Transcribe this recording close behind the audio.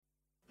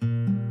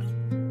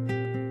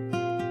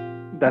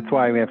that's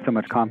why we have so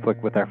much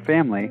conflict with our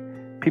family.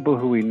 People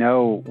who we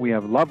know we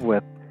have love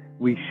with,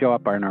 we show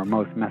up in our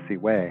most messy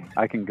way.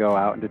 I can go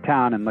out into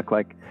town and look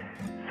like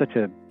such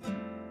a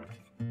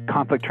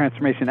conflict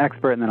transformation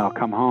expert, and then I'll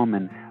come home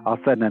and all of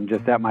a sudden I'm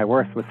just at my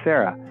worst with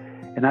Sarah.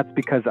 And that's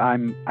because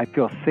I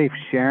feel safe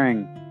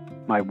sharing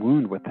my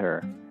wound with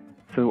her.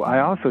 So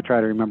I also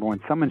try to remember when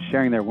someone's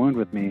sharing their wound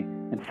with me,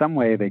 in some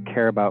way they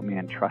care about me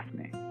and trust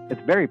me.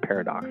 It's very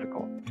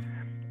paradoxical.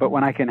 But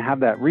when I can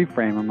have that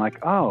reframe, I'm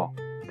like, oh,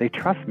 they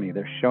trust me.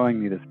 They're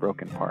showing me this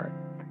broken part.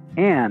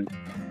 And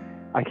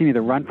I can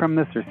either run from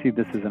this or see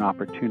this as an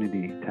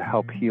opportunity to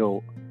help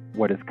heal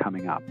what is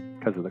coming up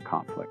because of the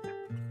conflict.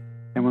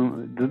 And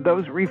when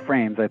those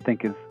reframes, I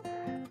think, is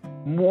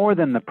more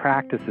than the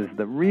practices.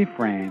 The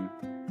reframe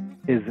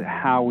is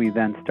how we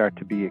then start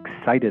to be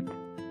excited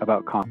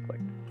about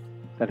conflict.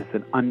 That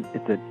it's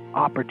an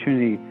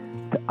opportunity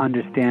to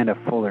understand a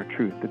fuller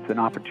truth. It's an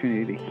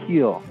opportunity to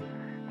heal.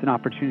 It's an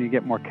opportunity to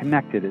get more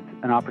connected. It's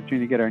an opportunity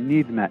to get our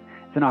needs met.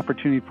 It's an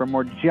opportunity for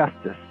more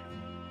justice.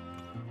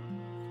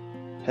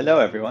 Hello,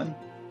 everyone.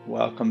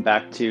 Welcome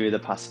back to the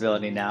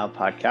Possibility Now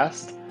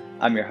podcast.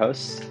 I'm your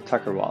host,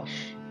 Tucker Walsh.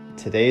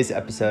 Today's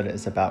episode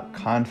is about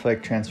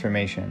conflict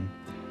transformation.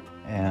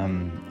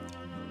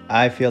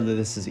 I feel that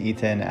this is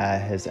Ethan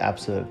at his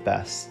absolute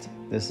best.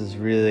 This is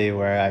really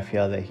where I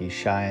feel that he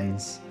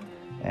shines.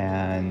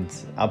 And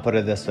I'll put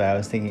it this way. I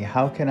was thinking,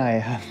 how can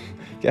I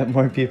get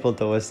more people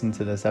to listen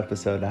to this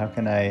episode? How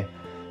can I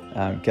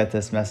get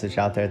this message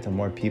out there to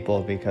more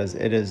people? Because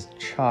it is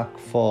chock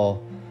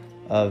full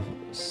of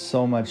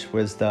so much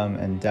wisdom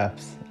and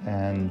depth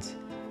and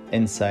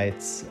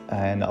insights.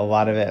 And a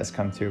lot of it has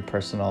come through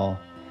personal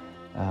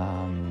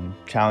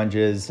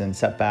challenges and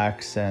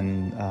setbacks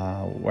and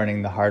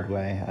learning the hard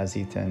way, as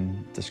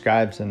Ethan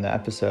describes in the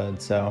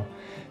episode. So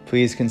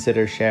please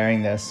consider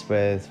sharing this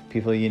with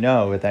people you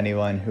know, with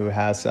anyone who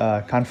has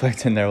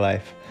conflict in their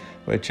life,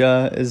 which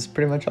is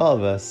pretty much all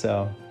of us.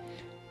 So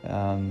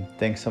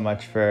thanks so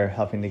much for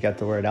helping to get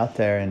the word out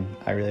there, and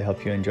I really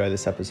hope you enjoy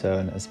this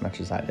episode as much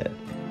as I did.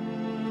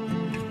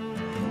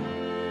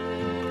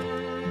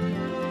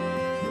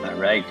 All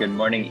right, good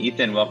morning,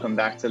 Ethan. Welcome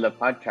back to the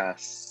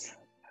podcast.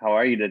 How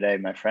are you today,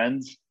 my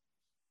friends?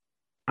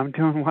 I'm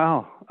doing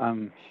well.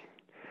 I'm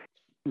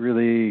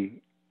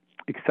really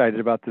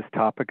excited about this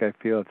topic. I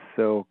feel it's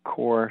so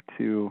core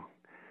to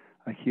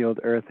a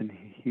healed earth and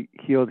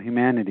healed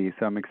humanity.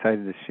 So I'm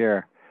excited to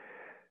share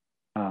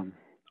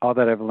all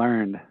that I've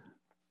learned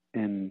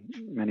in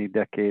many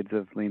decades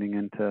of leaning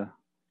into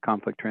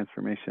conflict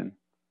transformation.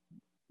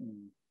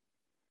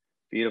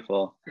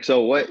 Beautiful.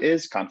 So what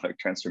is conflict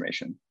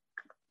transformation?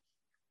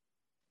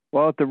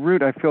 Well, at the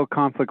root, I feel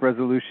conflict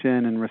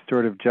resolution and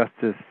restorative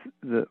justice,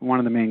 one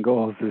of the main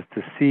goals is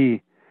to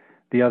see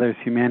the other's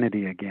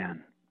humanity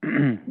again.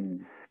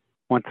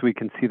 Once we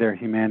can see their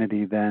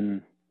humanity,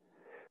 then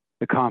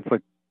the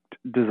conflict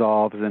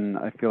dissolves and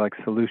I feel like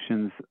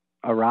solutions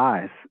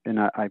arise. And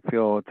I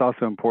feel it's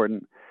also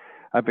important.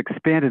 I've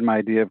expanded my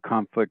idea of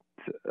conflict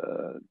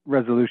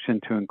resolution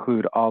to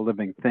include all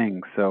living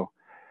things. So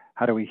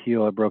how do we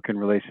heal a broken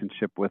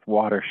relationship with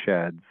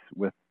watersheds,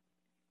 with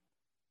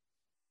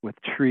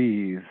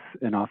trees,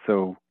 and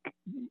also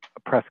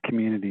oppressed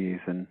communities?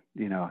 And,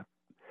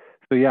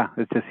 so yeah,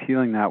 it's just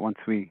healing that once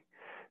we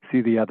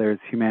see the other's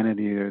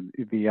humanity or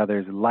the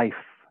other's life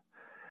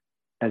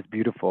as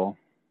beautiful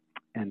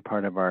and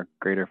part of our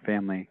greater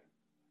family,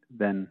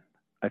 then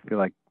I feel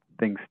like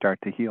things start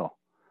to heal.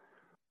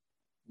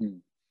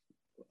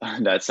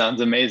 That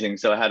sounds amazing.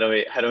 So how do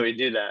we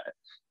do that?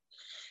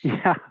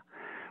 Yeah.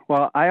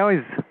 Well, I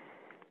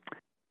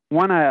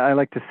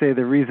like to say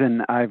the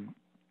reason I've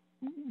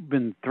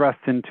been thrust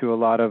into a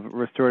lot of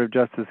restorative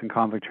justice and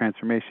conflict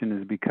transformation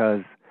is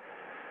because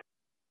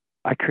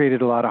I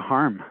created a lot of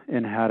harm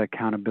and had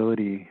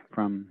accountability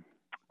from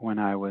when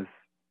I was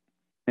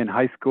in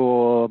high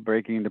school,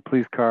 breaking into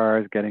police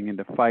cars, getting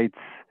into fights,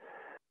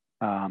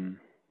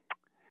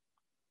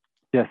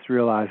 just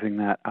realizing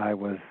that I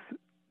was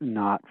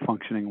not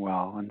functioning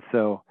well. And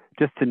so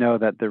just to know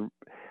that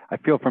I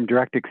feel from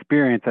direct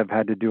experience, I've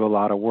had to do a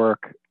lot of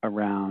work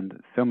around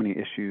so many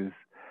issues.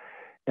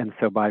 And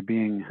so by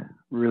being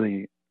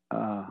really,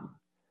 the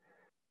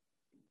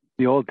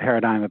old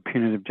paradigm of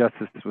punitive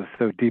justice was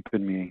so deep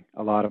in me,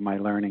 a lot of my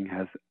learning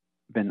has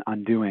been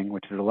undoing,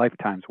 which is a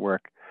lifetime's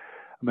work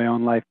of my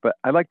own life. But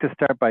I'd like to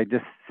start by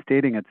just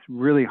stating it's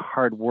really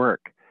hard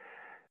work.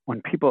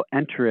 When people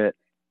enter it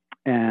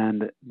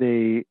and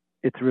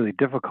it's really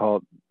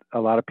difficult, a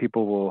lot of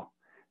people will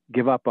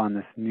give up on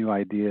this new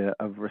idea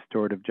of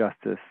restorative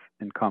justice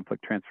and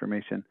conflict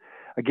transformation.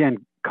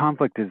 Again,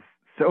 conflict is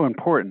so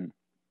important.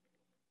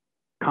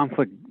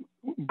 Conflict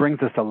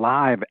brings us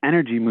alive.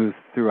 Energy moves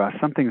through us.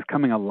 Something's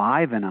coming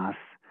alive in us.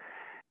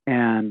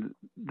 And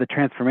the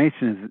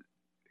transformation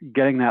is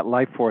getting that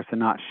life force and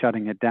not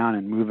shutting it down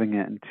and moving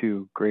it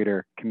into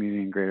greater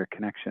community and greater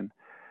connection.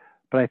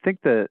 But I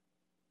think that,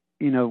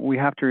 we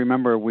have to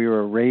remember we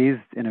were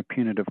raised in a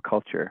punitive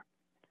culture.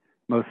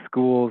 Most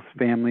schools,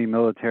 family,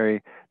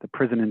 military, the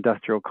prison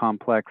industrial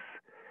complex,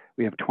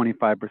 We have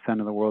 25%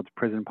 of the world's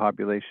prison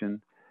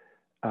population.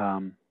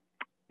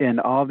 And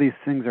all these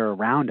things are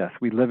around us.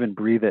 We live and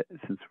breathe it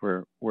since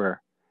we're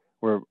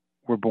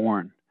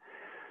born.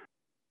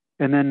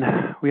 And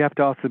then we have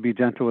to also be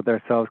gentle with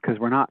ourselves because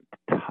we're not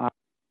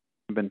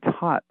been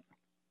taught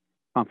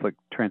conflict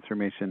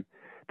transformation,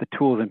 the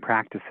tools and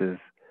practices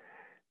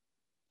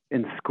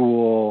in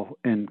school,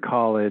 in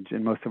college,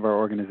 in most of our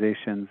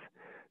organizations.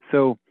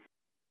 So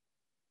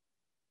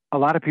a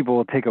lot of people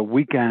will take a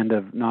weekend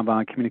of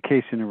nonviolent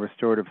communication or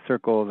restorative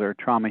circles or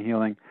trauma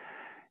healing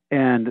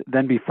and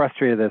then be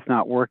frustrated that it's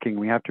not working.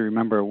 We have to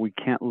remember we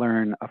can't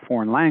learn a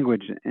foreign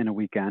language in a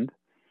weekend.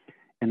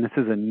 And this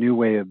is a new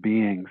way of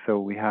being. So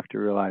we have to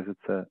realize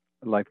it's a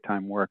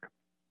lifetime work.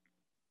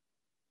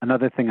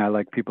 Another thing I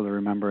like people to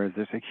remember is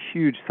there's a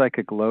huge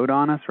psychic load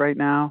on us right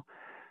now.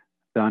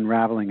 The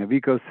unraveling of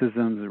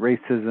ecosystems,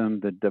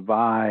 racism, the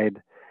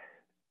divide.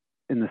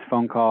 In this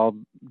phone call,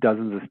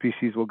 dozens of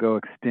species will go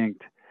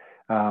extinct.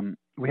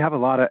 We have a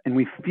lot of, and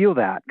we feel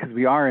that because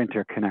we are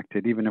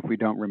interconnected, even if we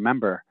don't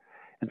remember.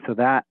 And so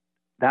that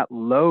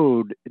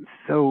load, it's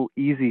so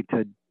easy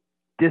to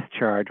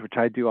discharge, which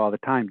I do all the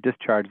time,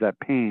 discharge that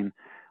pain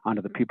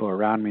onto the people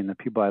around me and the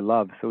people I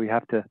love. So we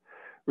have to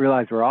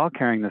realize we're all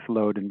carrying this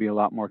load and be a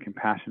lot more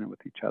compassionate with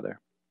each other.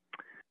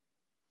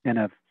 And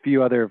a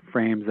few other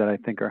frames that I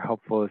think are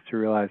helpful is to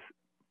realize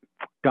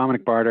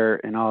Dominic Barter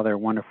and all their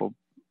wonderful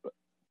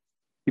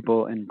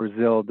people in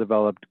Brazil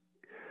developed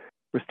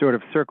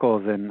restorative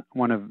circles. And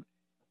one of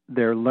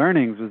their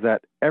learnings was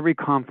that every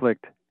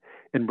conflict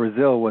in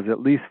Brazil was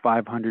at least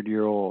 500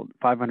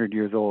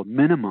 years old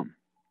minimum.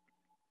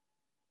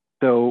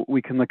 So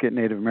we can look at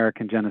Native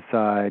American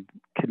genocide,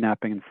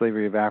 kidnapping and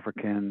slavery of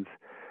Africans,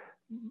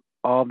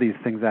 all these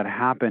things that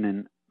happen,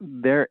 and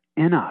they're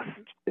in us.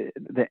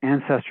 The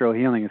ancestral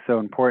healing is so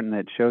important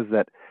that it shows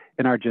that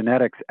in our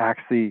genetics,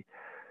 actually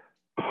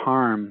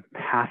harm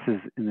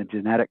passes in the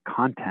genetic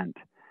content.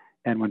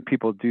 And when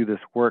people do this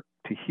work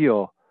to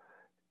heal,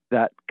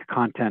 that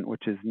content,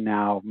 which is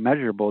now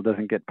measurable,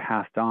 doesn't get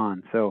passed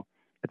on. So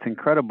it's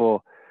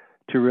incredible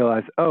to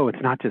realize, oh,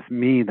 it's not just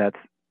me that's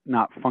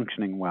not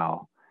functioning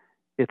well.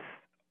 It's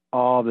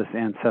all this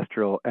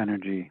ancestral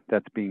energy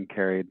that's being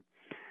carried.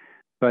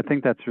 So I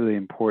think that's really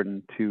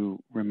important to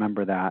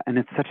remember that. And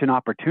it's such an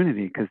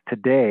opportunity because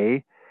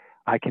today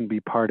I can be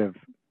part of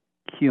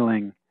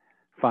healing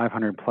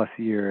 500 plus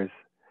years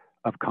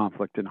of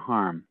conflict and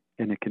harm.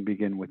 And it can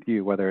begin with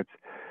you, whether it's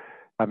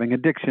having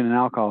addiction and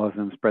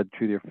alcoholism spread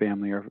through your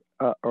family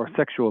or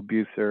sexual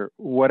abuse or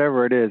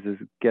whatever it is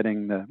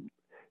getting the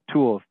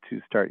tools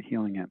to start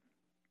healing it.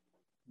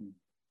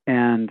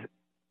 And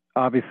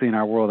obviously in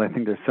our world, I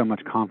think there's so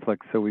much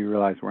conflict. So we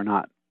realize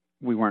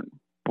we weren't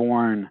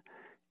born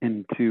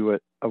into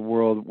a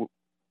world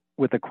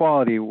with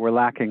equality. We're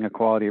lacking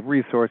equality of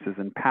resources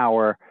and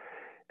power.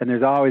 And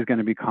there's always going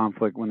to be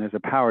conflict when there's a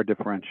power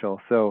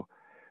differential. So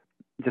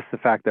just the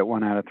fact that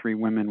 1 out of 3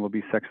 women will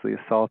be sexually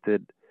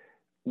assaulted,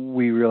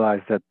 we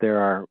realize that there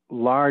are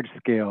large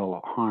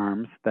scale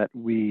harms that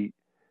we,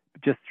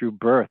 just through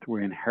birth,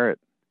 we inherit.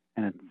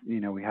 And it's,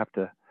 we have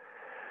to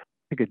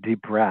take a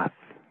deep breath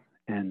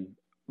and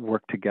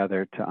work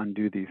together to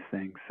undo these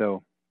things.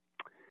 So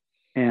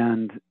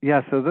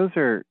those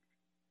are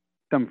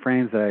some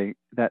frames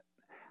that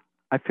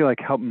I feel like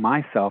help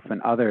myself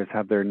and others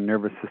have their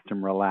nervous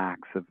system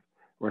relax.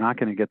 We're not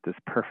going to get this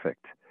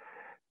perfect.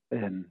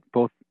 And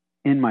both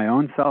in my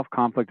own self,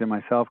 conflict in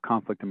myself,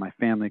 conflict in my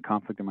family,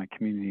 conflict in my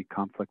community,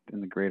 conflict in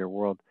the greater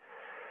world.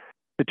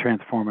 To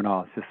transform it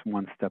all, it's just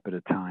one step at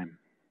a time.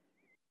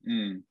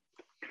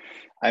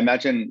 I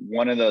imagine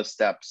one of those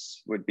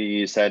steps would be,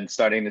 you said,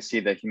 starting to see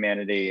the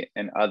humanity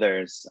in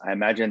others. I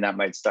imagine that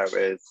might start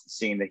with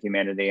seeing the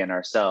humanity in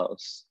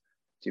ourselves.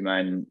 Do you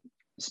mind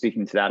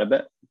speaking to that a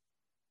bit?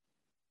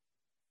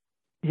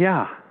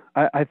 Yeah,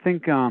 I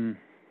think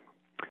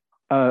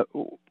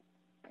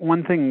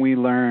one thing we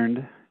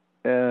learned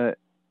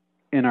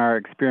in our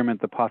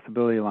experiment, the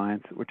Possibility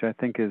Alliance, which I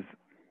think is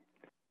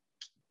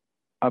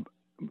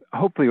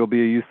hopefully will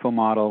be a useful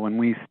model. When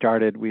we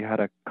started, we had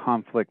a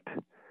conflict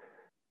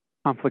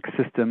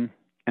system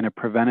and a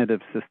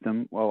preventative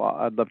system. Well,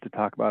 I'd love to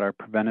talk about our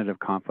preventative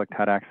conflict,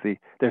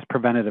 there's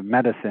preventative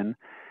medicine.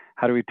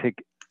 How do we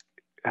take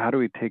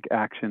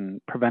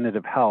action,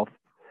 preventative health?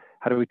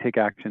 How do we take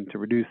action to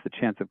reduce the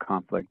chance of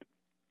conflict?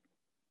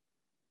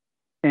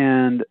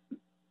 And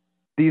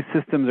these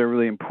systems are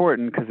really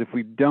important because if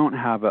we don't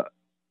have an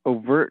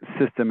overt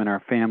system in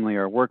our family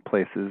or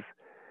workplaces,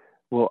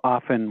 we'll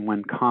often,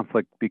 when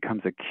conflict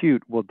becomes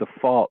acute, we'll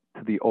default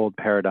to the old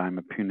paradigm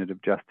of punitive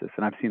justice.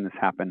 And I've seen this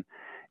happen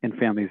in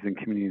families and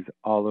communities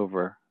all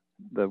over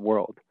the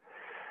world.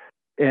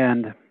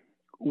 And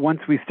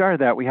once we started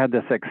that, we had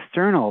this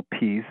external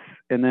piece,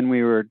 and then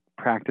we were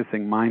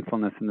practicing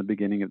mindfulness in the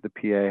beginning of the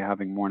PA,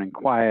 having morning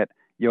quiet,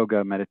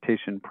 yoga,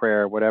 meditation,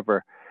 prayer,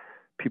 whatever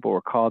people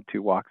were called to,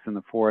 walks in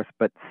the forest.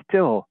 But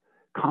still,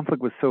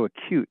 conflict was so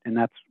acute. And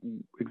that's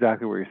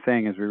exactly what you're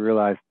saying, is we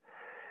realized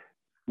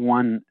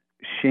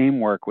shame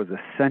work was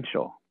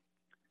essential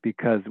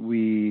because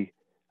we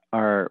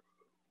are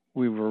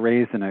we were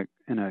raised in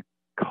a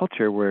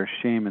culture where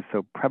shame is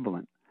so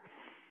prevalent.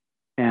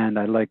 And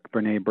I like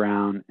Brene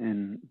Brown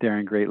in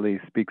Daring Greatly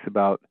speaks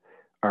about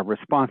our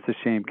response to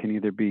shame can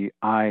either be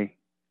I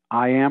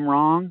am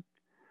wrong,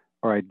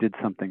 or I did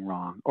something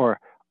wrong, or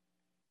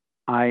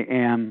I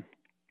am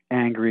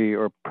angry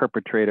or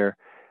perpetrator,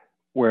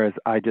 whereas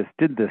I just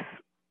did this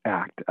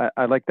act.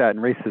 I like that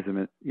in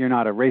racism. You're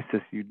not a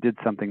racist. You did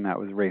something that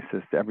was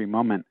racist. Every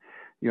moment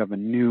you have a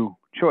new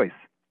choice.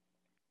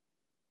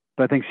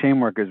 So I think shame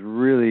work is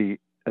really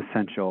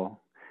essential.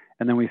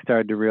 And then we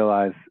started to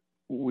realize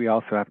we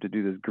also have to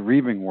do this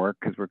grieving work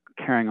because we're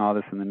carrying all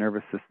this in the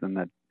nervous system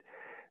that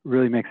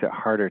really makes it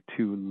harder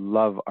to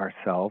love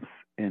ourselves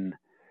and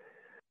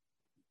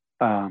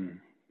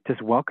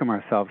just welcome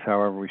ourselves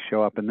however we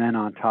show up. And then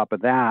on top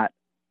of that,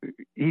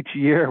 each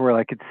year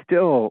we're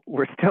still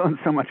in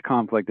so much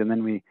conflict. And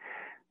then we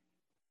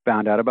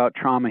found out about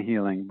trauma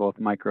healing, both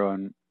micro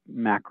and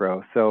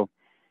macro. So,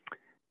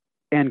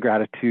 and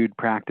gratitude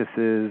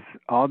practices,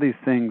 all these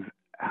things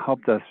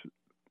helped us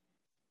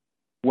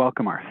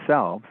welcome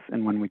ourselves.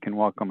 And when we can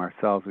welcome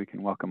ourselves, we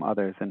can welcome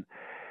others. And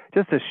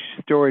just a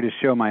story to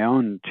show my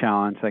own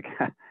challenge, like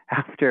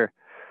after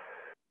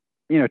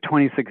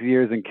 26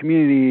 years in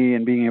community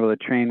and being able to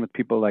train with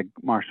people like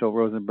Marshall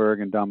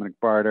Rosenberg and Dominic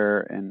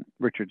Barter and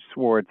Richard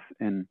Schwartz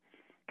and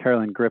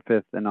Carolyn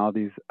Griffith and all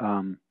these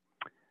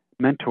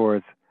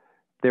mentors,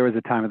 there was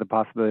a time at the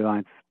Possibility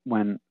Alliance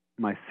when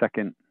my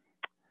stepdad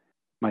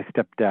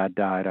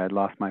died. I had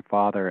lost my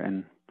father,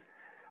 and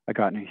I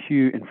got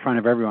in front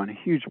of everyone,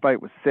 a huge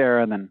fight with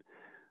Sarah, and then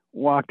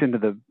walked into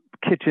the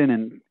kitchen,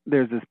 and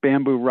there's this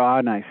bamboo rod,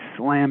 and I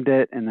slammed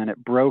it, and then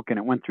it broke, and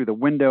it went through the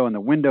window, and the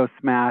window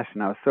smashed,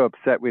 and I was so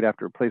upset we'd have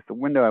to replace the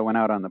window. I went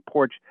out on the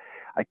porch.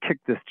 I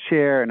kicked this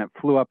chair, and it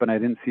flew up, and I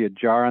didn't see a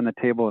jar on the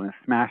table, and it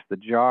smashed the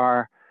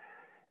jar.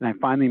 And I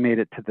finally made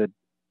it to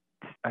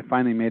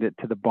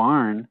the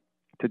barn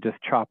to just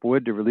chop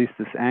wood to release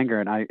this anger.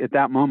 And at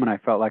that moment, I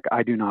felt like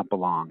I do not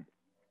belong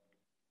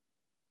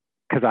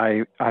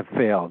because I've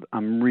failed.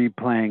 I'm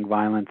replaying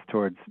violence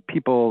towards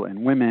people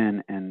and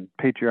women and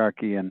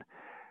patriarchy. And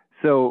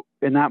so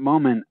in that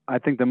moment, I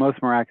think the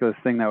most miraculous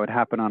thing that would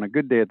happen on a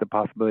good day at the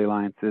Possibility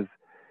Alliance is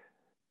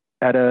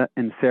Etta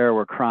and Sarah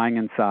were crying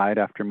inside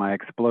after my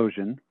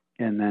explosion.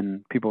 And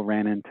then people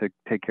ran in to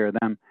take care of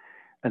them.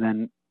 And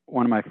then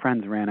one of my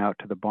friends ran out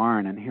to the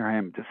barn, and here I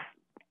am just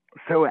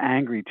so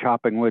angry,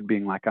 chopping wood,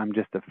 being like, I'm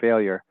just a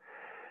failure.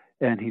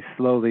 And he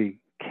slowly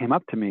came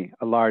up to me,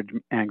 a large,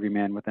 angry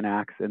man with an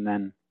axe. And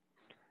then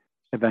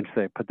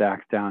eventually I put the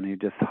axe down, and he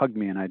just hugged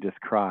me, and I just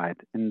cried.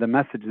 And the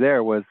message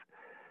there was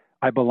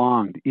I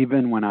belonged,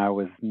 even when I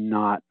was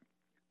not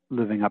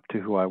living up to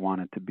who I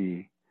wanted to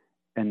be.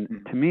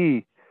 And to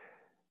me,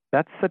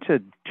 that's such a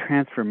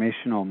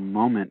transformational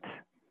moment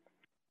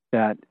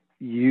that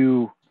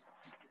you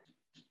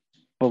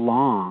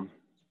belong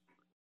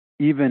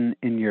even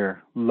in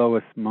your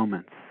lowest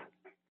moments.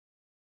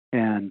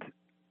 And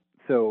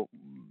so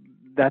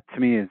that to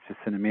me is just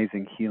an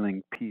amazing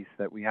healing piece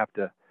that we have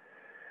to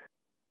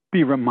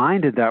be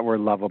reminded that we're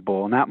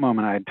lovable. In that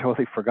moment, I had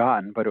totally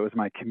forgotten, but it was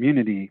my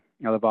community.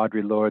 I love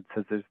Audre Lorde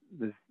says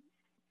there's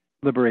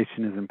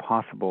liberation is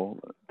impossible.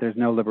 There's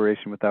no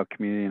liberation without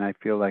community. And I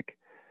feel like,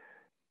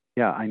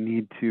 I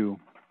need to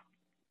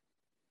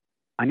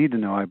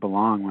know I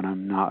belong when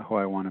I'm not who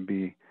I want to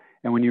be.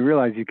 And when you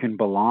realize you can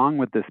belong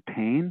with this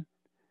pain,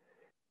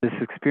 this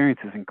experience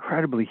is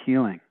incredibly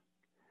healing.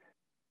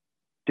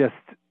 Just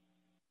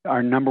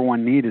our number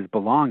one need is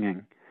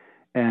belonging.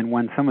 And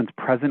when someone's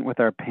present with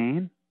our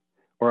pain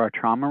or our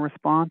trauma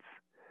response,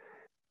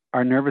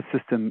 our nervous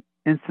system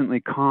instantly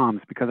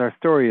calms, because our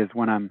story is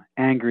when I'm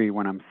angry,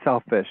 when I'm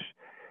selfish,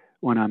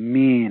 when I'm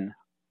mean,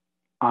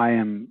 I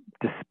am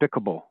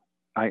despicable.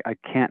 I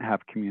can't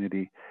have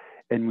community.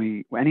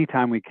 And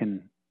anytime we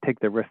can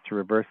take the risk to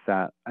reverse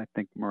that, I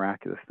think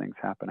miraculous things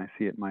happen. I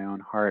see it in my own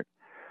heart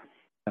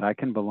that I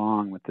can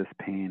belong with this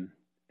pain,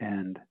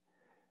 and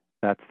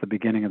that's the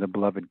beginning of the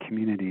beloved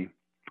community.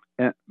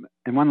 And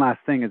one last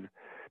thing is,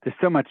 there's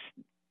so much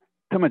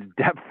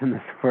depth in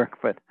this work,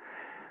 but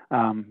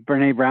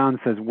Brene Brown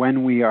says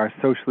when we are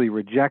socially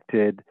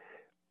rejected,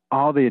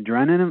 all the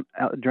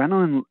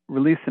adrenaline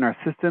release in our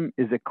system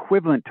is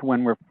equivalent to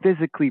when we're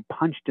physically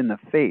punched in the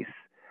face.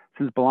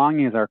 Since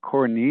belonging is our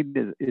core need,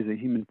 is a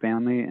human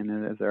family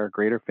and is our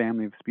greater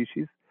family of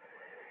species,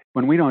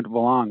 when we don't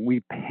belong,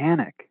 we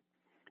panic.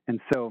 And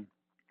so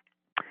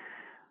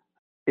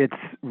it's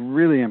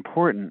really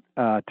important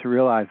to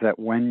realize that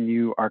when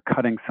you are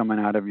cutting someone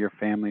out of your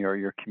family or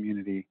your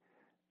community,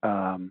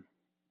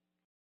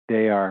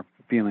 they are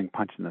feeling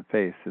punched in the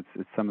face.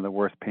 It's some of the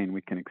worst pain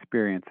we can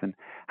experience. And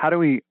how do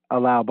we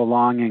allow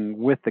belonging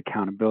with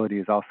accountability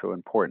is also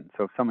important.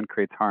 So if someone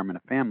creates harm in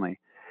a family,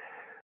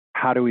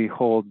 how do we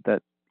hold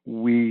that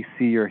we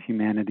see your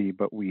humanity,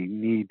 but we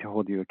need to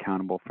hold you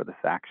accountable for this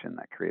action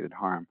that created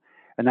harm?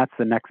 And that's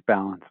the next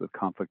balance with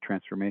conflict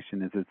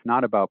transformation, is it's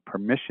not about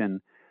permission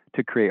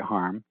to create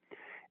harm.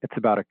 It's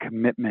about a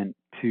commitment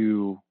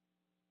to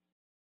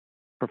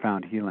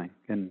profound healing.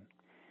 And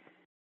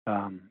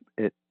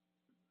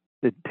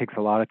it takes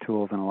a lot of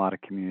tools and a lot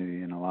of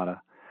community and a lot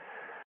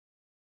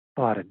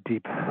of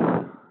deep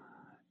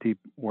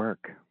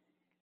work.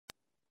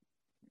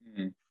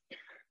 Mm.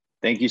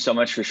 Thank you so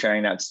much for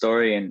sharing that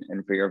story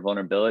and for your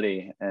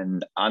vulnerability.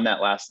 And on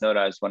that last note,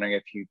 I was wondering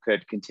if you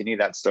could continue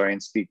that story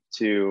and speak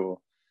to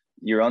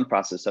your own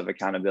process of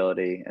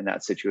accountability in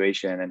that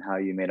situation and how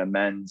you made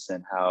amends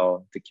and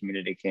how the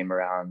community came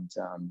around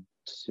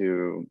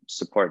to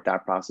support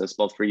that process,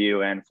 both for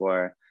you and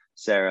for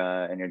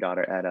Sarah and your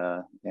daughter,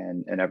 Etta,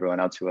 and everyone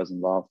else who was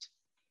involved.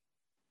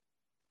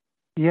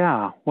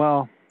 Yeah,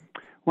 well,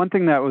 one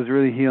thing that was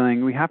really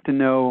healing, we have to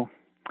know,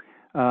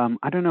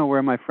 I don't know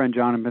where my friend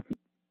Jonathan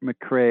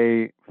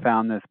McCrae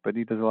found this, but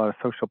he does a lot of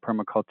social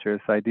permaculture,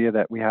 this idea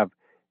that we have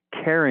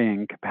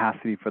carrying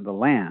capacity for the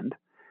land,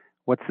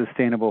 what's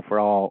sustainable for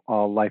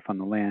all life on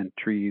the land,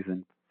 trees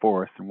and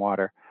forests and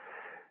water.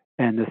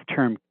 And this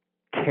term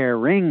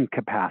caring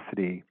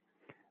capacity,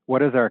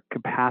 what is our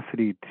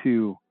capacity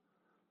to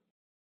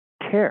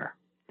care?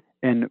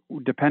 And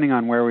depending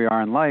on where we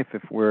are in life,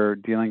 if we're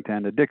dealing to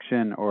end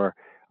addiction or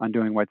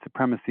undoing white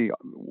supremacy,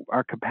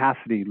 our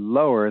capacity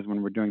lowers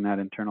when we're doing that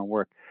internal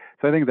work.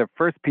 So I think the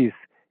first piece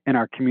in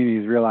our community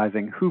is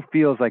realizing who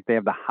feels like they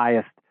have the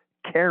highest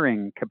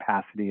caring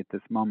capacity at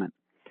this moment.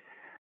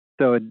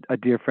 So a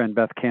dear friend,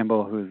 Beth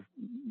Campbell, who's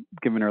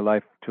given her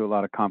life to a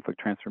lot of conflict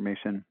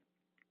transformation,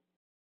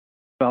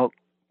 felt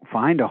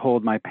fine to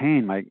hold my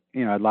pain.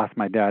 I'd lost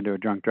my dad to a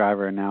drunk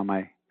driver, and now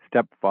my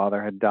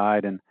stepfather had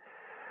died, and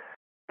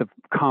the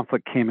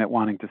conflict came at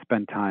wanting to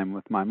spend time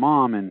with my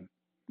mom and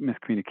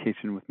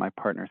miscommunication with my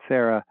partner,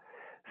 Sarah.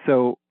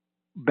 So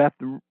Beth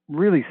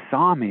really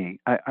saw me.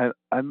 I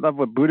love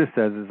what Buddha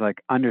says is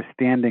like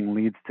understanding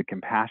leads to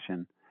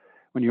compassion.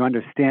 When you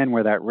understand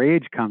where that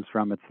rage comes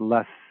from, it's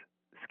less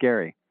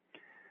scary.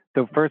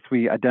 So first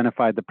we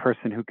identified the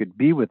person who could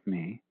be with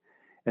me,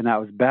 and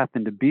that was Beth.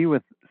 And to be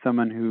with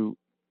someone who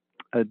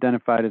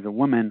identified as a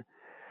woman,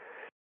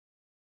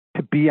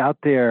 to be out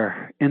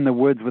there in the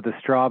woods with a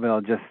straw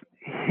bale, just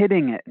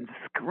hitting it and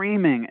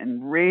screaming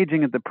and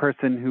raging at the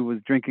person who was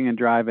drinking and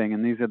driving.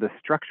 And these are the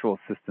structural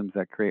systems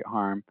that create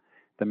harm,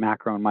 the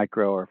macro and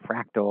micro or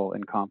fractal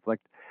in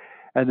conflict.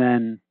 And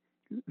then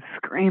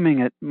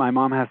screaming at my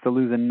mom has to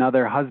lose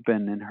another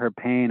husband and her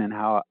pain and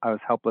how I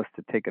was helpless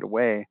to take it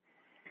away.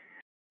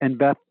 And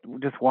Beth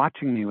just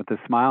watching me with a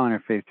smile on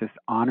her face, just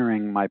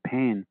honoring my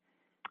pain.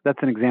 That's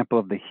an example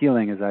of the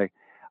healing as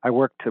I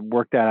work to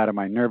work that out of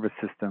my nervous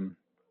system.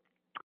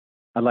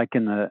 I like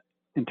in the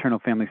internal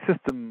family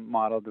system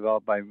model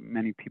developed by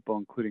many people,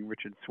 including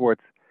Richard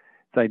Schwartz,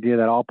 this idea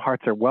that all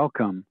parts are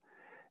welcome.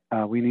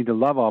 We need to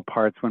love all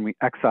parts. When we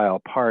exile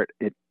a part,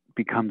 it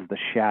becomes the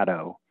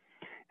shadow.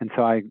 And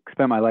so I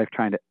spent my life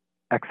trying to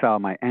exile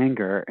my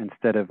anger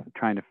instead of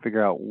trying to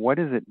figure out what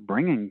is it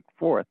bringing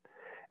forth.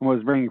 And what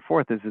was bringing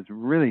forth is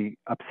really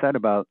upset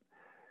about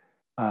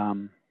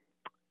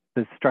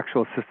the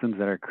structural systems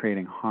that are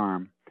creating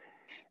harm.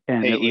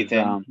 And hey, it was,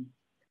 Ethan.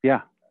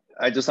 Yeah.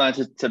 I just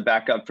wanted to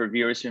back up for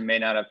viewers who may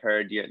not have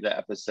heard the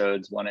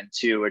episodes 1 and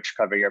 2, which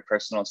cover your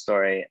personal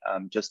story.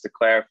 Just to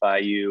clarify,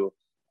 you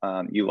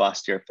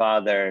lost your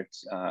father,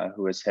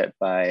 who was hit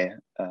by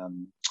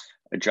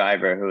a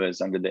driver who was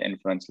under the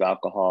influence of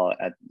alcohol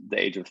at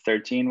the age of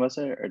 13, was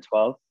it, or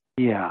 12?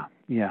 Yeah.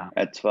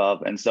 At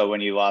 12. And so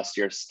when you lost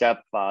your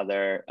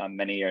stepfather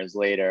many years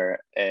later,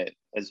 it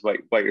is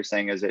what you're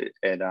saying is it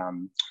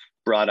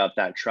brought up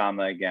that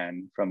trauma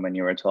again from when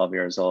you were 12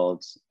 years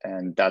old.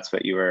 And that's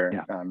what you were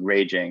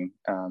raging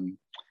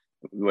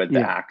with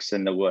the axe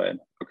in the wood.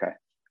 Okay.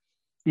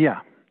 Yeah.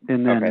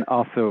 And then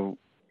also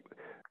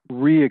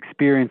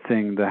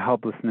re-experiencing the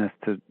helplessness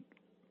to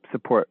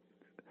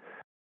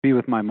be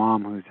with my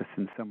mom, who's just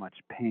in so much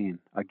pain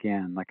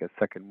again, like a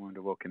second wound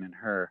awoken in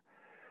her.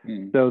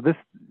 So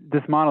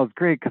this model is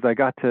great because I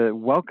got to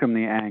welcome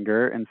the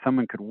anger and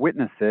someone could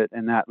witness it,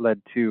 and that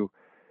led to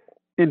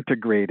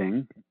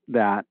integrating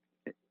that,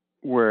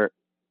 where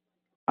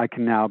I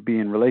can now be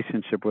in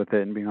relationship with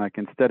it and being like,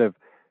 instead of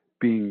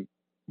being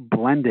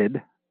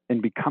blended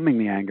and becoming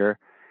the anger,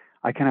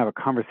 I can have a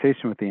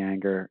conversation with the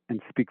anger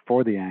and speak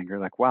for the anger.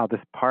 Like, wow,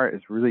 this part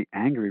is really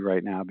angry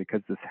right now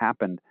because this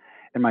happened,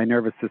 and my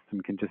nervous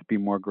system can just be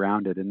more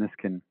grounded, and this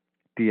can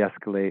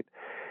de-escalate.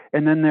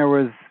 And then there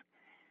was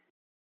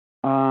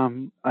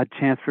a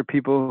chance for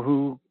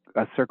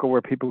a circle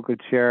where people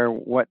could share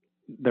what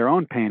their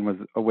own pain was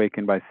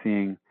awakened by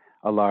seeing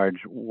a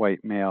large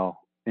white male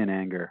in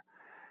anger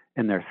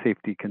and their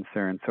safety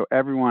concerns. So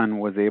everyone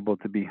was able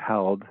to be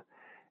held.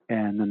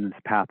 And then this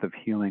path of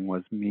healing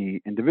was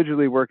me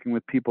individually working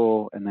with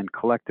people and then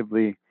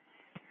collectively.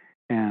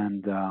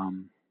 And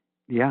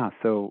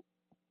so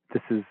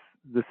this is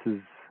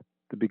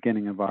the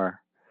beginning of our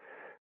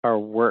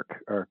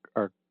work,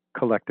 our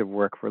collective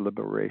work for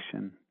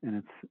liberation. And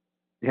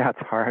it's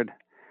hard,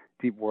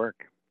 deep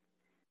work.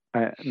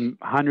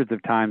 Hundreds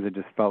of times I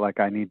just felt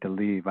like I need to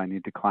leave. I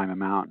need to climb a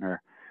mountain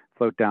or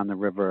float down the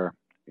river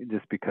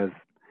just because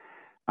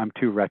I'm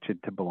too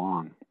wretched to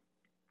belong.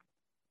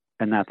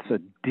 And that's a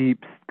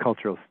deep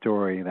cultural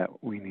story that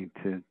we need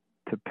to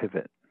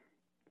pivot.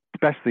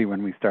 especially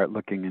when we start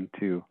looking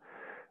into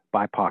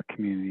BIPOC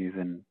communities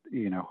and,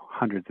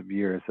 hundreds of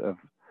years of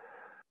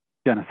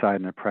genocide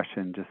and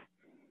oppression, just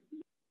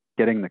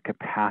getting the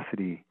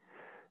capacity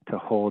to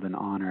hold and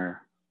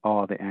honor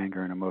all the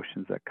anger and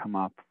emotions that come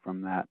up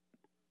from that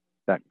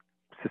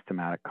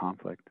systematic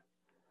conflict.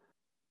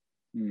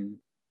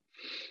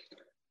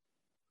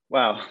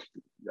 Wow.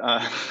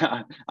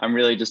 I'm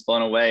really just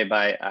blown away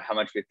by how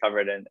much we've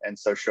covered in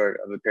so short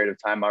of a period of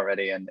time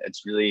already. And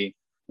it's really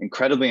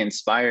incredibly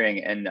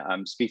inspiring. And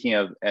speaking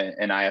of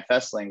an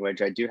IFS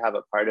language, I do have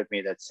a part of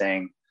me that's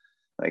saying,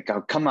 like,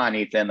 oh, come on,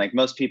 Ethan. Like,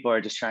 most people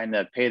are just trying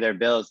to pay their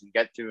bills and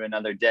get through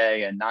another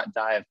day and not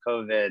die of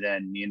COVID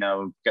and,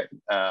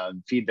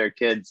 feed their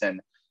kids.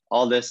 And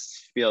all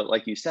this feel,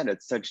 like you said,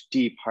 it's such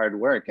deep, hard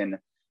work. And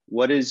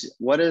what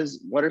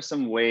are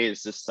some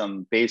ways, just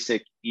some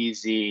basic,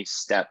 easy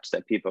steps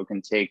that people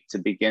can take to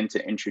begin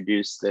to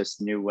introduce this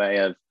new way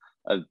of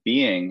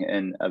being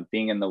and of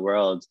being in the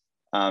world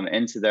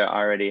into their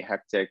already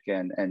hectic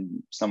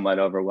and somewhat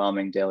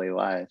overwhelming daily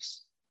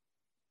lives?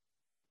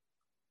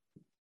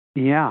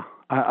 Yeah,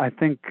 I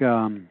think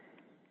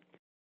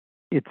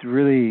it's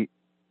really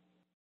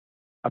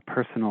a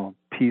personal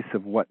piece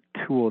of what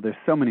tool. There's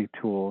so many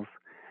tools,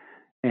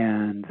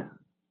 and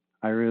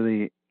I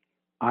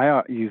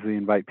usually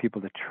invite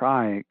people to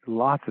try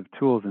lots of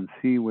tools and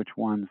see which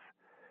ones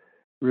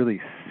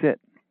really sit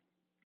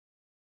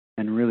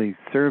and really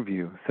serve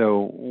you.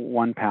 So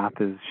one path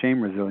is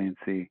shame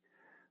resiliency.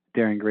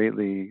 Daring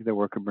Greatly, the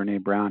work of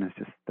Brene Brown, is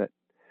just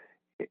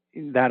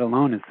that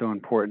alone is so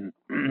important.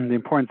 The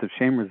importance of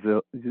shame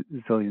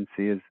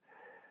resiliency is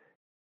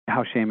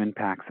how shame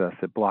impacts us.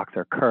 It blocks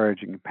our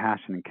courage and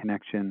compassion and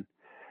connection.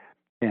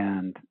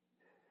 And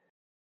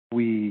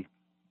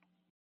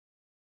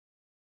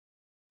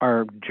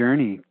our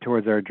journey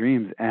towards our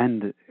dreams,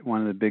 and one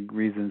of the big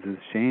reasons is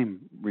shame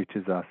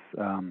reaches us.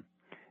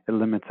 It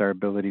limits our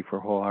ability for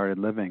wholehearted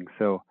living.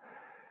 So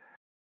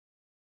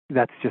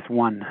that's just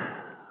one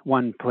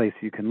place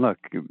you can look.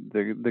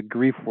 The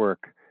grief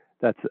work,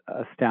 that's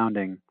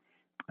astounding.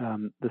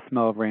 The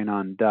Smell of Rain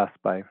on Dust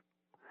by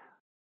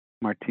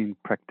Martine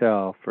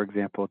Prechtel, for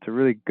example, to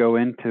really go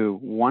into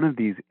one of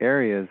these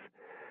areas,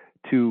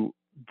 to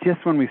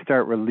just when we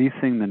start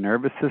releasing the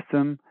nervous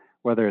system,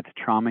 whether it's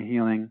trauma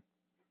healing.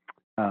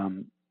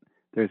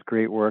 There's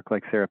great work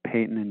like Sarah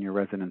Payton in Your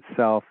Resonant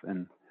Self,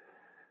 and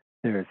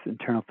there's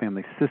Internal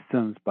Family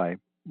Systems by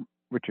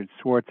Richard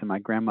Schwartz and My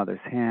Grandmother's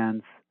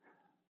Hands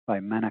by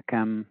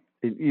Menachem.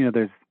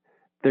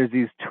 There's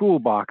these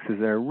toolboxes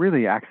that are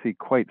really actually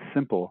quite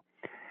simple.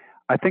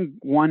 I think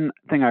one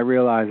thing I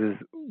realize is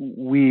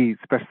we,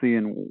 especially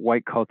in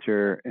white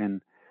culture,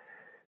 and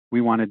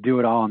we want to do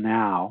it all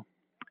now.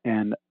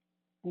 And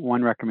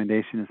one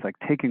recommendation is like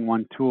taking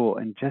one tool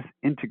and just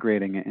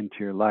integrating it into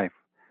your life.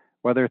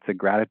 Whether it's a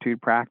gratitude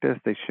practice,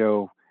 they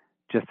show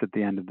just at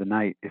the end of the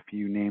night, if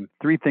you name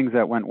 3 things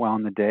that went well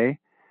in the day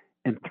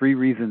and 3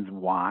 reasons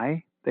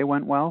why they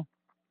went well,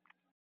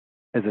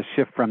 as a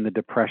shift from the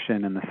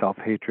depression and the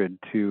self-hatred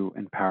to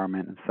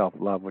empowerment and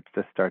self-love, which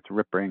just starts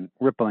rippling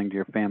to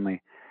your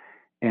family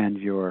and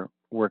your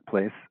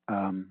workplace.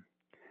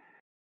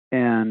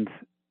 And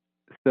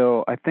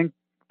so I think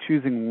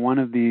choosing one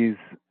of these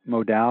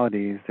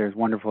modalities, there's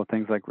wonderful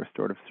things like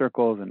restorative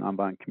circles and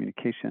nonviolent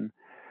communication,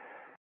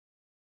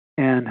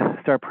 and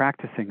start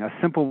practicing. A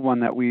simple one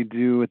that we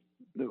do at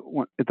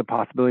the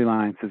Possibility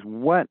Alliance is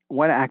what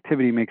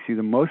activity makes you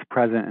the most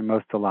present and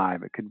most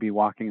alive? It could be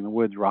walking in the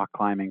woods, rock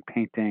climbing,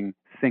 painting,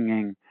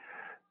 singing,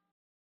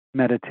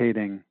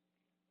 meditating,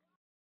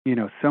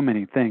 so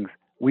many things.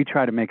 We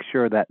try to make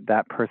sure that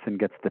that person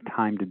gets the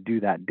time to do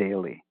that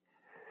daily.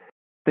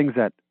 Things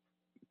that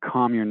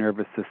calm your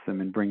nervous system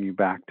and bring you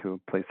back to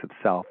a place of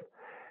self.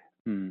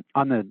 On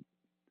the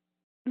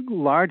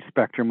large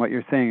spectrum, what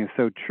you're saying is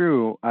so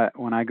true.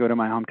 When I go to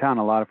my hometown,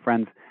 a lot of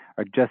friends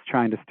are just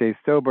trying to stay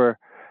sober.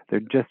 They're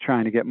just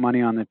trying to get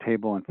money on the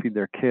table and feed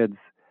their kids.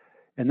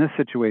 In this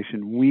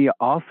situation, we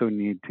also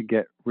need to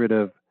get rid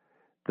of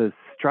the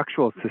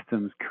structural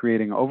systems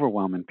creating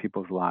overwhelm in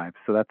people's lives.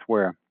 So that's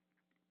where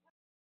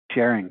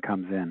sharing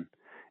comes in,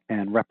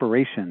 and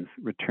reparations,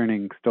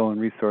 returning stolen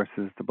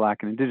resources to Black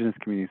and Indigenous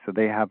communities so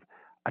they have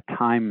a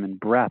time and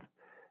breath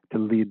to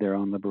lead their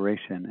own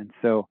liberation. And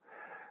so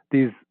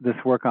this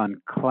work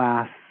on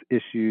class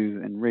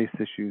issues and race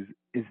issues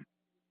is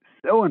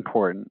so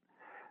important,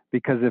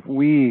 because if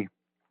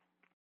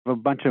a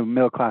bunch of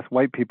middle-class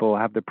white people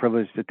have the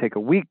privilege to take a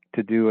week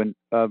to do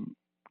a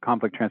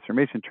conflict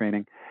transformation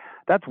training,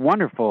 that's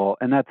wonderful,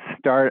 and that's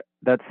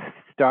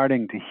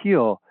starting to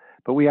heal.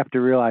 But we have to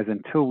realize,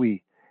 until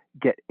we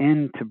get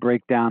in to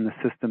break down the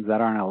systems that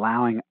aren't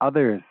allowing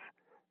others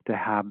to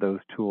have those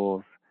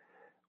tools,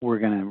 we're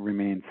going to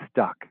remain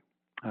stuck.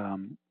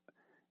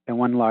 And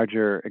one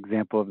larger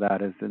example of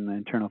that is in the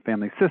Internal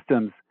Family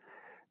Systems.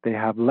 They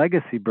have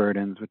legacy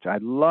burdens, which I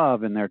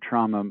love in their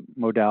trauma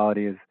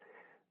modality. Is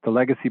the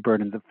legacy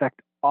burdens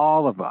affect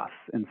all of us,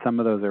 and some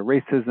of those are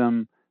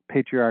racism,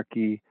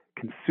 patriarchy,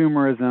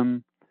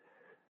 consumerism,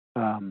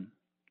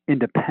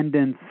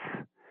 independence.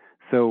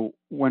 So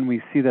when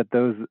we see that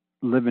those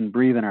live and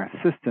breathe in our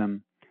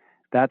system,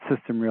 that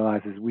system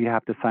realizes we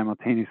have to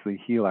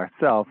simultaneously heal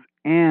ourselves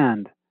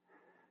and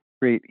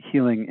create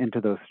healing into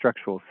those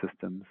structural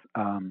systems,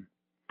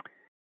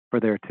 for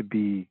there to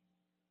be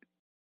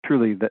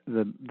truly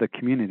the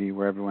community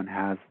where everyone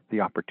has the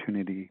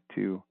opportunity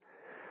to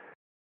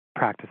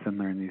practice and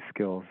learn these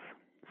skills.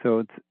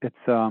 So it's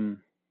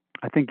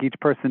I think each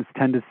person's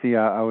tendency,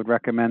 I would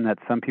recommend that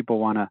some people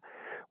want to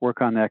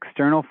work on the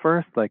external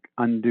first, like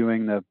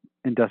undoing the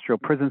industrial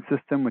prison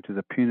system, which is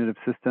a punitive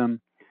system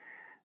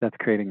that's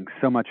creating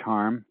so much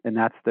harm, and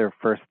that's their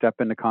first step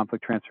into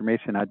conflict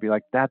transformation. I'd be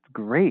like, that's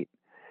great.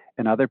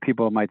 And other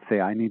people might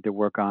say, I need to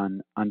work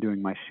on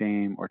undoing my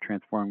shame or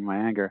transforming my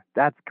anger.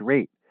 That's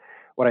great.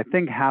 What I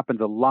think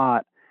happens a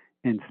lot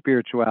in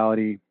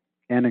spirituality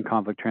and in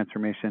conflict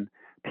transformation,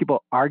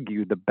 people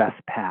argue the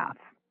best path.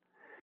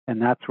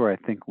 And that's where I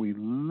think we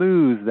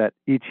lose that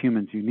each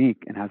human's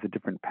unique and has a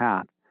different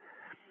path,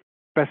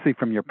 especially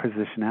from your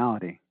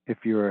positionality. If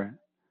you're a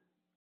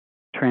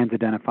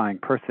trans-identifying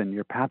person,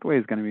 your pathway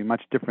is going to be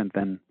much different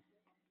than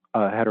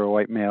a hetero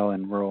white male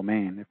in rural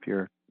Maine if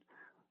you're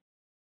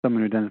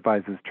someone who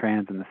identifies as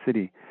trans in the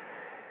city.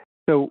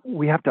 So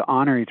we have to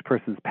honor each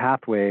person's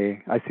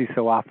pathway. I see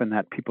so often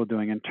that people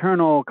doing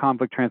internal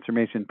conflict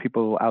transformation,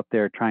 people out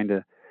there trying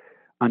to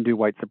undo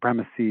white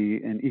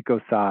supremacy and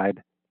ecocide,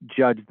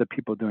 judge the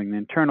people doing the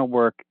internal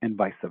work and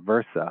vice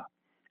versa,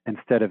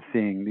 instead of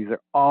seeing these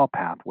are all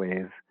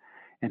pathways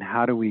and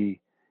how do we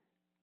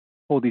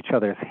hold each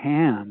other's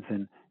hands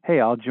and, hey,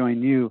 I'll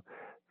join you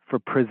for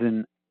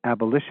prison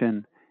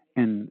abolition,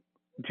 and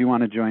do you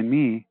want to join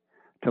me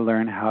to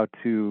learn how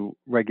to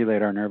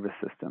regulate our nervous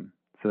system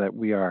so that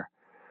we are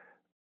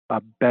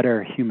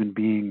better human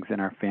beings in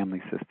our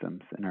family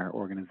systems, in our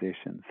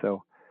organizations.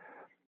 So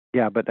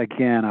yeah, but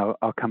again,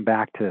 I'll come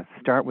back to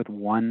start with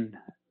one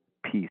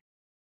piece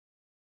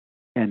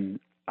and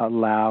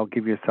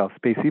give yourself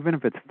space, even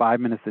if it's 5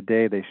 minutes a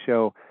day. They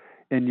show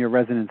in Your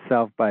Resonant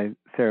Self by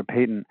Sarah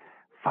Payton,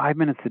 5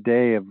 minutes a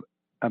day of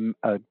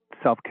a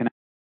self-connection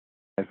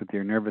with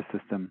your nervous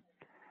system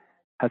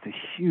has a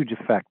huge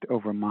effect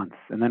over months.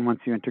 And then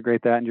once you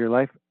integrate that into your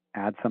life,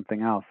 add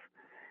something else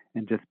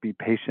and just be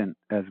patient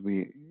as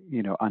we,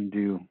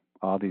 undo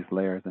all these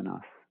layers in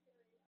us.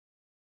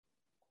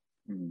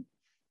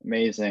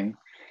 Amazing.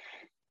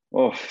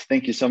 Oh,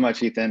 thank you so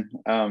much, Ethan.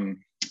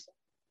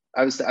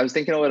 I was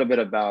thinking a little bit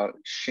about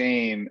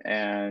shame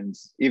and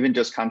even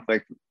just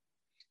conflict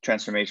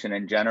transformation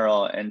in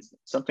general. And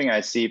something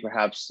I see,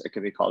 perhaps it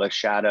could be called a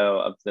shadow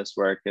of this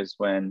work, is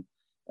when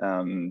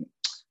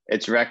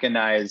it's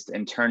recognized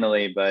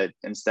internally, but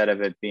instead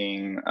of it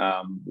being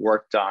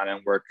worked on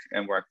and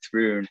worked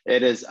through,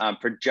 it is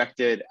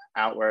projected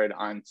outward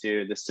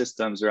onto the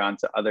systems or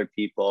onto other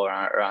people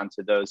or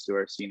onto those who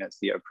are seen as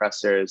the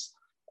oppressors.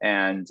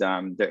 And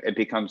it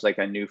becomes like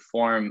a new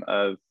form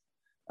of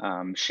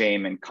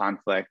shame and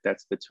conflict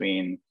that's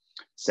between,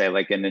 say,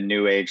 like in the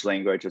New Age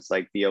language, it's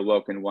like the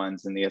awoken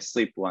ones and the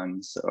asleep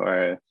ones,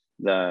 or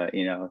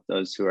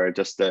those who are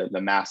just the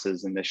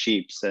masses and the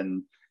sheeps,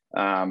 and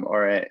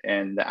or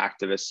in the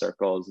activist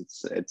circles,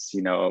 it's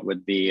it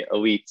would be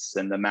elites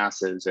and the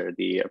masses, or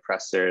the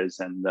oppressors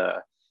and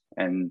the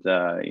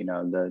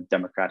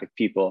democratic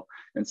people.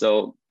 And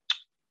so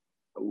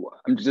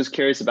I'm just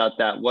curious about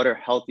that. What are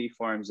healthy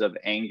forms of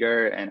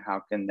anger, and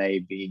how can they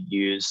be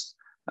used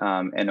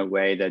in a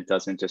way that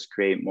doesn't just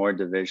create more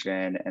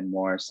division and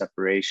more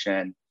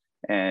separation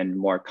and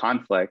more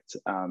conflict,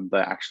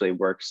 but actually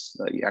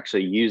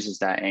actually uses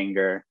that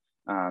anger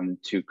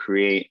to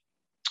create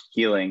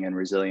healing and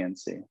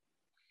resiliency?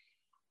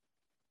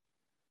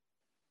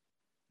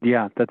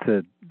 Yeah, that's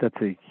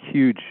a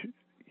huge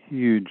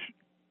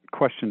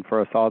question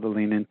for us all to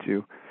lean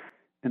into.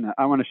 And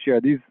I want to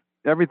share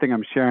everything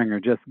I'm sharing are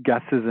just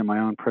guesses in my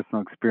own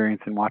personal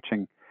experience and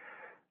watching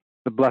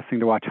the blessing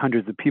to watch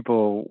hundreds of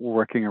people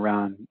working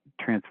around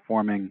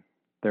transforming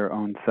their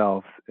own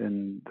selves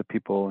and the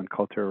people and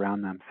culture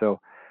around them.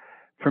 So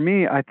for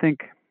me, I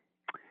think,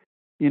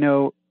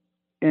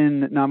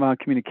 in nonviolent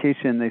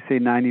communication, they say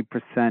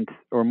 90%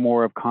 or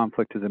more of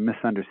conflict is a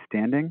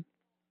misunderstanding.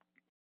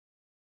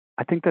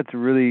 I think that's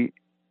really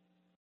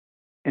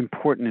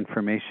important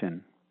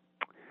information.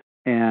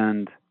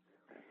 And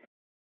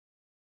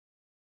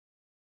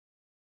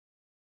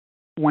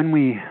when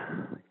we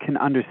can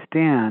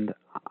understand,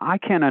 I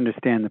can't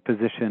understand the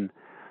position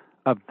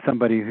of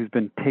somebody who's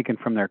been taken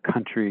from their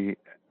country,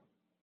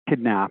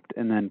 kidnapped,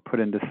 and then put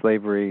into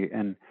slavery,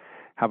 and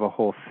have a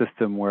whole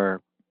system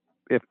where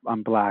if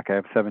I'm Black, I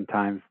have 7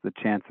 times the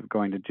chance of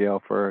going to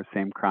jail for the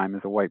same crime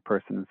as a white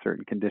person in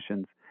certain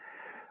conditions.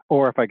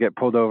 Or if I get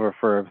pulled over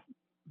for a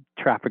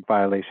traffic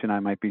violation,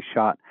 I might be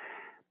shot.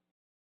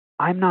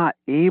 I'm not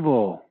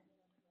able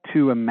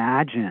to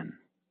imagine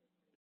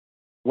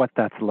what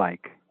that's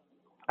like.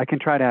 I can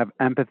try to have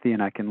empathy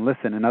and I can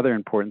listen. Another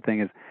important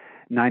thing is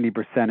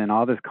 90% in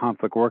all this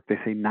conflict work, they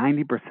say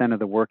 90% of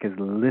the work is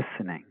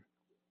listening.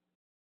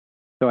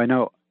 So I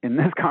know in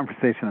this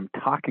conversation, I'm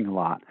talking a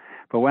lot,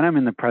 but when I'm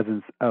in the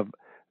presence of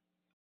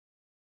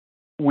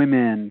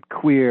women,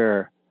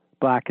 queer,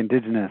 Black,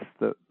 Indigenous,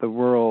 the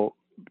rural,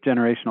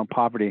 generational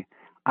poverty,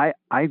 I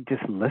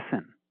just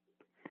listen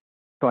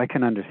so I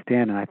can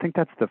understand. And I think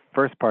that's the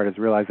first part, is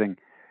realizing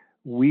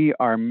we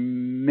are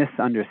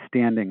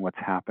misunderstanding what's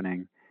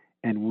happening,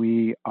 and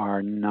we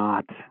are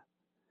not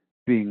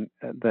being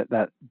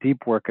that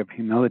deep work of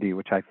humility,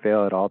 which I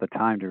fail at all the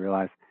time, to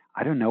realize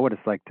I don't know what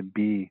it's like to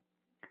be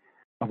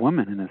a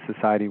woman in a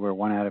society where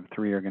 1 out of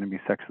 3 are going to be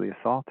sexually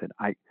assaulted.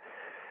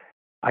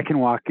 I can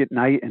walk at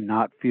night and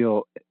not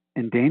feel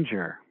in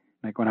danger.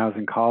 Like when I was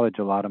in college,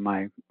 a lot of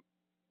my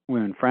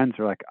women friends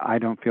were like, I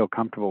don't feel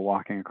comfortable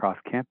walking across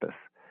campus.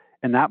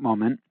 In that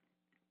moment,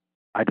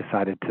 I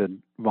decided to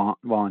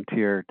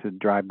volunteer to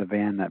drive the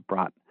van that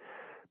brought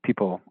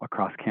people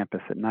across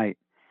campus at night.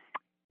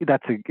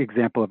 That's an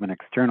example of an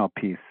external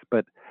piece,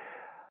 but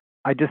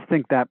I just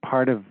think that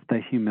part of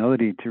the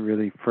humility to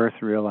really first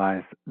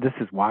realize this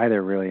is why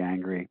they're really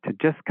angry, to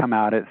just come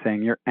out at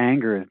saying your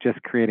anger is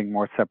just creating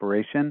more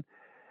separation,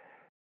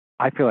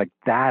 I feel like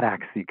that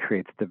actually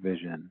creates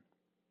division.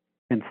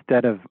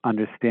 Instead of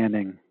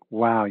understanding,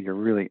 wow, you're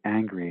really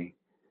angry,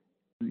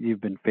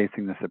 you've been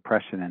facing this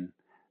oppression, and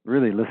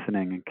really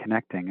listening and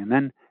connecting, and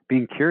then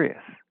being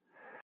curious.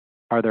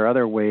 Are there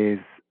other ways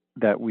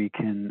that we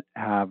can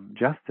have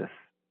justice?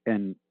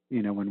 And,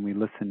 you know, when we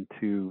listen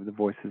to the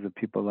voices of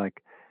people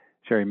like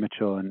Sherry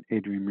Mitchell and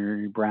Adrienne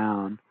Maree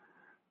Brown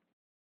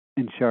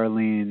and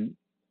Charlene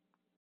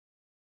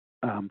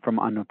from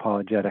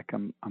Unapologetic,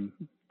 I'm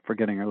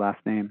forgetting her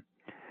last name,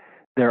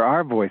 there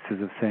are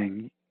voices of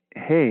saying,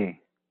 hey,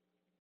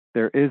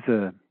 there is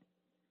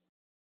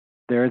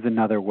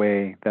another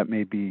way that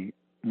may be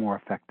more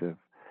effective.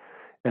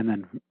 And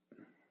then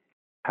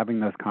having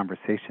those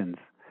conversations.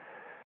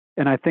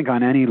 And I think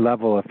on any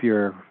level, if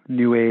you're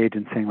new age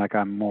and saying like,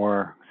 I'm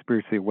more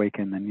spiritually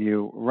awakened than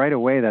you, right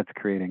away that's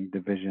creating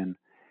division.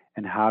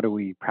 And how do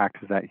we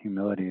practice that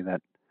humility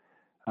that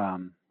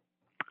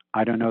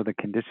I don't know the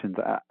conditions.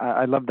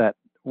 I love that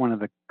one of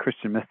the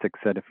Christian mystics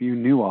said, if you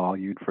knew all,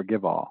 you'd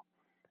forgive all.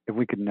 If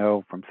we could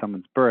know from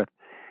someone's birth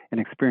and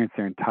experience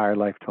their entire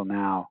life till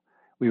now,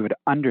 we would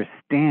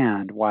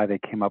understand why they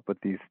came up with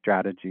these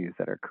strategies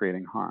that are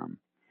creating harm.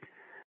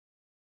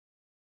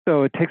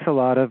 So it takes a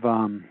lot of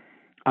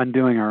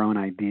undoing our own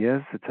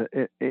ideas.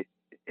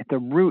 At the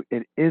root,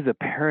 it is a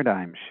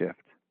paradigm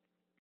shift.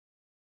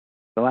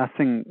 The last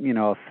thing, you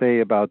know, I'll say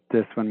about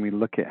this, when we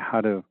look at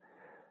how to,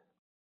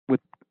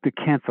 with the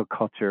cancel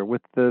culture,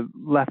 with the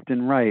left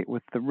and right,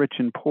 with the rich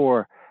and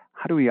poor,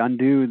 how do we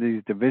undo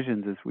these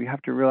divisions, is we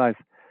have to realize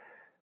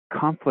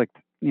conflict,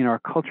 you know, our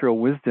cultural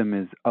wisdom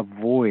is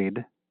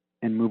avoid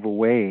and move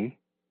away,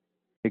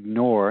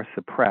 ignore,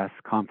 suppress.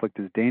 Conflict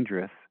is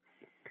dangerous.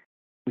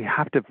 We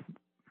have to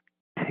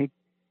take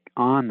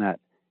on that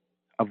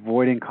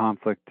avoiding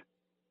conflict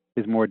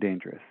is more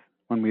dangerous.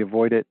 When we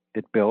avoid it,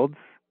 it builds.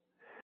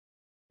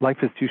 Life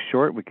is too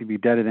short. We could be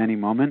dead at any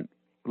moment.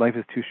 Life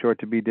is too short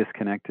to be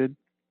disconnected.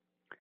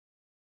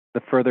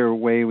 The further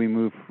away we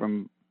move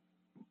from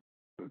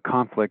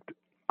conflict,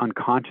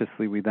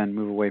 unconsciously, we then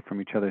move away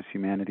from each other's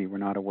humanity. We're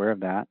not aware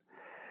of that.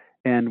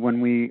 And when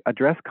we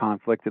address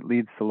conflict, it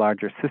leads to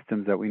larger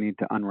systems that we need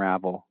to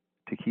unravel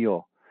to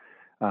heal.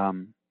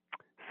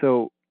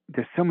 So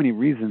there's so many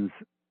reasons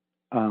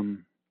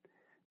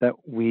that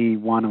we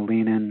want to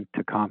lean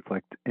into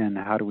conflict, and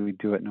how do we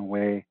do it in a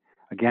way,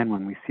 again,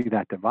 when we see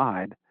that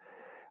divide.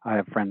 I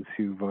have friends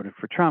who voted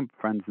for Trump,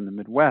 friends in the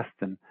Midwest,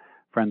 and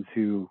friends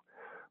who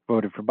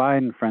voted for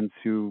Biden, friends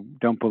who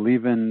don't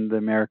believe in the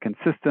American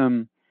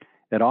system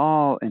at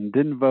all and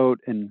didn't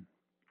vote. And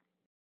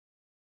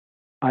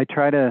I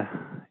try to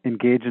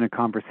engage in a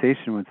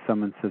conversation when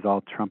someone says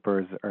all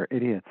Trumpers are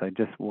idiots. I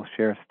just will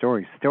share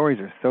stories. Stories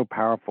are so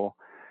powerful.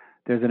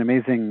 There's an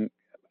amazing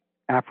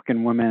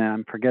African woman, and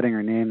I'm forgetting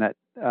her name, that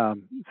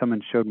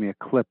someone showed me a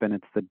clip, and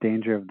it's the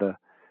danger of the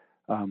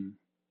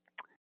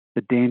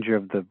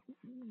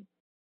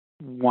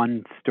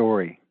one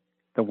story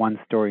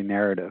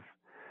narrative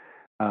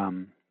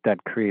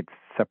that creates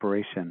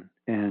separation.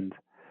 And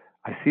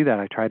I see that.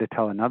 I try to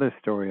tell another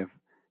story of,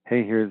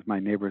 hey, here's my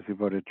neighbors who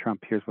voted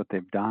Trump. Here's what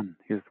they've done.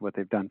 Here's what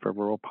they've done for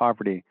rural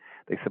poverty.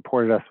 They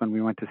supported us when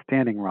we went to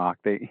Standing Rock.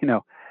 They, you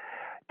know,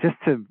 just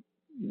to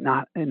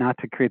not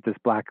to create this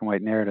black and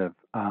white narrative.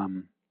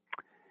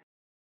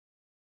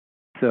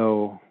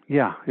 So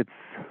yeah,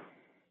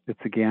 it's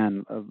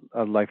again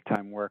a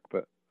lifetime work,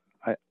 but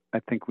I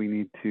think we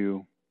need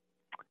to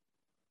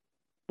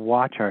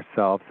watch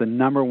ourselves. The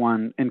number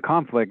one in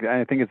conflict,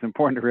 I think it's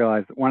important to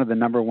realize that one of the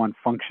number one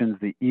functions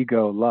the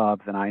ego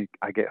loves, and I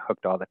get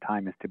hooked all the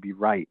time, is to be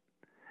right.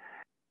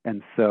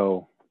 And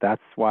so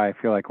that's why I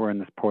feel like we're in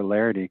this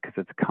polarity, because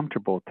it's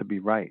comfortable to be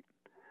right.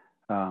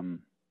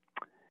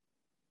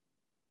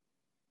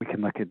 We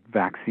can look at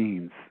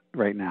vaccines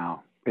right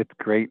now. It's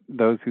great.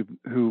 Those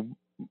who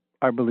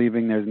are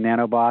believing there's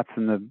nanobots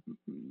in the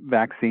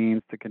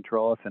vaccines to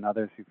control us, and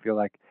others who feel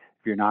like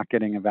if you're not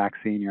getting a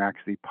vaccine, you're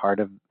actually part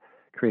of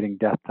creating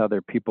death to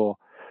other people.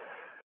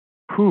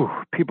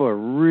 People are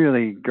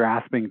really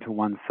grasping to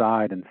one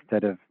side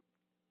instead of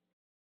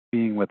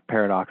being with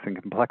paradox and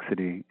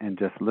complexity and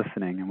just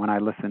listening. And when I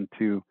listen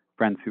to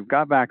friends who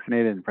got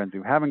vaccinated and friends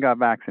who haven't got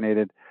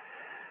vaccinated,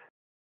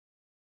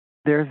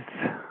 there's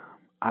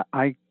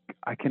I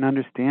can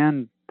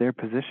understand their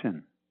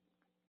position.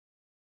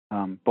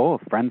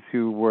 Both friends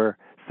who were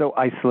so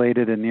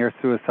isolated and near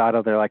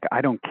suicidal, they're like,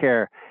 I don't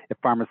care if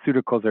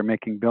pharmaceuticals are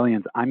making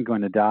billions, I'm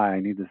going to die. I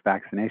need this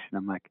vaccination.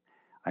 I'm like,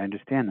 I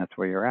understand that's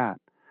where you're at.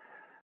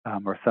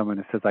 Or someone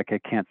who says, like, I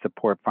can't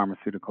support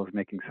pharmaceuticals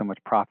making so much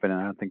profit and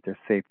I don't think they're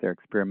safe, they're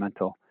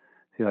experimental.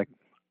 So you're like,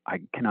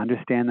 I can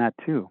understand that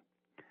too.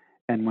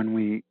 And when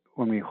we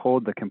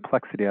hold the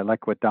complexity, I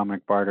like what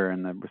Dominic Barter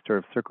and the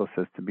Restorative Circle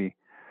says, to be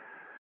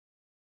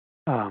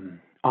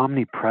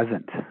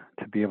omnipresent,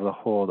 to be able to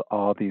hold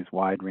all these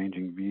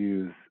wide-ranging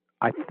views,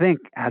 I think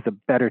has a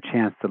better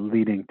chance of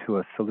leading to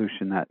a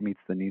solution that meets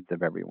the needs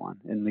of everyone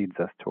and leads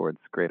us towards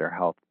greater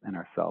health in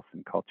ourselves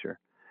and culture.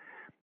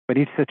 But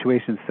each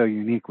situation is so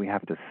unique, we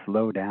have to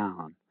slow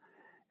down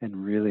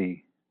and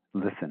really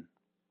listen.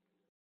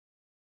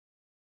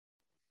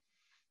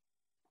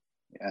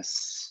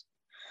 Yes.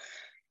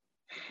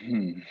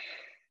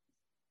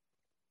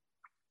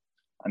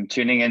 I'm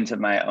tuning into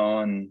my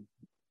own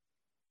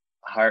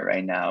heart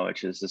right now,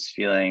 which is just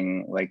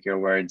feeling like your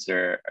words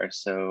are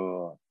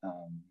so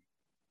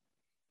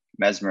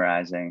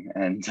mesmerizing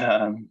and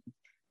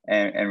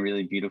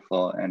really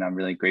beautiful. And I'm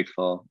really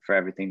grateful for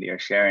everything that you're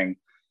sharing.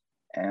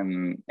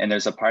 And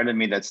there's a part of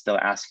me that's still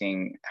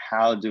asking,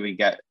 how do we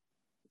get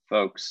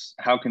folks,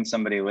 how can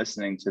somebody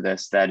listening to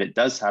this, that it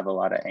does have a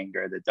lot of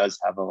anger, that does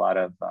have a lot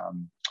of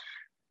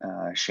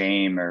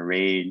shame or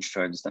rage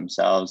towards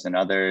themselves and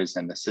others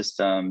and the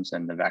systems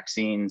and the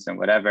vaccines and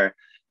whatever,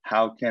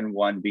 how can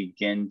one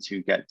begin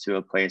to get to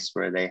a place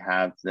where they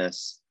have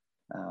this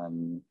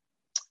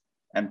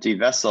empty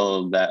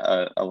vessel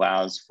that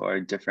allows for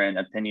different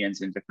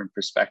opinions and different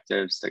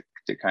perspectives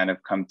to kind of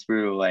come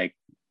through like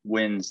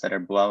winds that are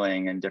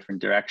blowing in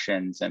different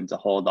directions, and to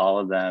hold all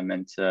of them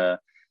and to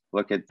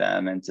look at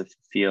them and to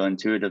feel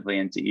intuitively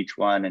into each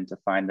one and to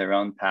find their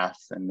own path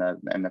and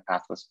the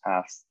pathless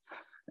path.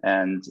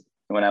 And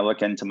when I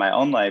look into my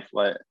own life,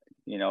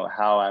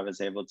 how I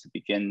was able to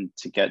begin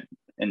to get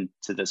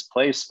into this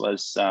place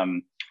was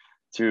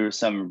through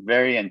some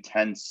very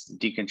intense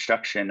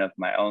deconstruction of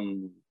my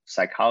own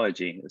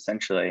psychology,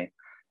 essentially,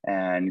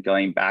 and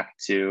going back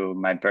to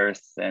my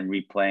birth and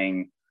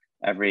replaying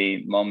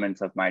every moment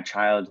of my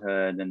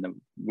childhood and the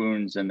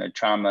wounds and the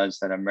traumas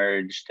that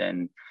emerged,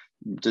 and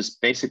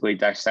just basically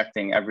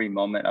dissecting every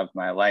moment of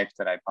my life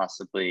that I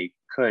possibly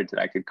could, that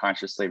I could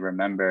consciously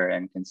remember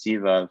and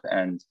conceive of,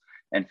 and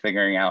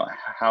figuring out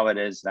how it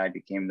is that I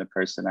became the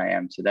person I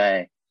am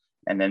today.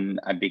 And then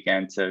I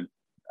began to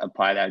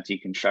apply that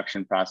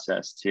deconstruction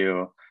process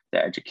to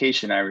the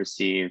education I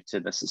received, to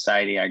the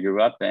society I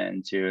grew up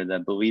in, to the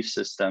belief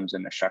systems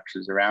and the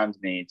structures around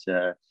me,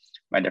 to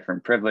my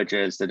different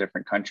privileges, the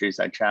different countries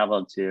I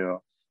traveled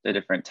to, the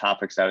different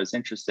topics I was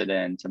interested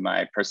in, to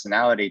my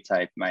personality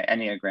type, my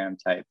Enneagram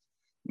type,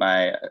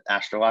 my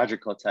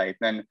astrological type.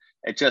 And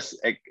it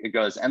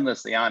goes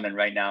endlessly on. And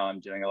right now I'm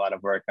doing a lot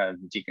of work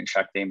on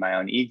deconstructing my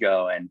own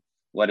ego, and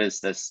what is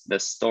this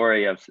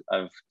story of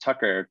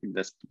Tucker,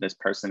 this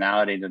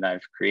personality that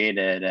I've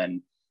created,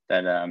 and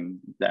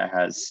that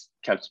has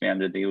kept me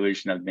under the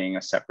illusion of being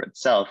a separate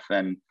self,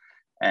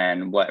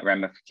 and what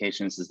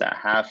ramifications does that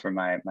have for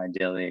my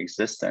daily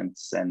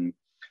existence. And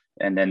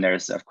then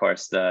there's, of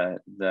course,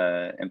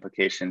 the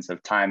implications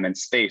of time and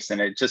space, and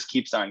it just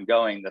keeps on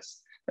going,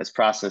 this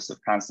process of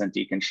constant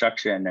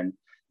deconstruction. And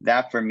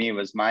that for me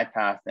was my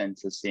path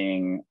into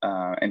seeing,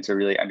 into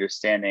really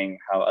understanding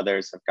how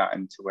others have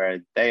gotten to where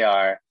they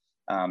are.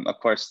 Of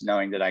course,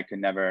 knowing that I could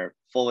never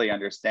fully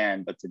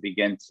understand, but to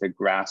begin to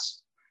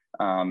grasp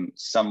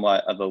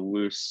somewhat of a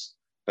loose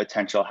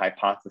potential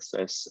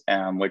hypothesis,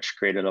 which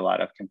created a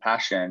lot of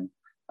compassion,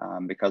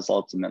 because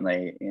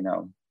ultimately,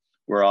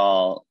 we're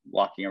all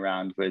walking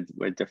around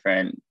with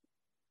different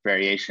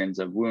variations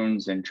of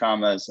wounds and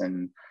traumas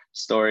and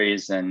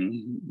stories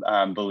and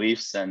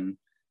beliefs and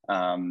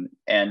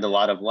a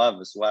lot of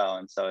love as well.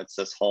 And so it's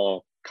this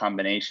whole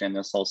combination,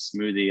 this whole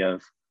smoothie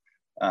of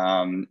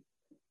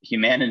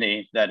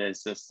humanity that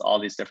is just all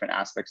these different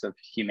aspects of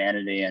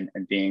humanity and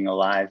being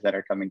alive that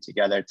are coming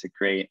together to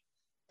create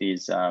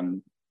these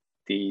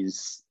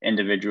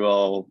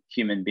individual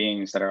human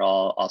beings that are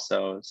all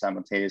also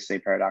simultaneously,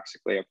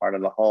 paradoxically, a part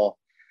of the whole.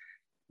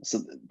 So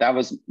that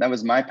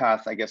was my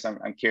path. I guess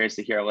I'm curious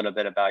to hear a little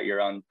bit about your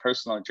own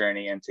personal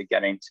journey into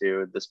getting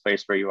to this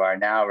place where you are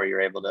now, where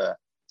you're able to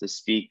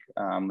speak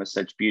with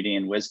such beauty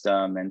and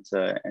wisdom, and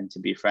to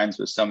be friends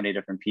with so many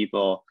different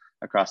people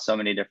across so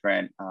many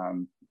different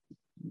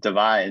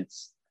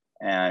divides.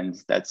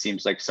 And that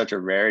seems like such a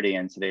rarity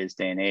in today's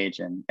day and age.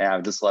 And I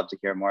would just love to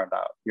hear more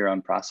about your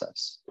own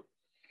process.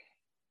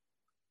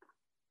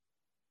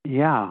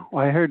 Yeah,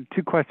 well, I heard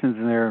two questions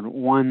in there.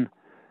 One,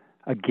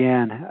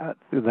 again,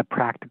 the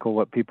practical,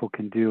 what people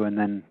can do, and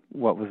then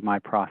what was my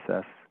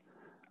process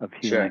of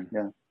healing.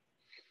 Sure,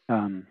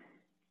 yeah.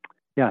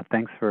 Yeah,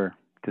 thanks for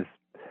just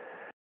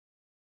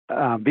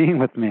being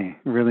with me.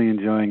 Really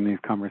enjoying these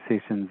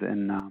conversations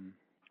and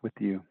with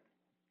you.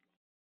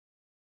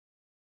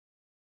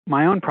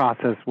 My own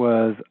process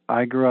was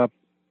I grew up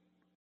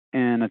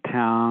in a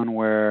town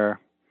where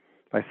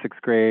by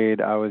sixth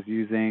grade I was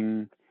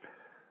using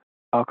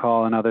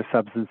alcohol and other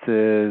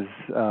substances.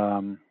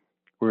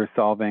 We were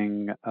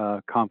solving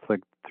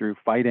conflict through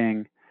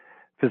fighting,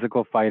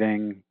 physical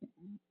fighting,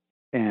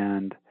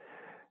 and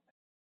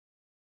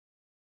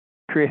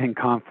creating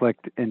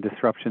conflict and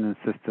disruption in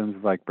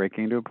systems like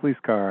breaking into a police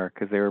car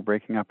because they were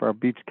breaking up our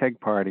beach keg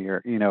party,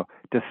 or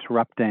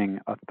disrupting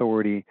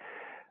authority.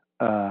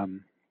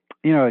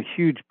 A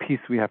huge piece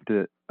we have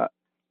to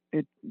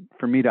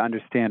for me to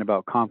understand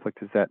about conflict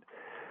is that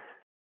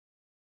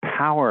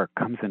power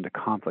comes into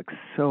conflict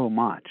so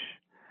much.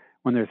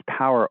 When there's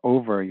power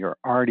over, you're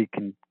already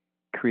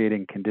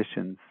creating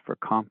conditions for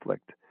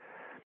conflict.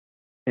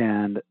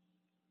 And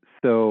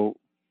so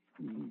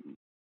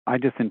I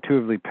just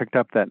intuitively picked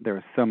up that there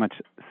was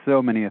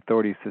so many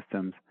authority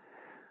systems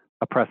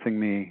oppressing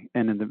me.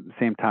 And at the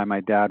same time,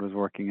 my dad was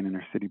working in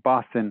inner city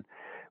Boston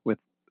with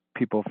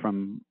people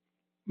from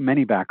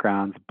many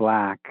backgrounds,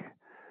 Black,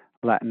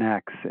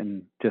 Latinx,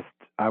 and just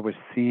I was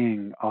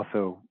seeing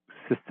also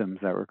systems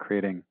that were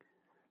creating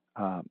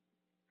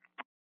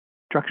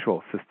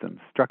structural systems,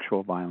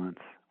 structural violence,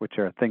 which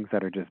are things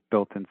that are just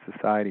built in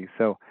society.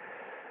 So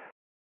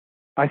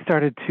I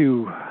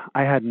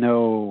had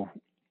no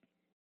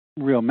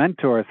real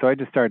mentor, so I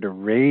just started to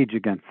rage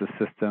against the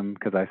system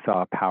because I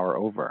saw power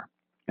over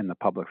in the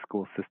public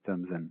school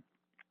systems and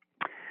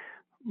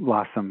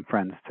lost some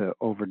friends to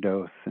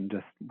overdose and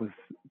just was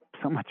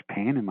so much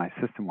pain in my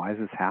system. Why is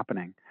this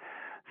happening?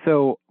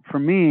 So for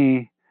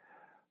me,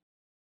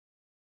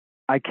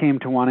 I came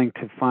to wanting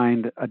to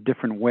find a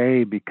different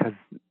way because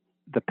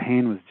the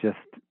pain was just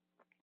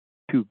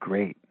too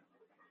great.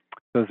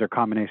 Those are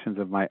combinations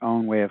of my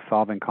own way of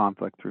solving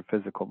conflict through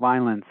physical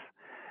violence,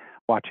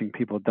 watching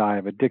people die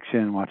of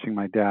addiction, watching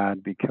my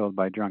dad be killed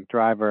by a drunk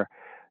driver.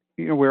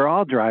 We were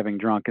all driving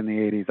drunk in the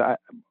 80s.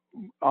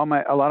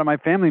 A lot of my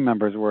family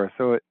members were.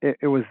 So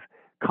it was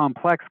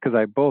complex because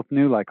I both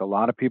knew like a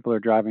lot of people are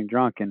driving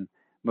drunk and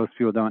most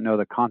people don't know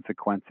the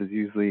consequences.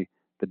 Usually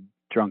the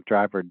drunk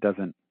driver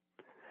isn't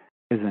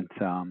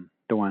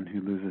the one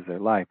who loses their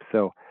life.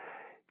 So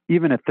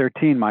even at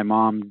 13, my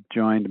mom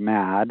joined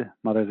MAD,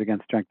 Mothers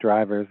Against Drunk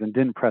Drivers, and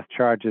didn't press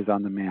charges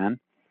on the man.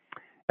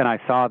 And I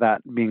saw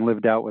that being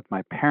lived out with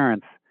my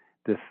parents,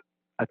 this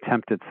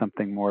attempt at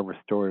something more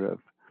restorative.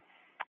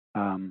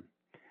 And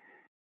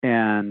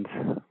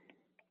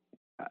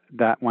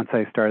that once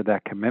I started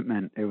that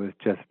commitment, it was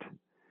just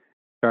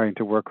starting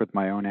to work with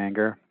my own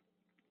anger.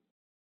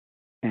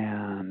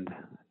 And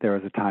there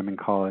was a time in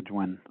college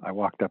when I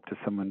walked up to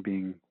someone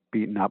being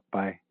beaten up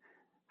by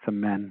some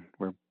men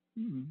were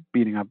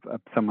beating up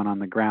someone on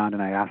the ground,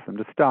 and I asked them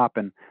to stop,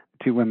 and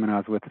the two women I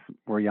was with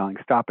were yelling,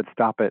 "Stop it,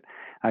 stop it."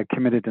 I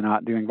committed to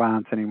not doing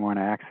violence anymore,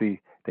 and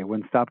they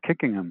wouldn't stop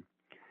kicking them.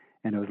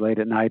 And it was late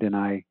at night, and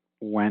I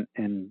went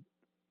and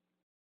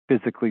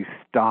physically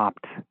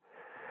stopped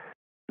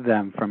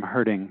them from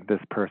hurting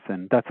this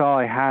person. That's all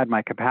I had,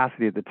 my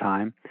capacity at the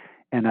time,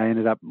 and I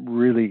ended up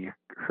really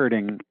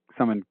hurting.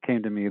 Someone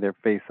came to me, their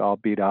face all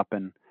beat up,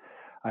 and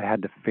I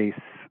had to face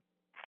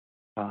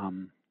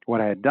what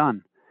I had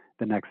done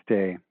the next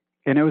day.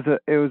 And it was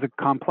a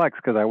complex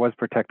because I was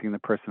protecting the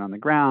person on the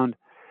ground.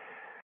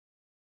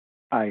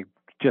 I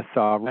just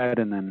saw red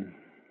and then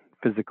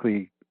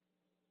physically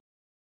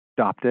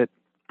stopped it.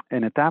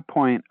 And at that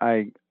point,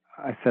 I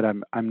said,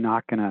 I'm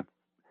not gonna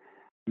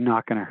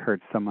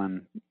hurt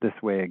someone this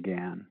way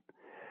again.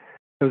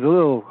 It was a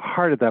little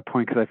hard at that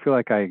point because I feel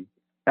like I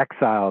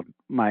exiled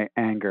my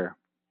anger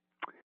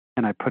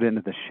and I put it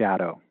into the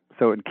shadow,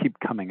 so it would keep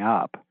coming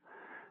up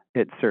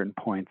at certain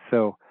points.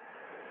 So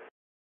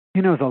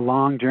it was a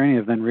long journey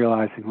of then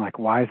realizing, like,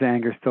 why is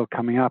anger still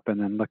coming up?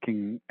 And then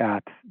looking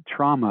at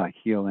trauma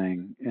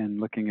healing and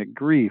looking at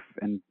grief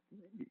and,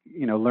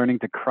 learning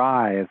to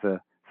cry as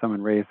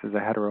someone raised as a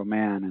hetero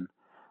man and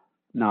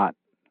not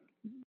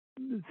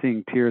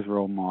seeing tears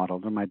role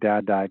modeled. When my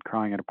dad died,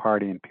 crying at a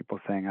party and people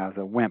saying I was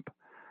a wimp,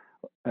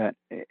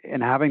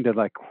 and having to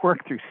like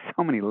work through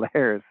so many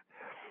layers.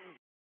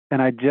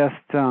 And I just,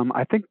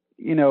 I think,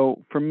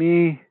 for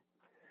me,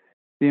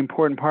 the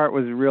important part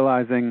was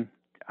realizing,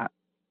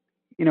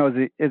 as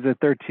a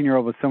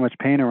 13-year-old with so much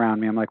pain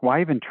around me, I'm like,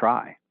 why even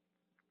try?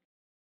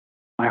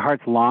 My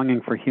heart's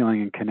longing for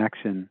healing and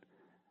connection.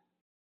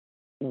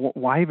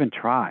 Why even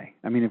try?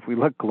 I mean, if we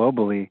look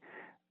globally,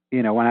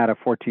 1 out of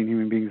 14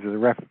 human beings is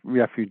a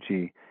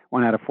refugee.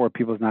 1 out of 4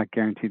 people is not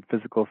guaranteed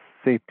physical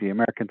safety.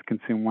 Americans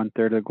consume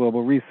 1/3 of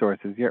global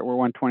resources, yet we're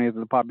 1/20th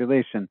of the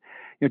population.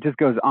 It just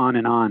goes on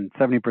and on.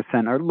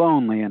 70% are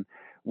lonely, and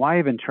why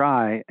even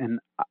try? And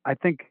I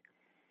think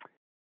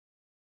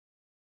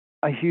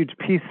a huge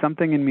piece,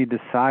 something in me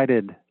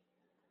decided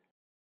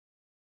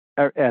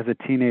as a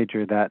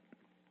teenager that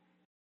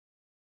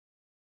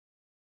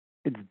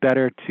it's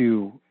better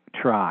to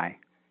try.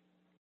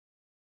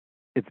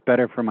 It's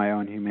better for my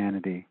own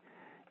humanity.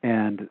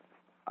 And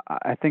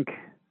I think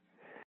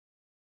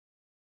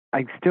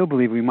I still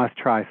believe we must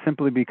try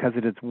simply because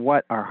it is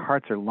what our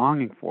hearts are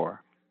longing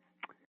for.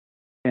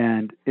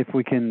 And if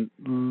we can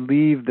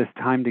leave this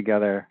time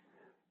together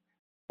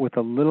with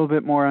a little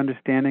bit more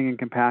understanding and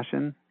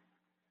compassion,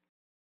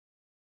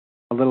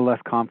 a little less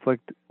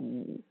conflict,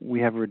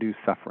 we have reduced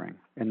suffering.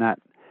 And that,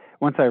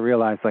 once I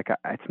realized, like,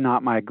 it's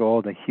not my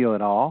goal to heal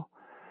it all.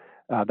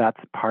 That's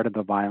part of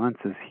the violence,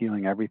 is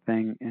healing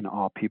everything in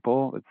all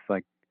people. It's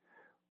like,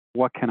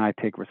 what can I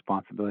take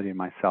responsibility in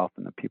myself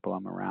and the people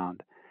I'm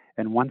around?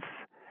 And once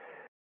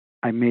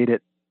I made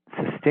it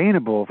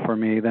sustainable for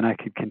me, then I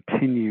could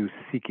continue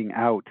seeking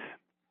out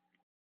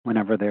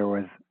whenever there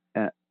was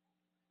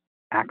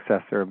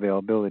access or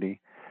availability.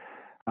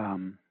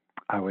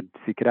 I would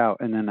seek it out.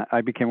 And then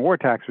I became a war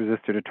tax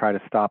resistor to try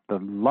to stop the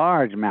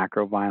large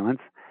macro violence.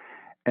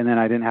 And then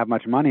I didn't have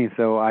much money,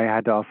 so I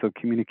had to also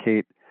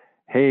communicate,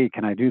 hey,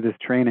 can I do this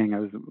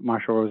training?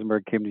 Marshall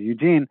Rosenberg came to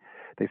Eugene.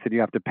 They said, you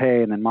have to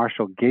pay. And then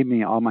Marshall gave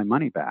me all my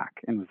money back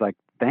and was like,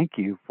 thank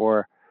you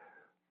for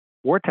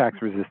war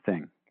tax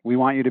resisting. We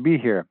want you to be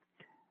here.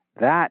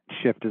 That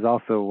shift is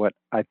also what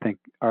I think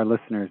our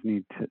listeners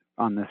need to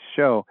on this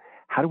show.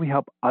 How do we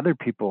help other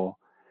people?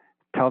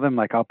 Tell them,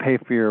 like, I'll pay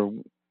for your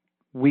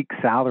week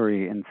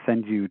salary and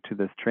send you to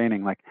this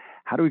training. Like,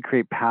 how do we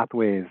create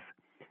pathways?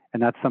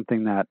 And that's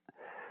something that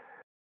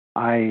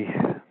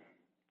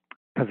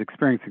because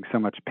experiencing so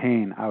much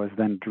pain, I was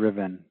then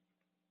driven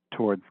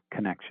towards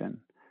connection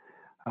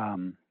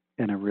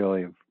in a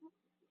really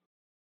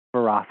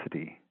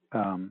ferocity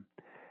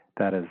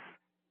that has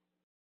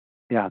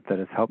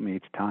helped me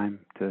each time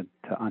to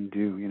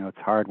undo. You know, it's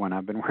hard when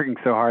I've been working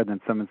so hard,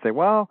 then someone say,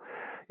 well,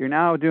 you're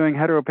now doing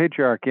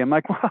heteropatriarchy. I'm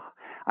like, well,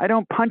 I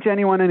don't punch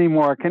anyone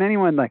anymore. Can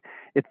anyone, like,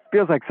 it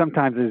feels like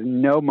sometimes there's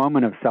no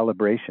moment of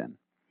celebration.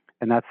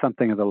 And that's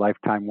something of the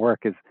lifetime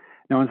work, is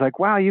no one's like,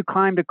 wow, you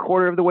climbed a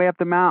quarter of the way up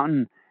the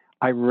mountain.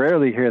 I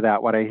rarely hear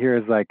that. What I hear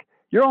is like,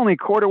 you're only a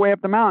quarter way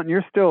up the mountain.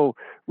 You're still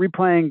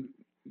replaying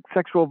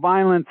sexual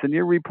violence and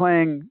you're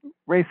replaying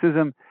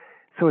racism.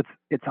 So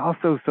it's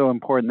also so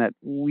important that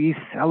we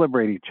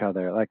celebrate each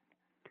other. Like,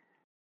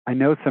 I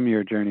know some of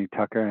your journey,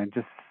 Tucker, and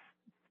just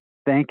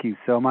thank you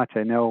so much.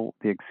 I know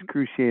the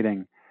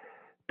excruciating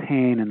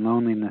pain and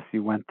loneliness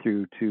you went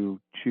through to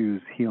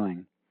choose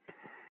healing.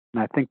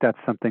 And I think that's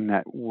something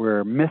that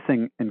we're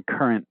missing in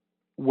current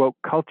woke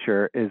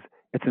culture, is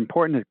it's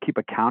important to keep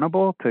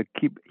accountable, to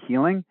keep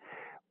healing.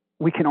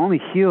 We can only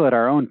heal at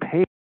our own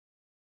pace,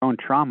 our own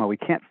trauma. We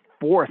can't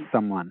force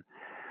someone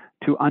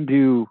to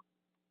undo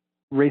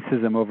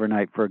racism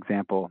overnight, for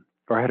example,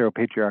 or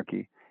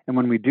heteropatriarchy. And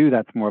when we do,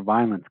 that's more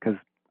violence, because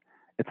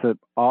it's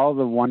all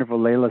the wonderful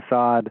Layla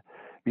Saad,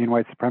 Me and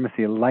White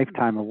Supremacy, a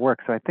lifetime of work.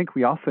 So I think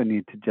we also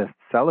need to just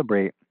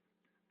celebrate.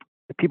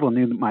 If people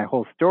knew my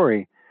whole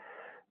story,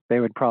 they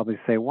would probably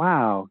say,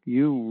 wow,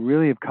 you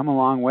really have come a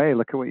long way.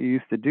 Look at what you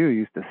used to do. You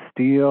used to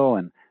steal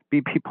and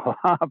beat people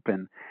up,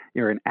 and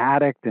you're an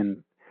addict,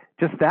 and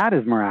just that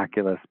is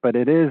miraculous. But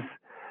it is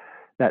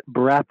that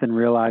breath and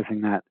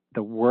realizing that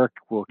the work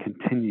will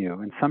continue.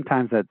 And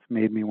sometimes that's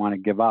made me want to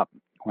give up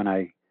when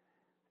I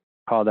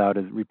called out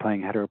as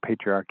replaying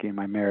heteropatriarchy in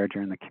my marriage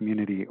or in the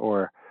community,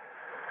 or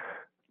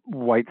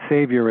white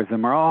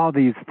saviorism, or all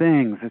these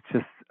things. It's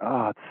just,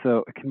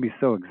 it can be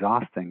so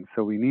exhausting.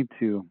 So we need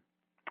to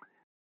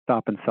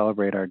stop and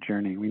celebrate our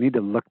journey. We need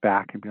to look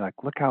back and be like,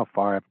 look how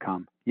far I've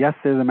come. Yes,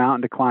 there's a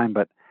mountain to climb,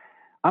 but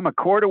I'm a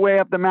quarter way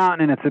up the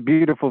mountain and it's a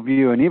beautiful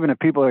view. And even if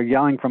people are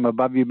yelling from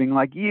above you, being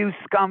like, you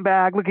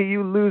scumbag, look at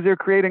you, loser,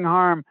 creating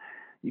harm,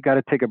 you got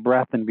to take a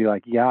breath and be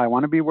like, yeah, I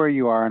want to be where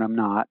you are, and I'm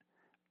not.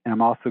 And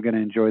I'm also going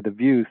to enjoy the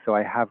view, so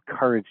I have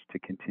courage to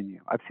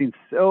continue. I've seen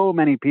so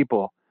many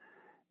people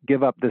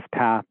give up this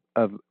path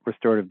of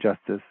restorative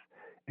justice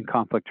and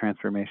conflict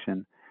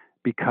transformation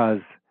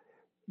because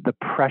the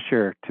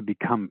pressure to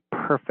become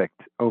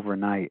perfect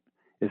overnight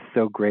is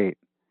so great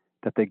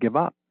that they give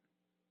up.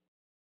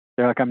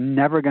 They're like, I'm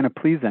never going to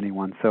please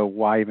anyone, so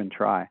why even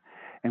try?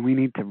 And we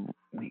need to,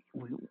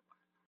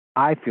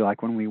 I feel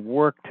like when we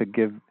work to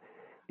give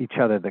each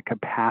other the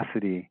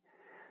capacity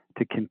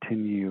to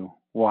continue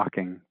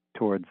walking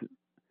towards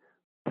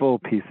full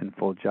peace and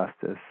full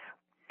justice,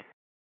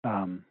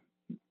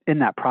 in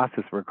that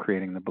process, we're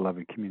creating the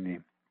beloved community.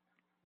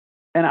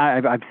 And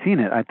I've seen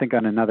it. I think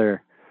on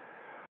another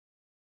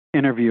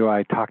interview,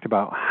 I talked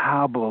about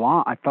how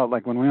I felt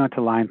like when we went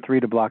to Line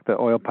 3 to block the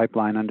oil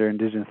pipeline under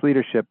Indigenous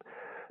leadership,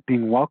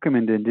 being welcome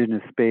into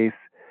Indigenous space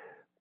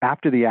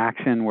after the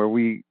action where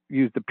we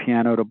used the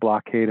piano to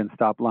blockade and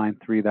stop Line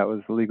 3 that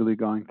was illegally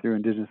going through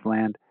Indigenous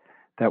land,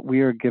 that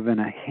we are given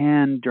a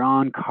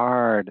hand-drawn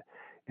card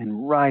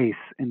and rice,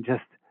 and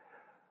just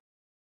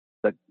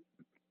the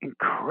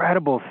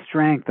incredible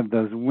strength of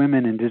those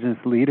women Indigenous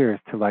leaders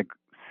to like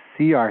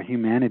see our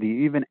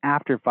humanity, even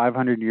after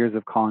 500 years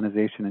of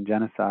colonization and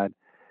genocide.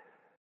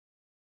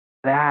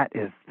 That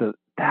is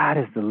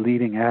the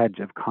leading edge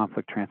of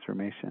conflict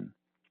transformation.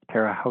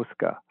 Terra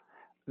Hauska,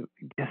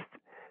 just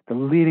the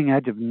leading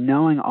edge of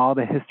knowing all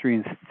the history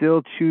and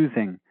still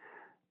choosing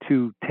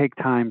to take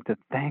time to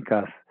thank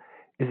us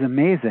is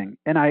amazing.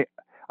 And I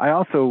I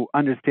also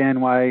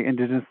understand why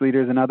Indigenous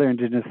leaders and other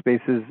Indigenous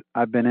spaces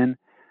I've been in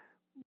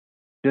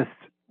just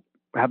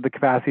have the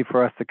capacity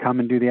for us to come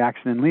and do the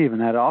action and leave,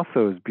 and that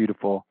also is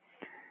beautiful.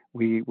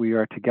 We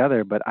are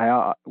together, but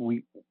I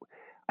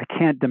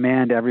can't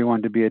demand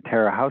everyone to be a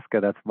Tara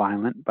Hauska that's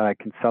violent, but I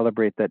can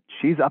celebrate that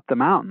she's up the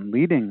mountain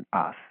leading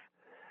us,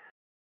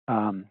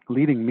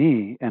 leading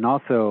me. And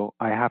also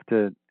I have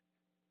to,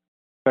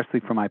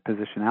 especially for my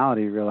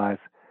positionality, realize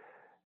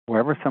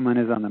wherever someone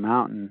is on the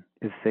mountain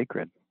is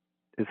sacred,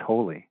 is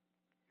holy.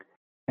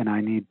 And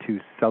I need to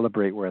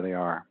celebrate where they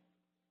are.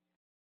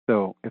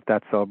 So if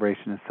that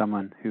celebration is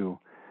someone who,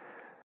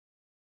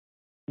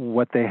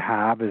 what they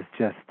have is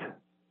just,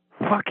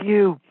 fuck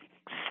you,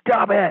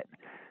 stop it,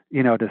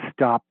 to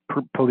stop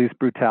police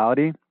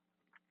brutality,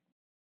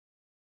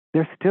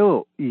 they're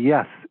still,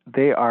 yes,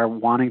 they are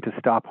wanting to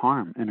stop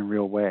harm in a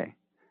real way.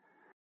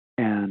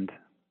 And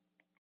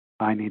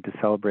I need to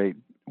celebrate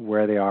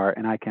where they are.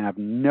 And I can have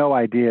no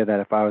idea that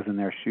if I was in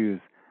their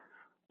shoes,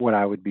 what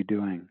I would be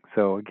doing.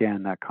 So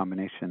again, that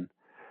combination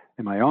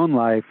in my own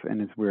life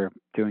and as we're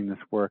doing this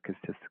work is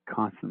just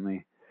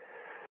constantly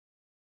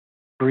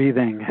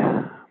breathing,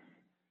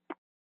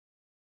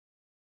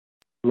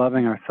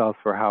 loving ourselves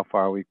for how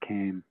far we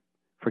came,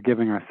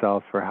 forgiving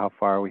ourselves for how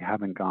far we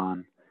haven't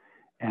gone,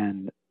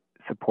 and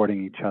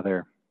supporting each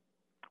other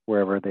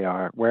wherever they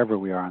are, wherever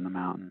we are on the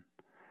mountain.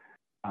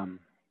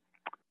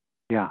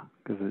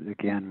 Because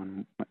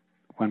again,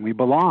 when we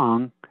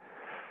belong,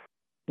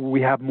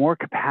 we have more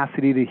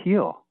capacity to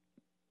heal.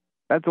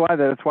 That's why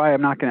I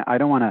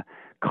don't want to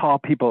call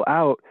people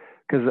out,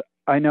 because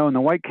I know in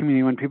the white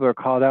community, when people are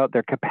called out,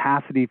 their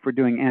capacity for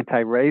doing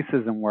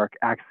anti-racism work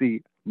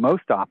actually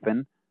most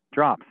often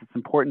drops. It's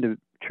important to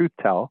truth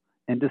tell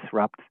and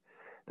disrupt.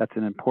 That's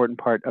an important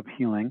part of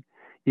healing,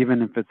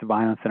 even if it's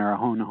violence in our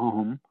own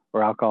home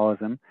or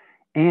alcoholism.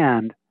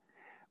 And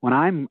when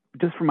I'm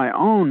just from my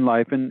own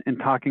life and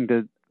talking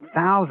to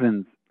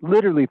thousands,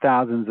 literally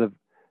thousands of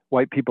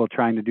white people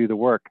trying to do the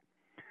work,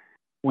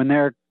 when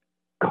they're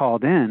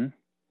called in,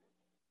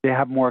 they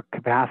have more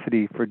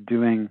capacity for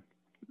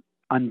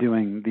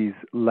undoing these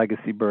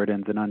legacy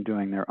burdens and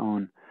undoing their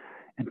own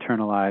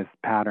internalized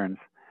patterns.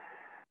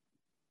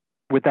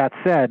 With that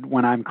said,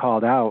 when I'm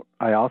called out,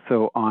 I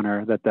also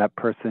honor that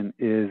person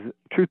is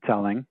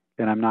truth-telling,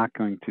 and I'm not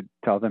going to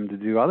tell them to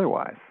do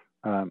otherwise.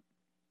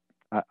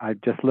 I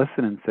just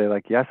listen and say,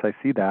 like, yes, I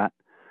see that.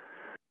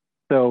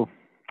 So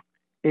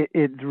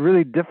it's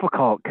really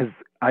difficult because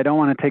I don't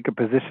want to take a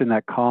position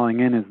that calling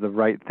in is the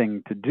right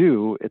thing to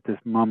do at this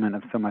moment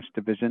of so much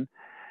division.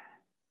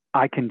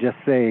 I can just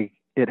say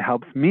it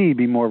helps me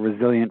be more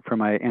resilient for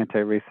my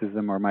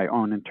anti-racism or my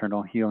own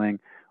internal healing,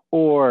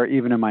 or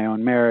even in my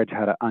own marriage,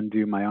 how to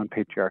undo my own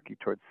patriarchy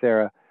towards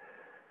Sarah.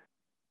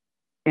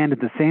 And at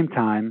the same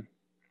time,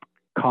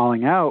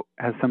 calling out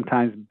has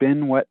sometimes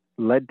been what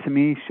led to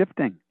me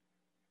shifting,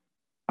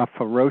 a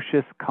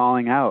ferocious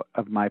calling out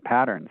of my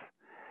patterns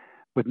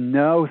with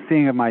no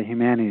seeing of my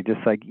humanity,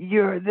 just like,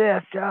 you're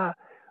this,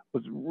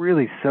 was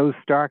really so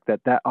stark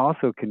that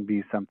also can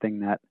be something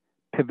that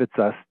pivots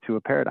us to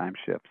a paradigm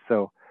shift.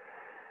 So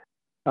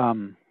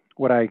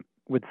what I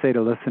would say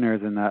to listeners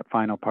in that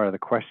final part of the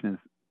question is,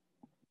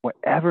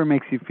 whatever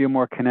makes you feel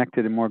more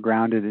connected and more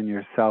grounded in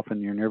yourself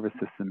and your nervous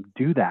system,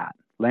 do that.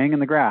 Laying in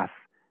the grass,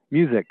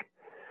 music,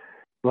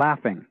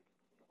 laughing.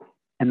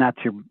 And that's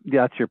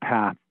your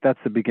path. That's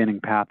the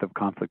beginning path of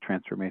conflict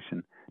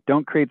transformation.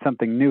 Don't create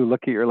something new.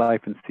 Look at your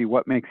life and see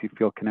what makes you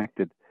feel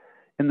connected.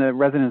 In the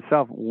Resonant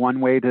Self, one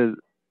way to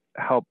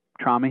help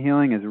trauma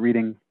healing is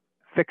reading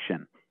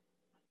fiction.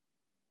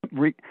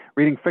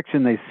 Reading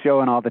fiction, they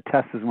show in all the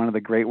tests, is one of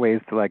the great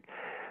ways to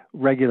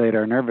regulate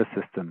our nervous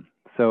system.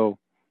 So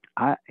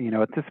at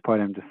this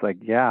point, I'm just like,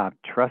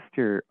 trust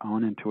your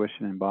own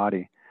intuition and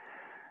body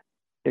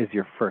is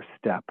your first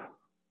step.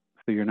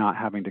 So you're not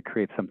having to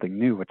create something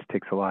new, which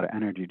takes a lot of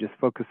energy. Just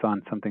focus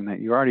on something that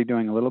you're already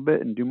doing a little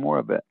bit and do more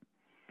of it.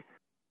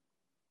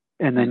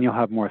 And then you'll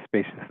have more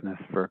spaciousness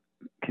for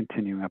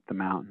continuing up the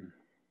mountain.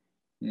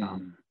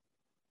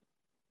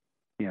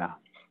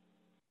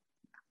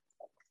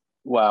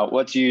 Wow,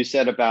 what you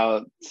said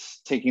about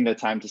taking the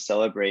time to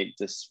celebrate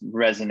just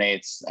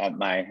resonates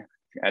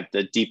at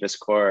the deepest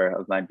core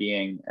of my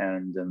being.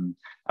 And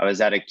I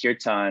was at a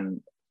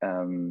kirtan,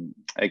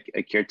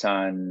 a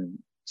kirtan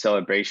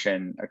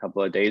celebration a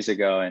couple of days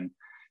ago, and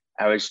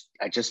I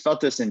just felt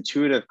this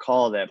intuitive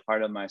call that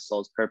part of my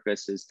soul's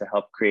purpose is to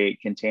help create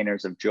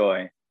containers of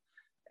joy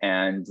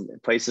and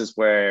places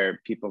where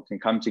people can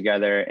come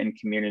together in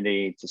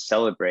community to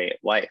celebrate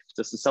life,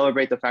 just to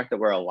celebrate the fact that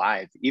we're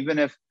alive, even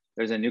if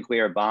there's a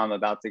nuclear bomb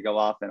about to go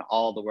off and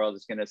all the world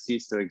is going to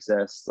cease to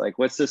exist.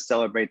 Let's just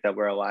celebrate that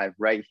we're alive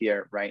right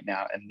here, right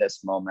now, in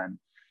this moment.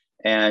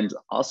 And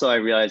also I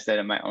realized that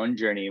in my own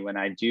journey, when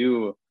I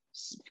do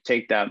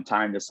take that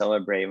time to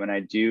celebrate, when I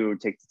do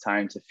take the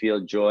time to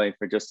feel joy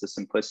for just the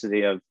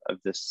simplicity of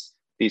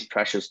these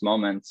precious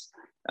moments,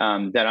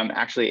 that I'm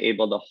actually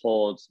able to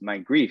hold my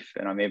grief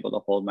and I'm able to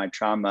hold my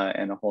trauma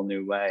in a whole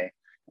new way.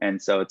 And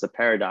so it's a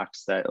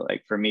paradox that,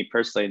 for me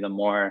personally, the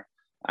more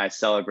I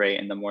celebrate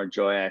and the more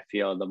joy I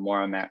feel, the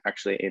more I'm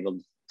actually able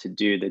to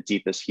do the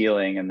deepest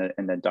healing and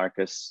the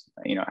darkest,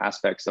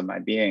 aspects of my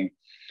being.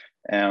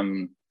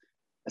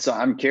 So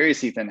I'm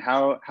curious, Ethan,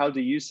 how do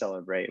you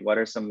celebrate? What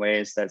are some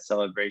ways that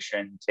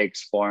celebration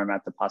takes form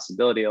at the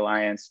Possibility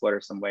Alliance? What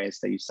are some ways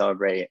that you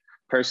celebrate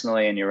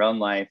personally in your own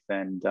life?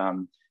 And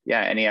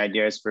any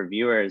ideas for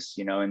viewers,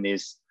 in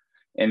these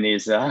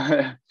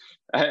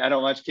I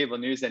don't watch cable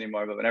news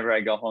anymore, but whenever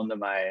I go home to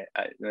my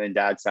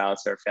dad's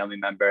house or a family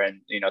member and,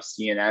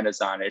 CNN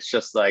is on, it's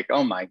just like,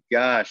 oh my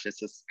gosh, it's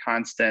just a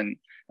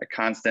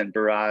constant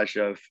barrage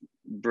of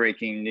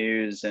breaking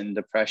news and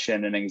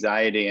depression and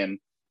anxiety. And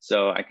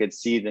so I could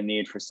see the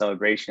need for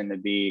celebration to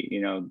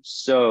be,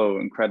 so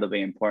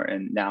incredibly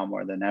important now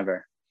more than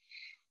ever.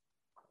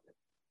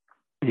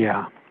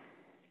 Yeah.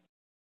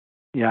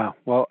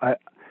 Well,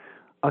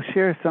 I'll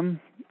share some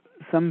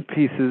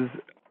pieces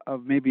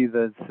of maybe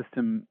the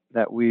system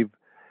that we've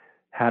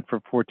had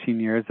for 14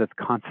 years that's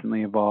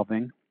constantly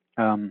evolving.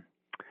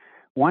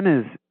 One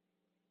is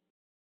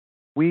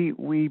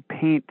we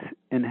paint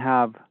and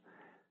have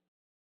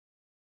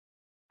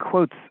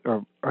quotes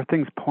or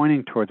things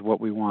pointing towards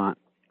what we want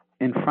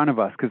in front of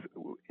us, because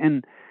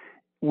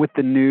with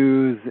the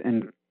news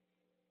and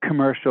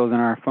commercials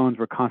and our phones,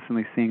 we're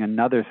constantly seeing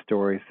another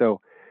story.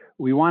 So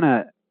we want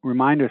to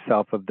remind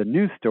ourselves of the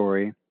news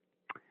story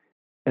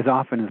as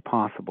often as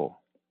possible.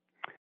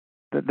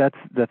 That's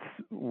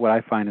what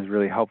I find is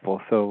really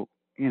helpful. So,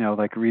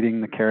 like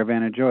reading The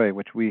Caravan of Joy,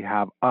 which we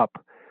have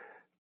up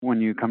when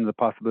you come to the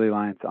Possibility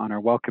Alliance on our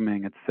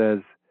welcoming, it says,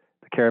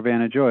 The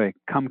Caravan of Joy,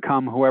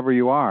 come, whoever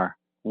you are,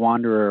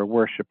 wanderer,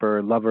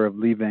 worshiper, lover of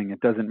leaving, it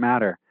doesn't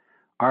matter.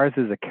 Ours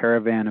is a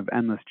caravan of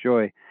endless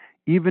joy.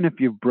 Even if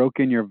you've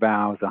broken your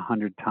vows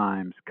 100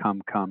 times,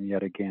 come,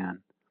 yet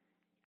again,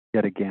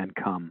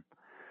 come.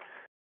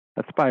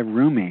 That's by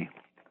Rumi.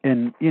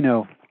 And,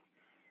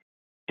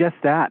 just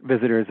that,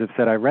 visitors have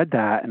said, I read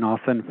that and all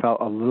of a sudden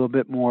felt a little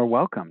bit more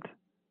welcomed.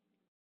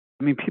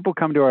 I mean, people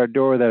come to our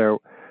door that are,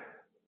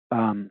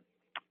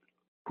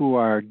 who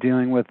are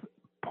dealing with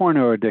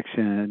porno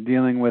addiction,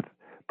 dealing with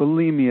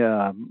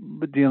bulimia,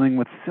 dealing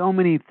with so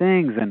many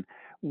things. And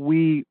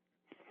we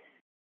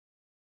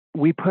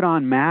put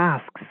on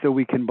masks so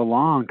we can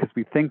belong, because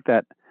we think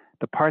that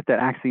the part that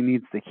actually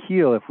needs to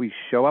heal, if we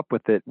show up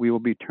with it, we will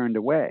be turned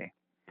away.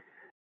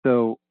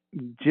 So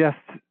just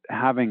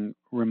having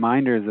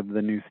reminders of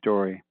the news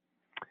story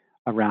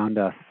around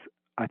us,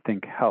 I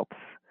think, helps,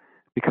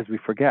 because we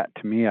forget.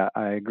 To me,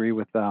 I agree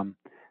with The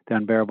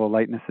Unbearable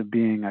Lightness of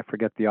Being. I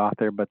forget the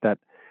author, but that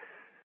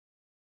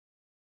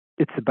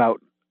it's about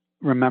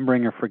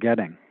remembering or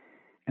forgetting.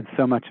 And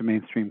so much of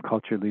mainstream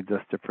culture leads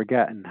us to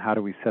forget. And how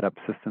do we set up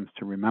systems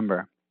to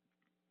remember?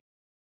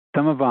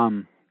 Some of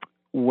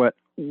what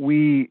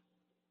we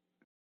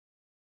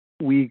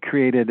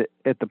created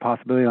at the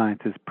Possibility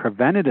Alliance is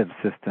preventative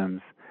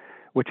systems,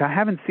 which I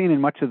haven't seen in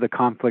much of the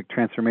conflict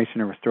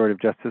transformation or restorative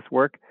justice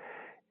work.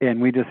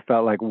 And we just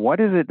felt like, what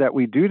is it that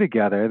we do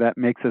together that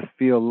makes us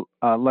feel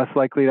less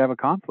likely to have a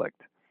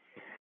conflict?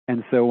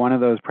 And so one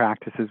of those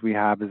practices we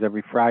have is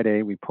every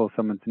Friday we pull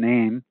someone's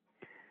name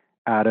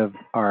out of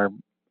a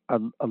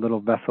little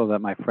vessel that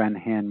my friend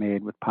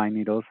handmade with pine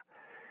needles,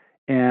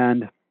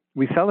 and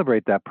we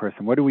celebrate that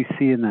person. What do we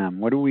see in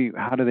them?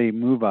 How do they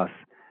move us?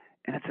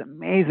 And it's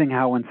amazing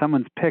how when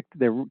someone's picked,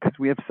 because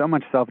we have so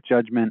much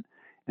self-judgment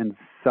and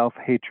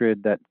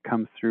self-hatred that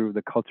comes through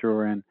the culture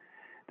we're in,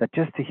 that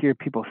just to hear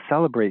people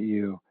celebrate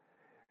you,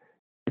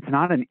 it's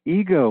not an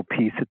ego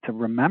piece, it's a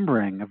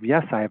remembering of,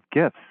 yes, I have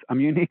gifts. I'm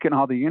unique in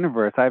all the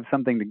universe. I have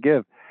something to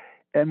give.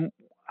 And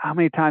how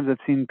many times I've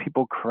seen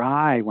people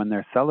cry when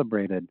they're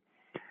celebrated.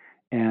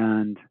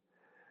 And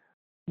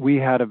we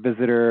had a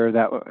visitor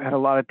that had a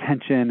lot of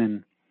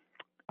tension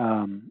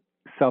and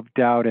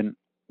self-doubt. And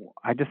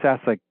I just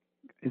asked, like,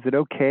 is it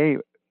okay?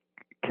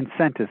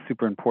 Consent is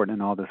super important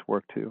in all this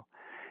work too.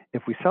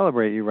 If we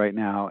celebrate you right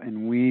now,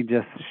 and we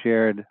just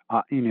shared,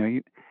 I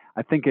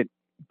think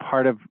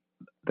part of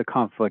the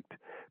conflict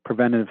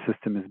preventative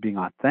system is being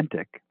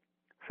authentic.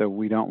 So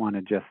we don't want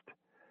to just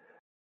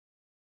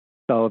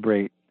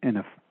celebrate in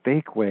a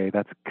fake way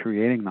that's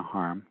creating the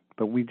harm.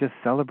 But we just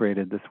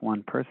celebrated this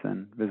one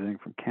person visiting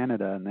from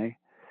Canada, and they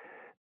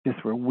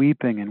just were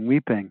weeping and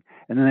weeping.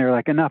 And then they were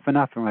like, enough. And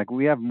we're like,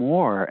 we have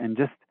more. And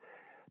just,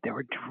 they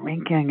were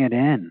drinking it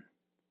in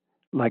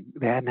like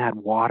they hadn't had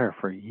water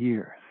for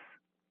years.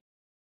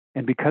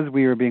 And because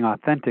we were being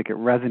authentic, it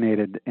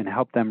resonated and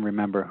helped them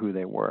remember who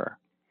they were.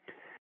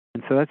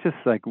 And so that's just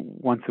like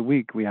once a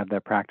week we have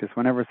that practice.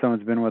 Whenever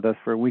someone's been with us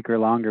for a week or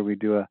longer, we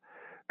do a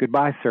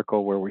goodbye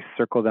circle where we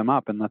circle them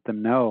up and let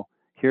them know,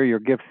 here are your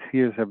gifts,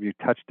 here have you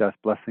touched us,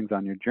 blessings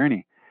on your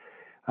journey.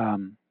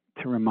 To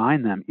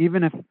remind them,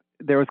 even if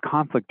there was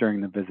conflict during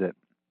the visit.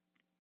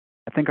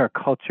 I think our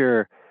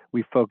culture,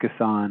 we focus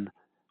on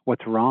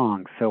what's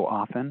wrong so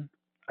often.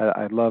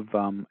 I love,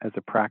 as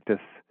a practice,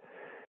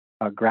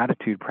 a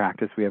gratitude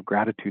practice, we have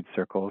gratitude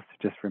circles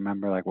to just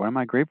remember, like, what am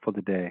I grateful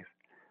today?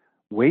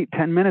 Wait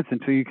 10 minutes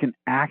until you can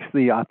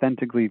actually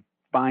authentically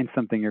find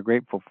something you're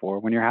grateful for.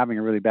 When you're having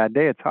a really bad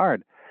day, it's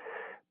hard.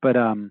 But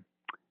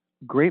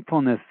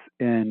gratefulness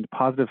and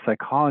positive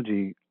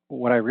psychology,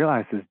 what I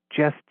realized is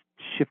just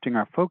shifting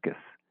our focus.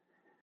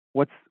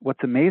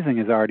 What's amazing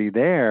is already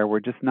there. We're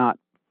just not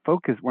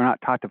focused. We're not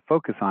taught to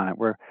focus on it.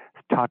 We're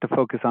taught to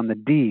focus on the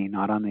D,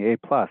 not on the A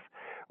plus.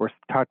 We're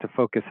taught to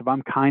focus. If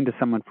I'm kind to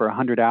someone for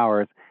 100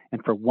 hours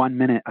and for 1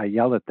 minute I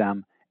yell at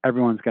them,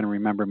 everyone's going to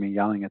remember me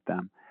yelling at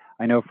them.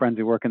 I know friends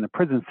who work in the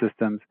prison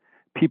systems.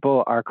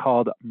 People are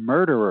called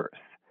murderers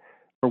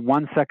for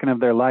 1 second of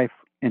their life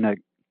in a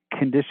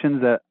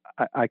conditions that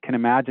I can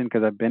imagine,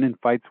 because I've been in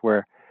fights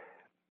where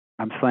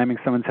I'm slamming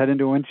someone's head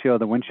into a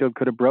windshield. The windshield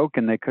could have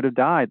broken. They could have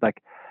died.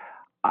 Like,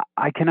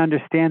 I can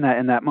understand that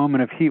in that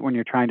moment of heat when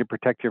you're trying to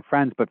protect your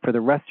friends, but for the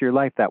rest of your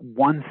life, that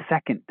 1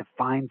 second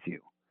defines you.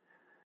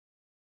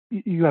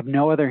 You have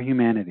no other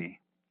humanity,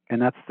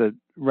 and that's the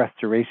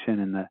restoration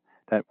and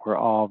that we're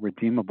all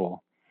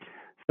redeemable.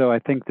 So I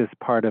think this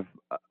part of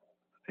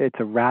it's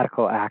a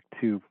radical act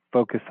to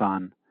focus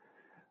on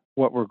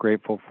what we're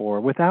grateful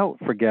for without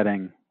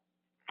forgetting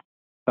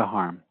the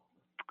harm.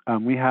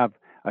 We have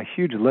a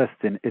huge list,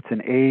 and it's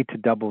an A to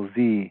double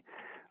Z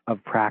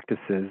of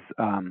practices.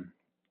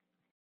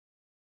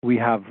 We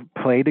have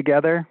play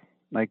together.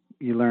 Like,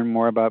 you learn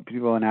more about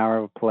people an hour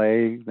of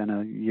play than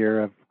a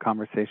year of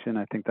conversation.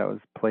 I think that was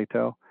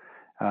Plato.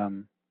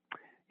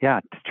 Yeah,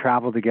 to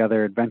travel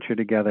together, adventure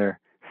together,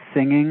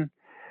 singing.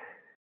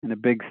 In a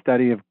big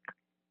study of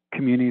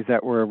communities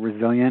that were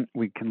resilient,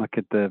 we can look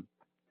at the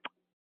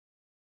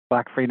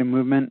Black Freedom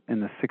Movement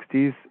in the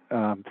 60s,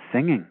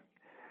 singing,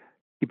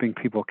 keeping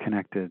people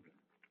connected.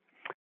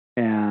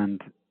 And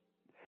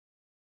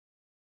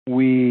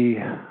we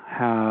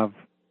have,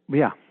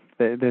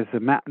 there's a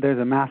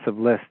massive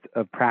list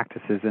of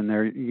practices, and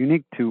they're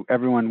unique to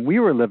everyone we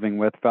were living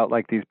with. Felt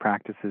like these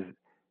practices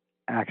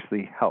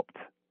actually helped.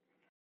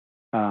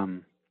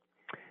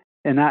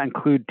 And that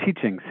include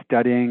teaching,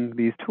 studying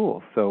these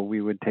tools. So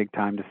we would take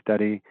time to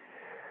study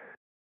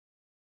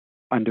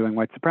undoing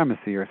white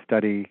supremacy, or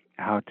study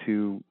how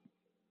to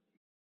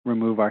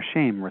remove our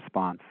shame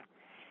response.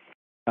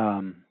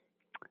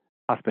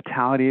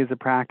 Hospitality is a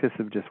practice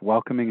of just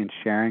welcoming and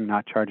sharing,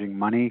 not charging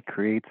money,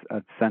 creates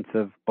a sense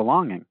of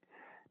belonging.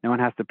 No one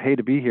has to pay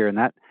to be here, and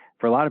that,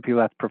 for a lot of people,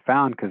 that's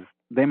profound, because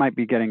they might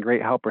be getting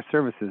great help or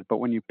services, but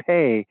when you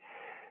pay,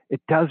 it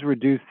does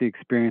reduce the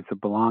experience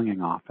of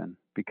belonging often,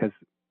 because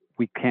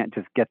we can't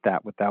just get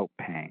that without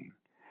paying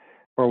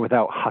or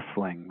without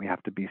hustling. We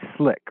have to be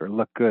slick or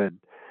look good.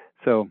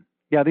 So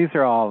yeah, these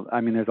are all,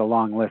 I mean, there's a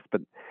long list, but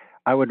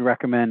I would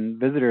recommend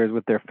visitors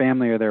with their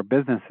family or their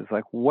businesses,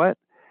 like,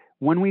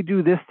 when we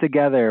do this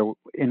together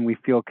and we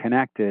feel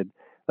connected,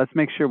 let's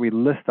make sure we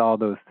list all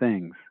those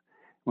things.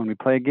 When we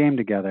play a game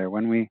together,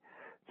 when we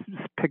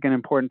pick an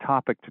important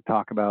topic to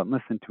talk about and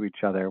listen to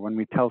each other, when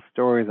we tell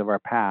stories of our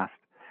past,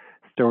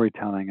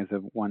 storytelling is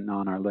one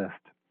on our list.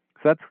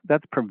 So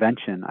that's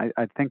prevention.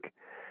 I think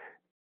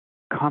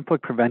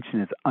conflict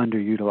prevention is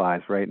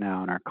underutilized right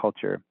now in our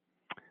culture.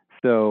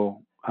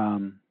 So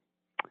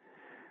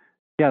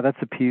yeah,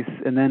 that's a piece.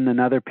 And then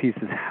another piece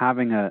is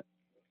having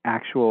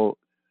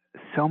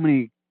so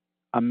many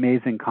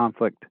amazing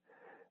conflict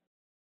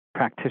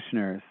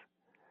practitioners,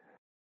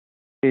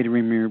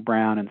 Adrienne Maree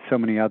Brown and so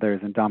many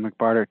others, and Dominic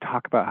Barter,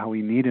 talk about how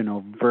we need an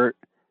overt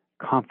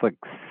conflict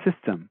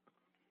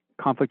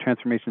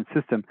transformation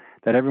system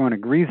that everyone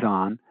agrees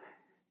on.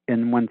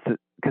 And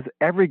because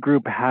every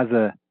group has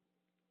an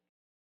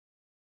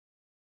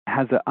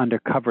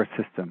undercover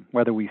system,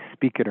 whether we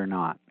speak it or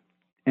not,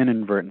 an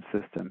inadvertent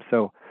system.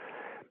 So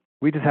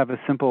we just have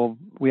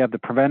we have the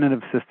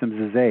preventative systems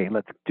as A.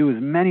 Let's do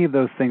as many of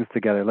those things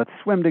together. Let's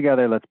swim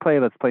together. Let's play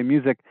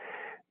music.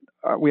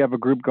 We have a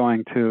group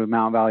going to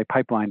Mountain Valley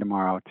Pipeline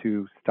tomorrow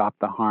to stop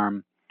the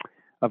harm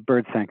of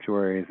bird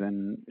sanctuaries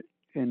and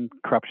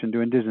corruption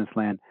to indigenous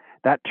land.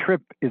 That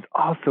trip is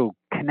also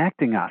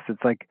connecting us.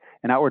 It's like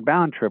an outward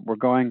bound trip. We're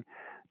going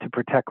to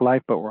protect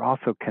life, but we're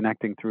also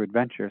connecting through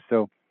adventure.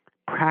 So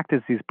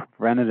practice these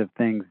preventative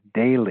things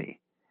daily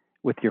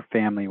with your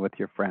family, with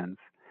your friends.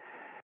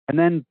 And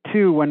then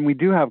 2, when we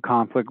do have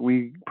conflict,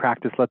 we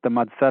practice let the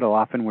mud settle.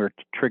 Often we're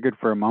triggered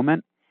for a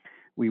moment.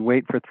 We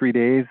wait for 3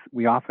 days.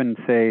 We often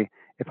say,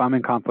 if I'm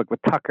in conflict with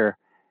Tucker,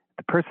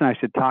 the person I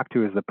should talk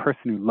to is the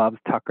person who loves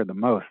Tucker the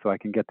most, so I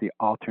can get the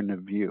alternate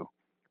view.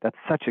 That's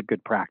such a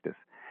good practice.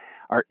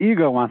 Our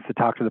ego wants to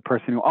talk to the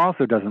person who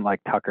also doesn't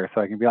like Tucker,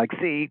 so I can be like,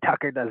 see,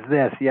 Tucker does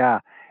this, yeah.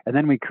 And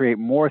then we create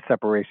more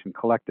separation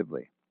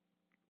collectively.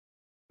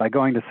 By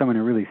going to someone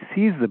who really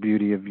sees the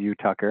beauty of you,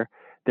 Tucker,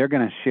 they're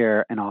going to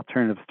share an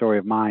alternative story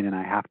of mine, and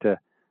I have to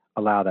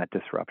allow that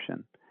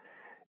disruption.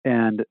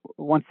 And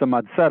once the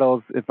mud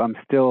settles, if I'm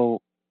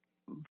still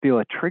feel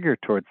a trigger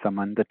towards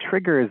someone, the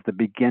trigger is the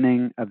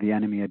beginning of the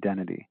enemy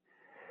identity.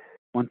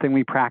 One thing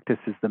we practice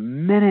is the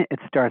minute it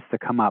starts to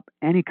come up,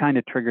 any kind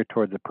of trigger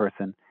towards a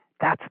person,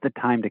 that's the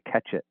time to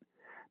catch it.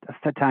 That's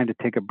the time to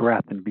take a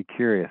breath and be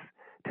curious,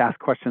 to ask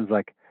questions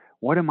like,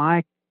 what am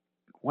I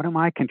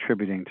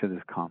contributing to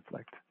this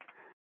conflict?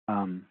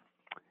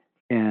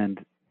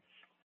 And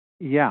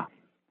yeah,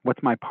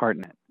 what's my part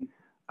in it?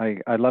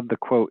 I love the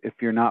quote, if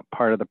you're not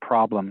part of the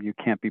problem, you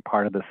can't be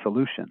part of the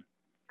solution.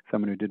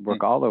 Someone who did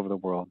work all over the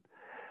world.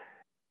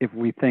 If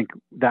we think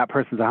that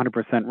person's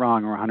 100%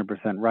 wrong or 100%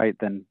 right,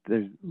 then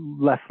there's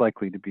less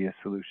likely to be a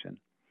solution.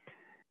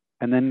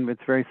 And then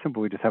it's very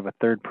simple. We just have a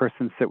third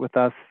person sit with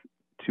us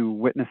to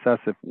witness us.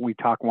 If we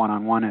talk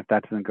one-on-one, if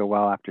that doesn't go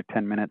well after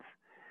 10 minutes,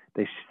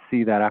 they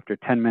see that after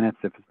 10 minutes,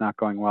 if it's not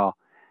going well,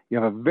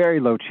 you have a very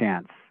low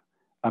chance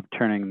of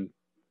turning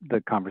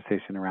the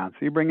conversation around.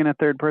 So you bring in a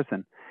third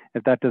person.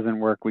 If that doesn't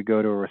work, we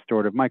go to a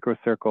restorative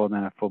microcircle and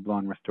then a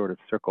full-blown restorative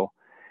circle,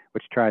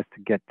 which tries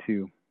to get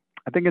to,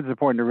 I think it's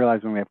important to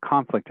realize when we have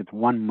conflict, it's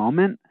one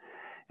moment.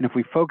 And if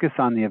we focus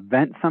on the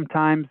event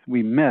sometimes,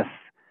 we miss.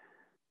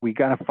 We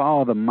got to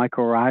follow the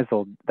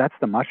mycorrhizal, that's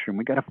the mushroom.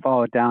 We got to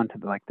follow it down to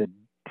the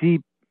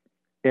deep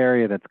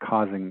area that's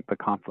causing the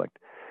conflict.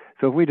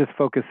 So if we just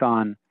focus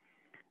on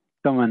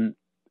someone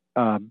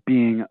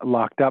being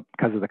locked up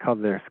because of the color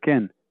of their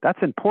skin,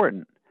 that's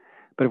important.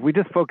 But if we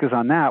just focus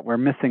on that, we're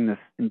missing this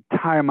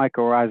entire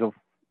mycorrhizal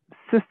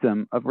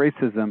system of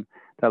racism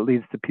that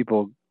leads to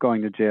people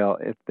going to jail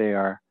if they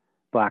are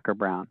Black or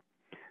brown.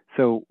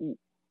 So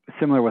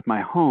similar with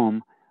my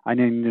home, I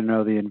needed to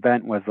know the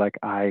event was like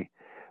I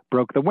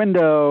broke the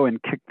window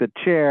and kicked the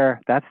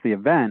chair. That's the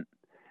event.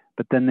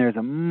 But then there's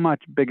a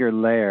much bigger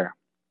layer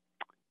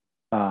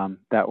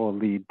that will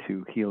lead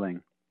to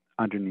healing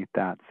underneath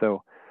that.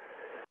 So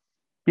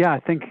yeah, I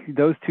think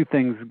those two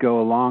things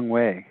go a long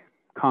way.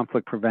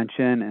 Conflict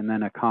prevention and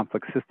then a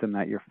conflict system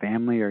that your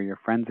family or your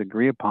friends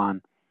agree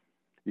upon.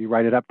 You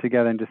write it up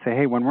together and just say,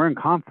 hey, when we're in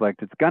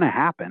conflict, it's going to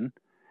happen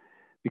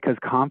because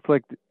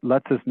conflict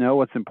lets us know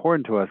what's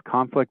important to us.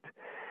 Conflict,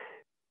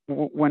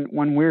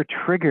 when we're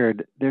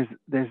triggered, there's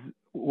a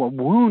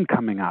wound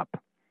coming up.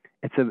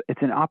 It's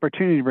an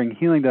opportunity to bring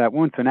healing to that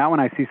wound. So now when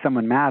I see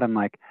someone mad, I'm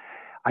like,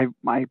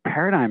 my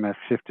paradigm has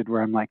shifted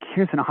where I'm like,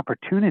 here's an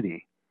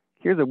opportunity.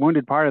 Here's a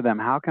wounded part of them.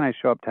 How can I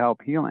show up to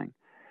help healing?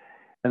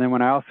 And then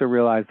when I also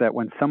realize that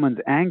when someone's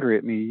angry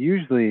at me,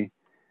 usually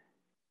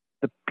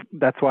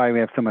that's why we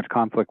have so much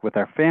conflict with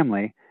our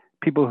family.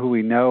 People who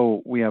we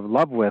know we have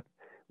love with,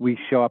 we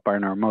show up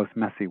in our most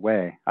messy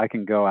way. I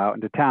can go out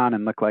into town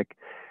and look like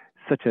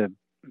such a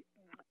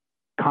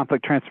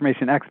conflict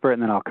transformation expert,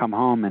 and then I'll come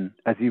home and,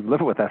 as you've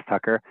lived with us,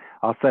 Tucker,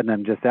 all of a sudden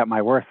I'm just at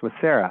my worst with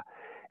Sarah.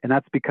 And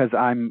that's because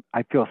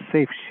I feel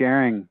safe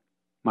sharing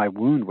my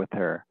wound with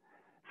her.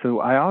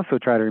 So I also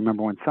try to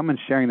remember when someone's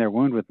sharing their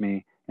wound with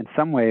me, in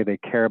some way they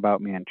care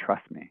about me and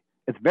trust me.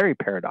 It's very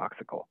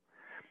paradoxical.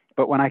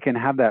 But when I can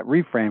have that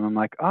reframe, I'm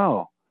like,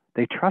 oh,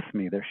 they trust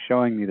me. They're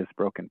showing me this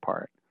broken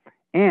part.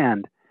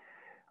 And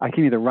I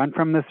can either run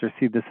from this or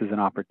see this as an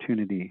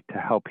opportunity to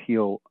help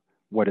heal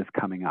what is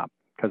coming up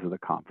because of the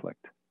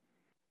conflict.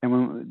 And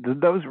when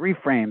those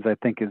reframes, I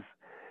think, is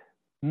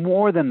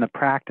more than the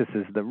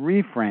practices. The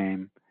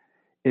reframe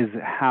is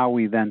how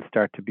we then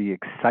start to be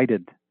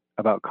excited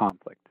about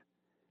conflict.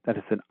 That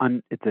it's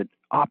an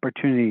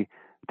opportunity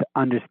to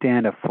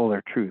understand a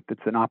fuller truth.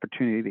 It's an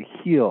opportunity to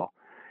heal.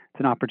 It's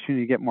an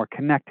opportunity to get more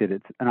connected.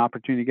 It's an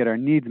opportunity to get our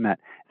needs met.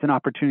 It's an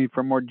opportunity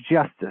for more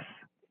justice.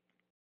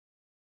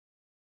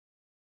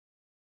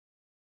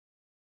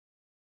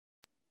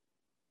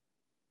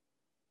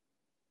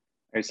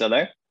 Are you still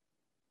there?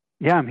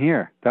 Yeah, I'm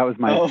here. That was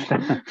my. Oh.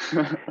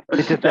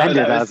 It just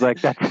ended. I was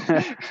like, that's.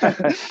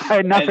 I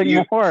had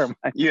nothing more.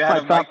 You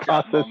had a mic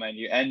drop moment.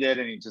 You ended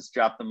and you just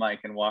dropped the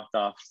mic and walked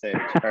off stage.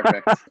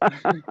 Perfect.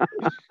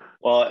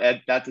 Well,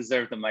 that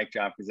deserved the mic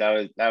drop because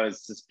that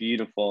was just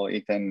beautiful,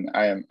 Ethan.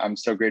 I'm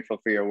so grateful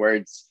for your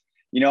words.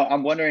 You know,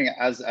 I'm wondering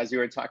as you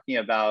were talking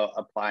about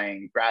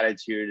applying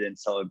gratitude and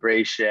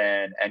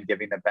celebration and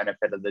giving the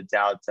benefit of the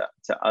doubt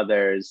to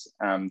others.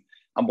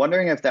 I'm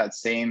wondering if that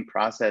same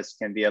process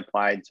can be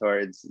applied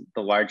towards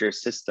the larger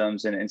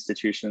systems and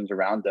institutions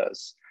around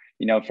us.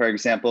 You know, for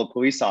example,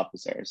 police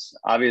officers.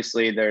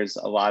 Obviously, there's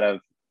a lot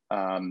of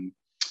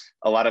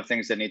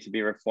things that need to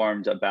be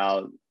reformed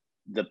about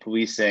the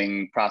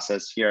policing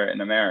process here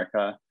in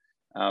America.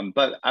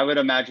 But I would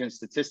imagine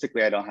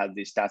statistically, I don't have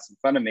these stats in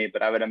front of me,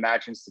 but I would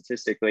imagine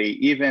statistically,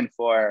 even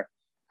for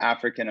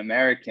African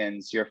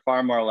Americans, you're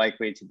far more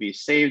likely to be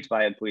saved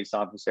by a police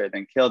officer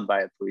than killed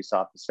by a police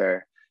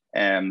officer.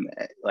 And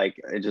like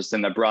just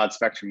in the broad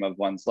spectrum of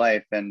one's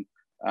life. And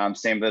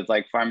same with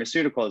like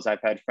pharmaceuticals.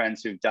 I've had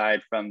friends who've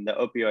died from the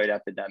opioid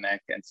epidemic.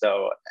 And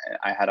so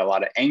I had a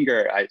lot of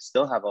anger. I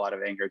still have a lot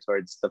of anger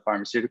towards the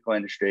pharmaceutical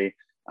industry.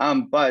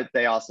 But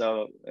they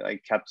also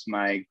like kept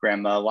my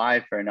grandma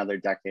alive for another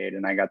decade.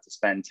 And I got to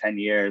spend 10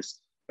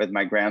 years with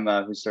my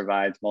grandma who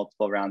survived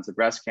multiple rounds of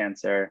breast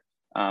cancer.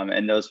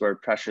 And those were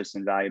precious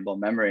and valuable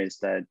memories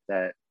that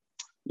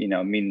you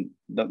know, mean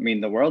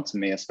the world to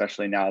me,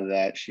 especially now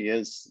that she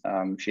has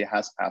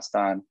passed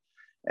on.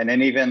 And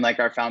then even like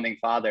our founding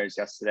fathers,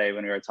 yesterday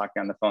when we were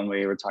talking on the phone,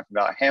 we were talking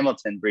about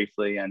Hamilton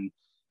briefly, and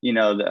you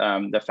know,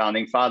 the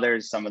founding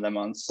fathers, some of them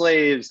owned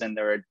slaves, and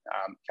there were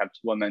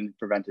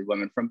prevented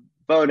women from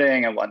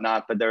voting and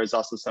whatnot. But there was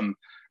also some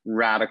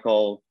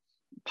radical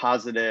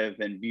positive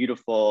and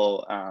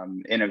beautiful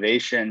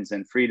innovations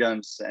and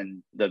freedoms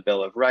and the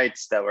Bill of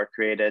Rights that were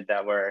created,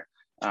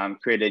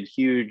 created a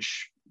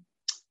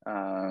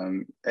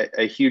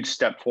huge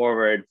step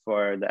forward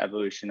for the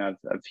evolution of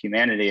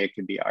humanity, it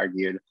could be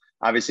argued.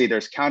 Obviously,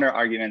 there's counter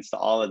arguments to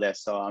all of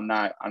this, so I'm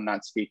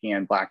not speaking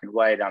in black and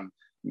white. I'm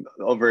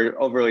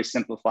overly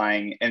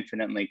simplifying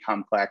infinitely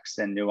complex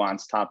and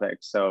nuanced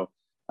topics. So,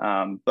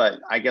 but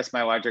I guess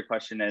my larger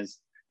question is,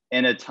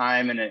 in a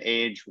time and an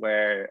age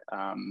where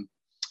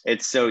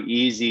it's so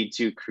easy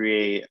to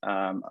create,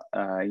 an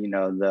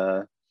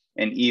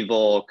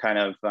evil kind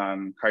of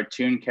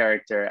cartoon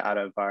character out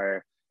of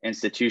our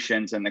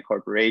institutions and the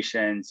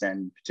corporations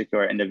and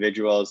particular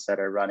individuals that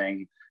are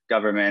running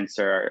governments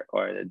or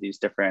these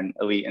different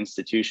elite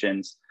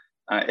institutions.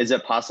 Is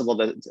it possible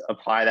to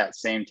apply that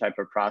same type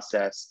of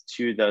process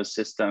to those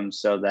systems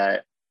so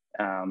that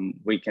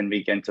we can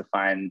begin to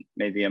find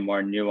maybe a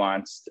more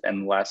nuanced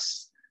and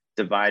less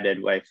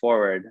divided way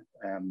forward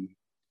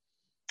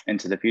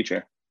into the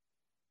future?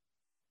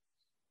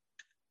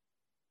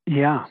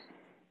 Yeah,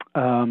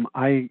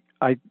 I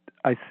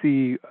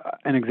see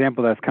an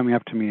example that's coming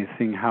up to me is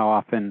seeing how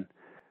often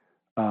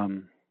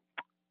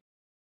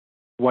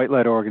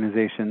white-led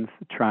organizations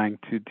trying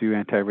to do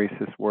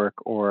anti-racist work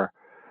or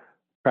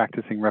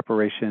practicing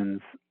reparations,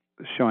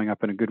 showing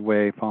up in a good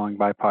way, following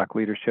BIPOC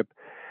leadership,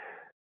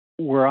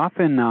 we're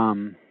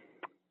often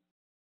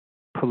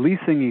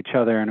policing each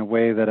other in a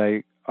way that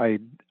I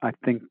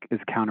think is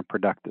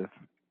counterproductive.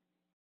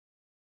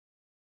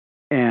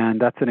 And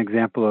that's an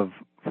example of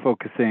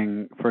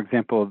focusing, for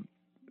example,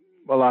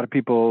 a lot of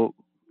people,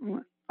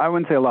 I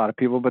wouldn't say a lot of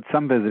people, but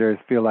some visitors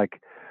feel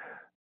like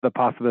the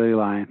Possibility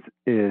Alliance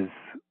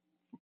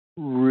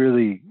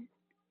really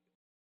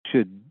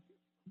should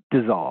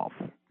dissolve.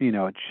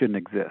 It shouldn't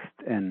exist.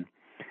 And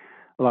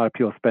a lot of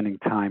people spending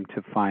time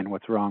to find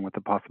what's wrong with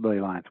the Possibility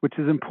Alliance, which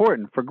is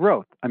important for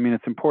growth. I mean,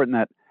 it's important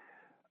that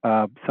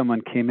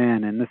someone came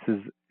in, and this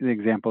is the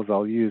examples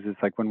I'll use.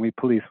 It's like when we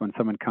police, when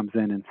someone comes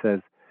in and says,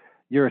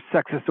 "You're a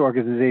sexist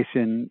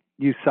organization,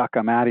 you suck,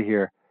 I'm out of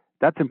here."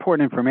 That's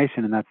important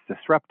information, and that's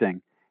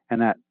disrupting,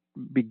 and that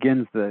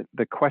begins the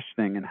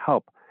questioning and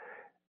help.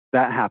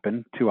 That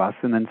happened to us,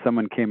 and then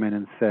someone came in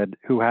and said,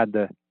 who had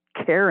the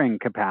caring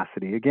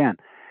capacity. Again,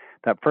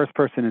 that first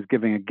person is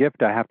giving a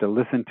gift. I have to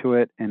listen to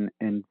it and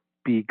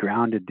be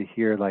grounded to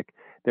hear like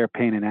their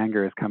pain and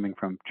anger is coming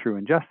from true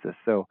injustice.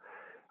 So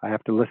I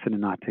have to listen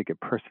and not take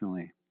it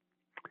personally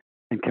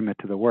and commit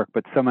to the work.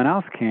 But someone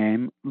else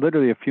came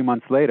literally a few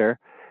months later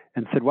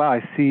and said, "Wow,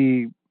 I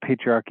see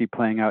patriarchy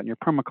playing out in your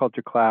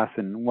permaculture class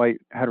and white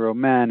hetero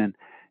men, and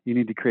you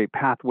need to create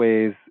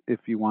pathways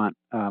if you want,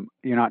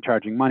 you're not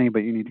charging money, but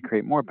you need to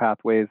create more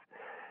pathways."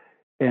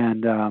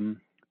 And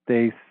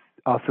they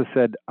also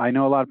said, "I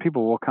know a lot of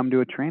people will come to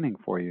a training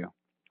for you.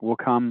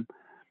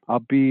 I'll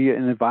be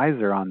an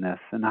advisor on this."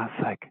 And I was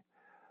like,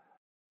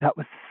 that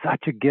was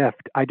such a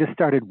gift. I just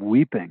started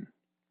weeping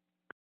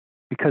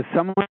because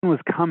someone was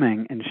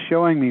coming and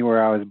showing me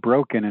where I was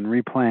broken and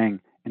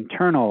replaying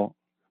internal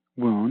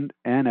wound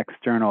and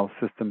external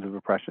systems of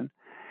oppression,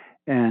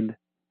 and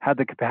had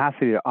the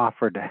capacity to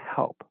offer to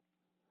help.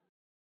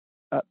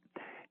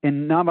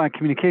 In nonviolent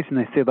communication,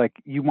 they say, like,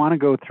 you want to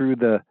go through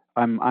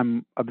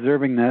I'm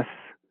observing this,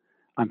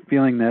 I'm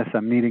feeling this,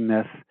 I'm needing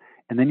this,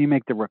 and then you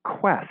make the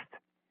request.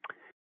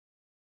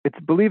 It's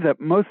believed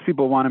that most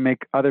people want to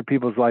make other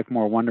people's life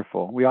more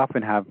wonderful. We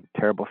often have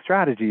terrible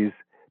strategies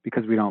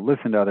because we don't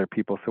listen to other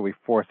people, so we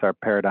force our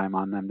paradigm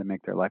on them to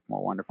make their life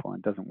more wonderful, and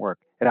it doesn't work.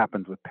 It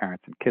happens with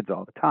parents and kids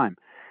all the time.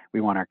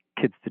 We want our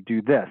kids to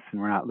do this,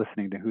 and we're not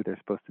listening to who they're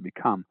supposed to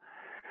become.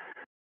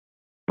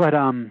 But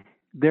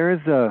there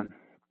is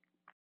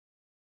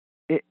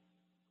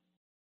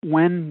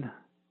when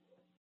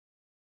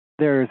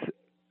there's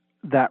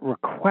that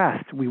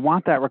request, we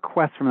want that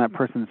request from that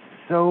person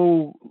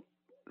so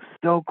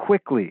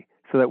quickly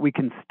so that we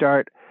can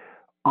start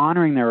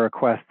honoring their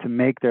request to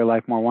make their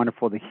life more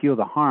wonderful, to heal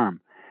the harm.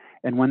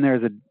 And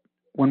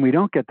when we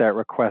don't get that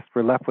request,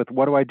 we're left with,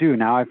 what do I do?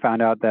 Now I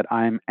found out that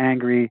I'm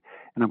angry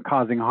and I'm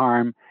causing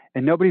harm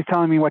and nobody's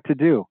telling me what to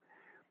do.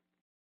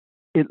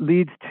 It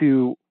leads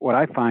to what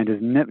I find is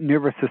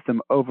nervous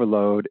system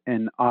overload,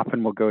 and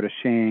often will go to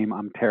shame,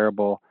 I'm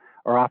terrible,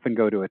 or often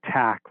go to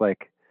attack,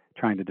 like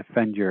trying to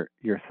defend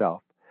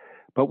yourself.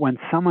 But when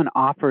someone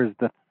offers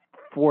the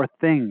fourth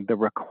thing, the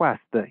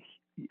request,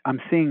 I'm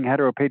seeing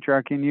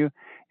heteropatriarchy in you,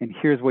 and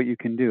here's what you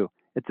can do.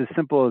 It's as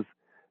simple as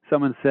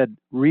someone said,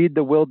 read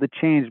The Will to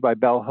Change by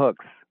Bell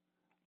Hooks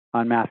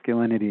on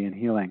masculinity and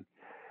healing.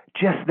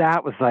 Just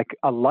that was like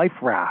a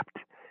life raft.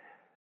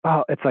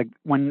 Oh, it's like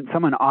when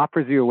someone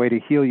offers you a way to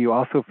heal, you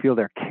also feel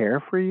their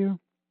care for you.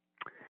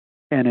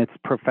 And it's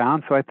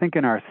profound. So I think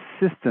in our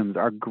systems,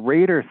 our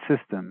greater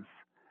systems,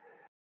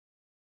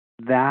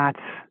 that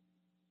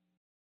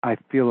I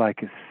feel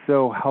like is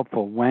so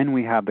helpful when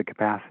we have the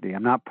capacity.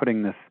 I'm not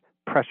putting this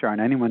pressure on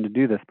anyone to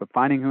do this, but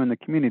finding who in the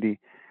community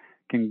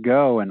can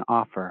go and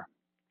offer.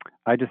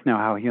 I just know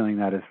how healing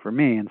that is for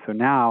me. And so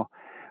now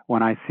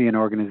when I see an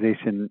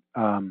organization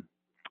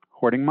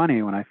hoarding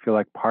money, when I feel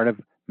like part of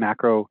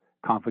macro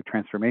conflict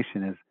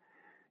transformation is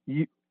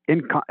you.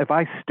 If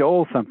I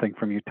stole something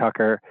from you,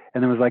 Tucker,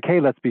 and then was like,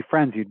 hey, let's be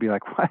friends, you'd be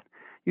like, what?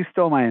 You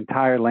stole my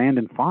entire land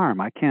and farm.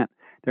 I can't.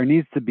 There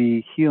needs to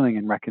be healing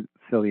and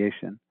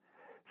reconciliation.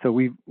 So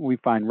we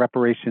find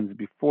reparations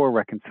before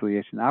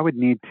reconciliation. I would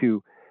need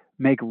to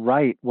make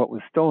right what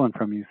was stolen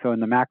from you. So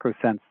in the macro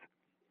sense,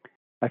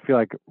 I feel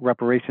like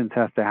reparations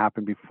has to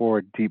happen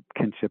before deep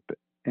kinship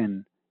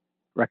and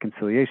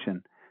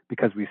reconciliation,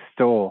 because we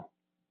stole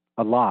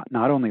a lot,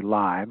 not only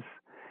lives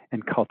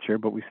and culture,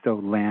 but we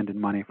stole land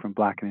and money from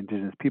Black and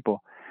Indigenous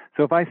people.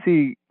 So if I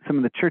see some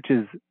of the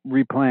churches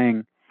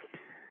replaying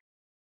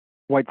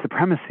white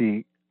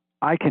supremacy,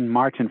 I can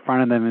march in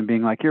front of them and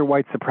being like, you're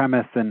white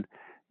supremacists, and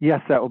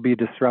yes, that will be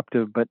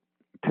disruptive, but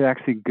to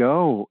actually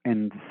go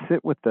and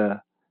sit with the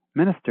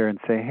minister and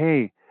say,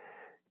 hey,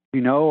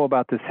 you know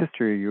about this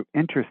history, are you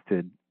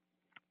interested?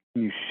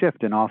 And you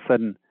shift, and all of a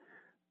sudden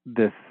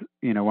this,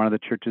 one of the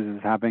churches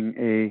is having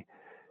a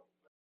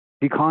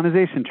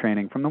decolonization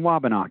training from the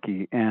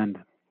Wabanaki and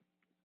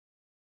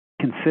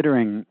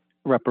considering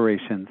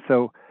reparations.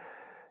 So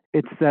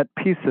it's that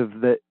piece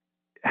of that,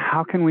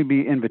 how can we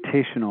be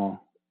invitational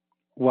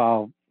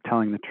while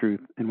telling the truth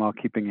and while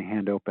keeping a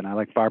hand open? I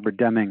like Barbara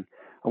Deming,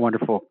 a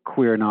wonderful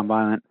queer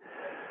nonviolent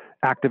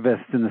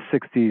activist in the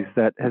 60s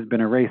that has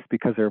been erased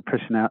because of her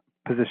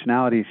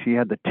positionality. She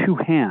had the two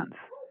hands.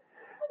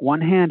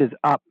 One hand is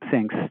up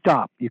saying,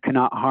 stop, you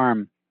cannot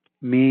harm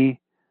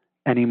me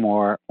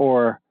anymore,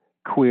 or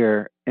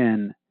queer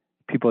and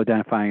people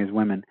identifying as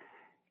women.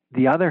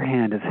 The other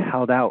hand is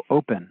held out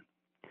open.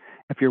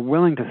 If you're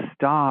willing to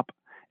stop,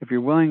 if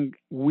you're willing,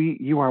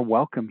 you are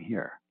welcome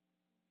here.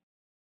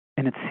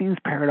 And it seems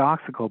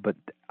paradoxical, but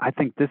I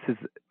think this is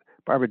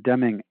Barbara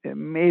Deming,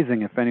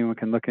 amazing if anyone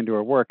can look into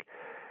her work.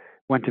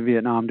 Went to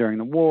Vietnam during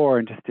the war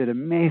and just did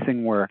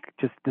amazing work.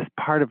 Just this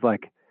part of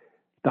like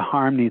the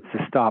harm needs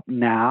to stop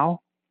now,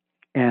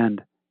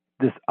 and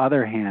this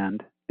other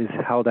hand is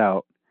held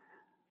out.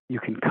 You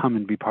can come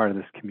and be part of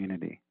this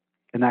community.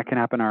 And that can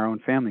happen in our own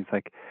families.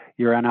 Like,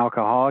 you're an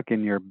alcoholic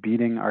and you're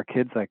beating our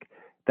kids, like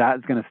that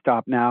is going to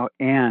stop now,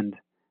 and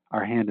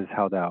our hand is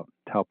held out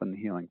to help in the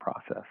healing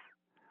process.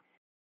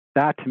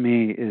 That to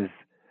me is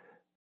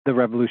the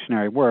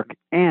revolutionary work,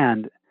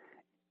 and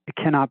it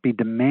cannot be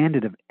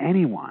demanded of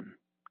anyone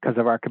because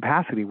of our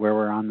capacity where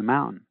we're on the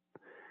mountain.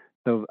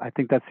 So I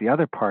think that's the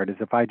other part, is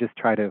if I just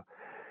try to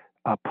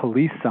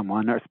police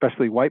someone, or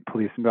especially white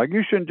police, and be like,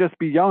 you shouldn't just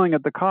be yelling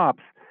at the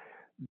cops,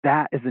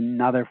 that is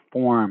another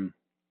form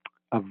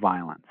of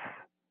violence.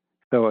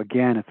 So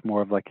again, it's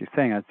more of like you're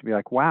saying, it's to be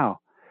like, wow,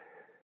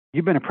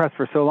 you've been oppressed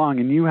for so long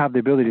and you have the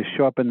ability to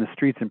show up in the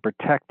streets and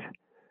protect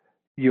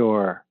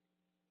your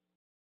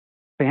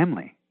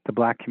family, the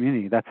Black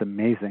community. That's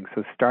amazing.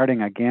 So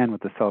starting again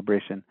with the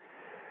celebration,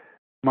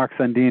 Mark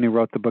Sundin, who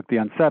wrote the book The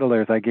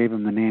Unsettlers, I gave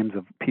him the names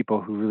of people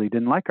who really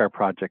didn't like our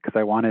project because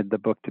I wanted the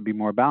book to be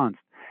more balanced.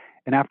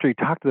 And after he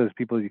talked to those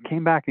people, he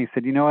came back and he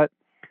said, you know what,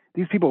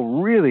 these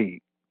people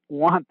really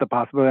want the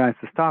possibility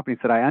to stop. And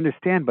he said, I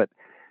understand, but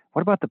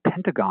what about the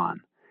Pentagon?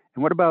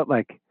 And what about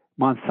like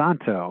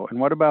Monsanto? And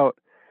what about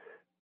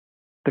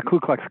the Ku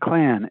Klux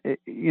Klan?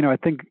 I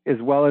think as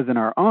well as in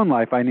our own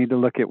life, I need to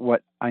look at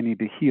what I need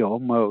to heal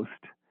most.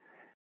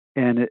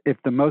 And if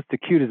the most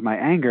acute is my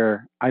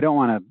anger, I don't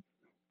want to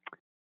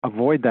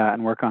avoid that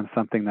and work on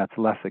something that's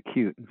less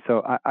acute. And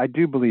so I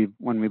do believe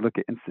when we look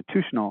at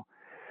institutional,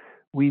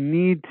 we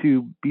need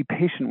to be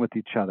patient with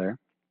each other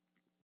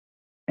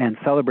and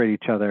celebrate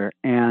each other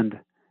and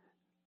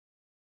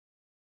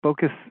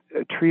focus,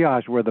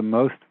 triage where the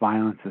most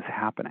violence is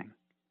happening.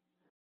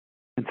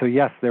 And so,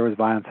 yes, there was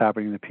violence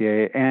happening in the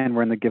PA, and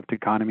we're in the gift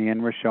economy,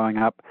 and we're showing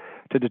up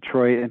to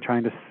Detroit and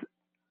trying to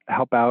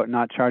help out,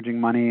 not charging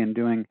money and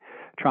doing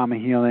trauma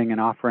healing and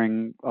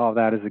offering all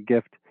that as a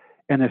gift.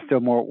 And there's still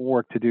more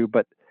work to do,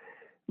 but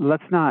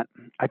let's not,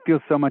 I feel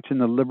so much in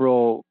the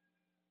liberal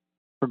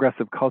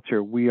progressive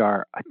culture, we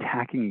are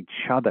attacking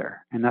each other.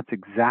 And that's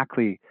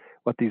exactly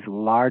what these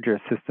larger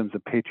systems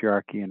of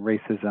patriarchy and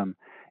racism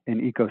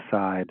and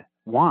ecocide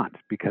want,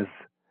 because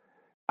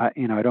I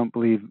don't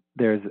believe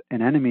there's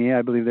an enemy.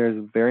 I believe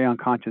there's very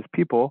unconscious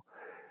people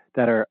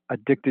that are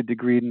addicted to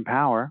greed and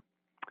power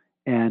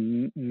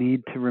and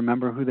need to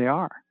remember who they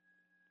are.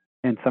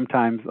 And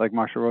sometimes, like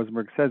Marshall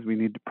Rosenberg says, we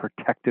need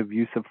protective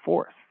use of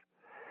force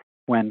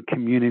when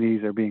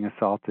communities are being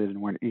assaulted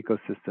and when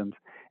ecosystems.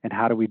 And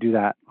how do we do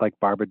that? Like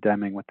Barbara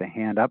Deming with the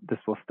hand up, this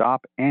will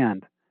stop.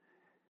 And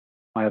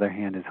my other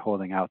hand is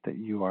holding out that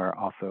you are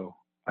also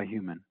a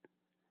human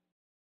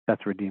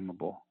that's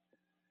redeemable,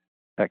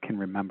 that can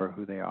remember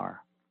who they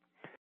are.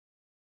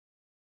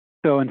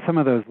 So in some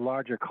of those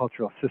larger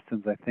cultural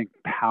systems, I think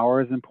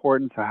power is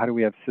important. So how do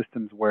we have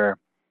systems where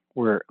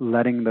we're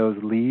letting those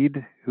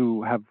lead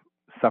who have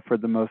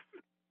suffered the most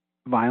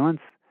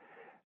violence?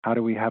 How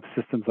do we have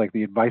systems like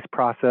the advice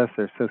process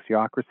or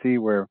sociocracy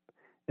where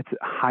it's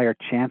a higher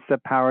chance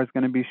that power is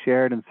going to be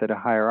shared instead of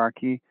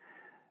hierarchy?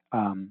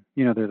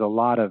 There's a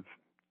lot of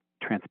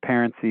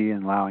transparency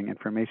and allowing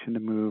information to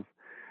move.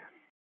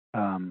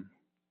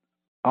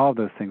 all of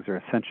those things are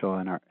essential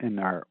in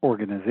our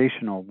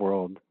organizational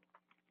world,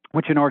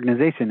 which an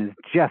organization is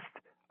just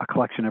a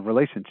collection of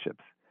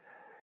relationships.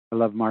 I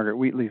love Margaret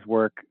Wheatley's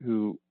work,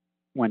 who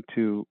went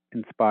to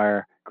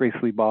inspire Grace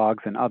Lee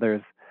Boggs and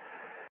others.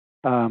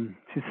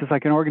 She says,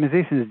 like, an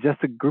organization is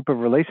just a group of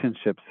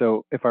relationships.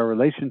 So if our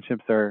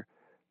relationships are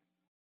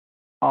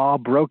all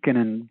broken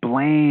in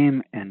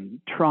blame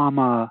and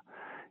trauma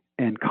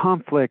and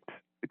conflict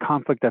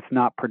that's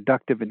not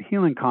productive and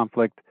healing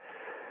conflict,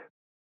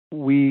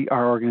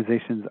 our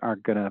organizations are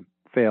going to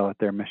fail at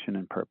their mission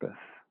and purpose.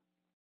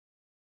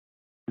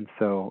 And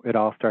so it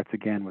all starts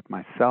again with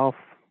myself,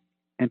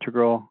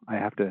 integral. I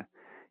have to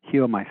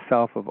heal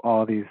myself of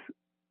all these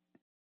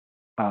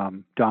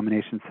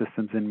domination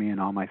systems in me and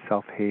all my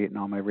self-hate and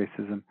all my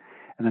racism.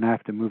 And then I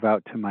have to move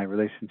out to my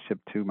relationship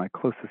to my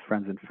closest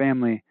friends and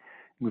family,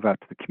 move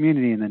out to the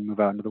community, and then move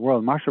out into the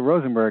world. Marshall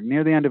Rosenberg,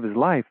 near the end of his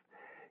life,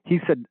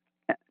 he said,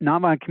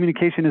 nonviolent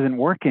communication isn't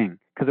working,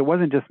 because it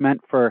wasn't just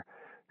meant for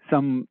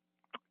some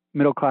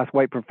middle-class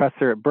white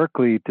professor at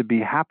Berkeley to be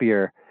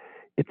happier.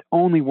 It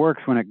only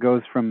works when it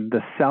goes from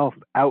the self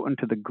out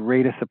into the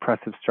greatest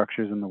oppressive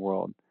structures in the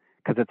world,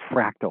 because it's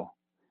fractal.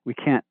 We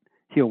can't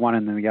heal one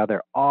and then the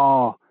other.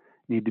 All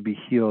need to be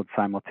healed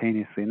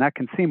simultaneously. And that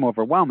can seem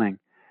overwhelming.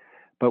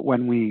 But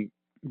when we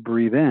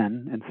breathe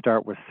in and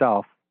start with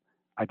self,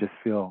 I just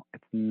feel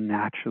it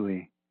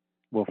naturally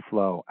will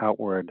flow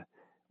outward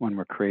when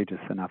we're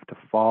courageous enough to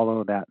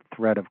follow that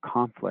thread of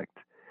conflict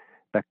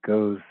that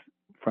goes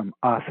from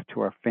us to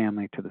our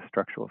family to the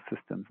structural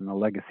systems and the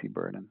legacy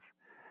burdens.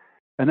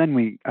 And then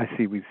we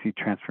see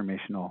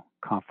transformational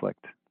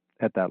conflict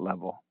at that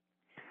level.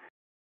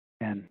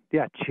 And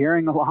yeah,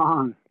 cheering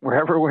along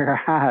wherever we're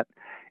at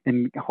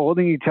and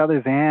holding each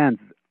other's hands.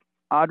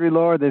 Audre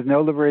Lorde, there's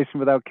no liberation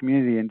without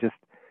community. And just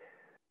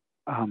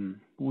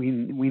we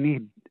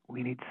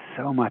need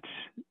so much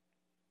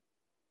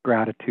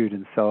gratitude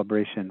and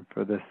celebration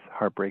for this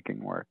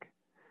heartbreaking work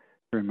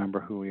to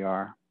remember who we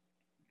are.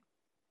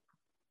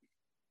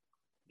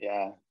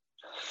 Yeah,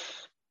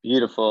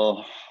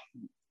 beautiful.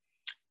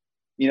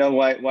 You know,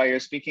 while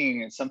you're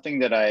speaking, something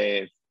that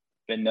I've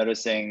been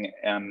noticing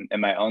in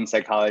my own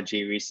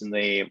psychology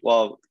recently,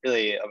 well,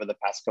 really over the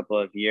past couple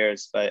of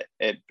years, but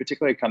it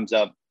particularly comes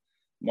up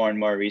more and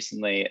more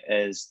recently,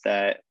 is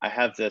that I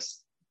have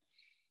this,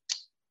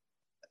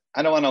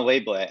 I don't want to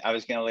label it. I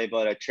was going to label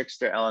it a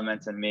trickster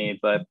element in me,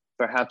 but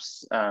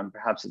perhaps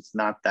it's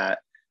not that.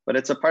 But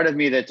it's a part of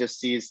me that just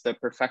sees the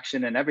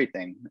perfection in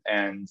everything.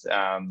 And,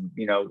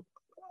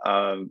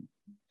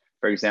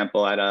 for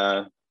example, at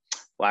a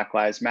Black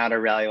Lives Matter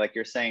rally, like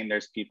you're saying,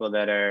 there's people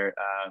that are,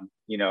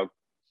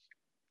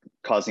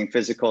 causing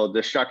physical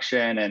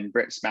destruction and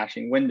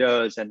smashing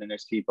windows. And then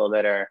there's people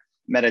that are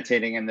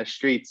meditating in the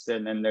streets.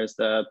 And then there's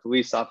the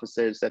police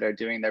officers that are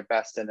doing their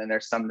best. And then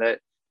there's some that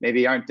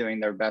maybe aren't doing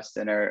their best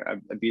and are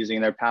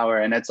abusing their power.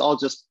 And it's all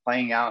just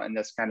playing out in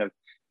this kind of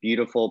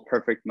beautiful,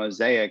 perfect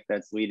mosaic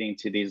that's leading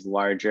to these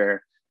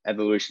larger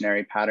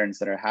evolutionary patterns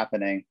that are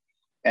happening.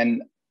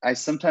 And I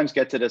sometimes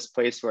get to this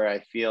place where I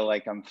feel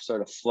like I'm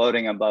sort of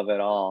floating above it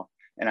all.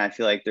 And I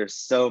feel like there's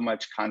so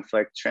much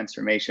conflict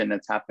transformation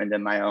that's happened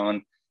in my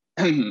own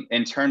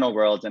internal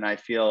world. And I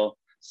feel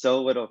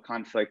so little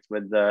conflict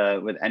with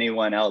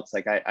anyone else.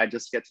 Like I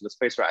just get to this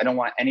place where I don't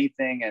want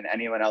anything and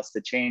anyone else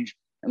to change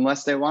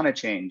unless they want to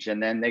change,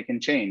 and then they can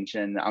change.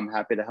 And I'm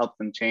happy to help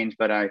them change.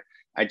 But I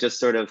just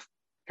sort of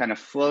kind of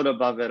float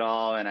above it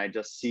all. And I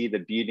just see the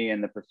beauty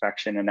and the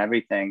perfection and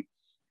everything.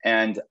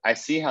 And I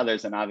see how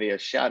there's an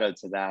obvious shadow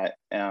to that.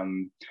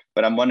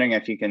 But I'm wondering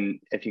if you can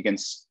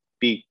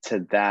speak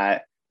to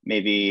that.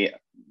 Maybe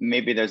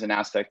there's an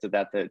aspect of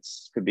that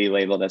could be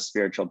labeled as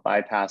spiritual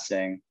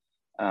bypassing.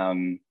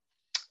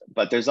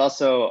 But there's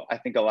also, I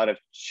think, a lot of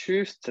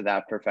truth to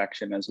that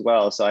perfection as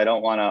well. So I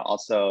don't want to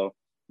also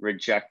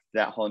reject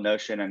that whole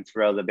notion and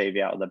throw the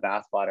baby out with the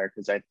bathwater,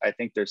 because I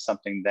think there's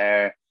something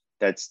there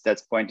that's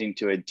pointing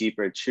to a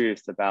deeper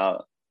truth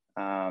about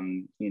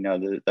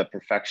the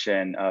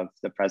perfection of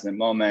the present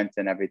moment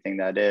and everything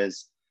that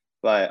is.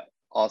 But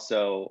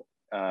also,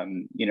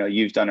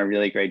 you've done a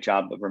really great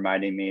job of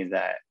reminding me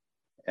that,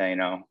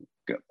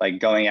 like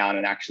going out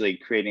and actually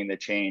creating the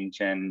change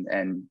and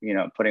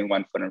putting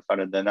one foot in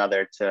front of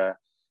another to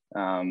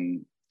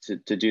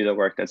do the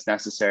work that's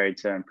necessary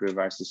to improve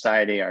our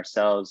society,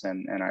 ourselves,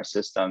 and our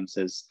systems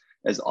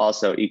is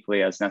also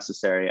equally as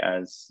necessary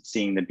as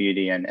seeing the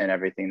beauty and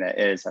everything that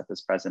is at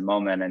this present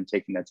moment and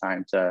taking the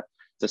time to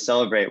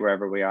celebrate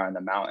wherever we are in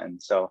the mountain.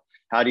 So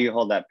how do you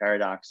hold that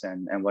paradox,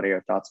 and what are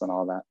your thoughts on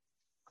all that?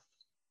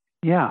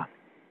 Yeah,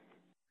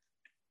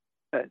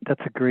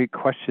 that's a great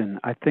question.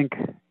 I think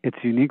it's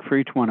unique for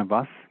each one of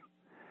us.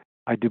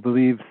 I do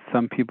believe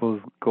some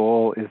people's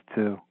goal is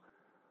to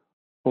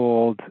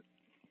hold,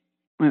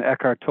 and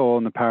Eckhart Tolle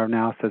in The Power of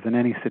Now says, in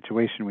any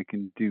situation we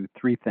can do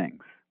three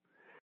things.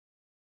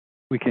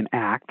 We can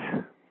act,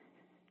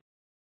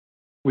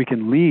 we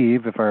can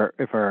leave. If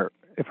our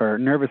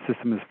nervous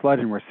system is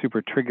flooded and we're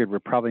super triggered, we're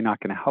probably not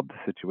going to help the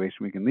situation.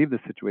 We can leave the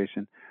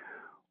situation,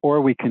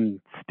 or we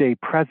can stay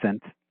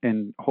present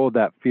and hold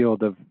that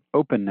field of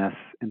openness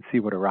and see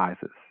what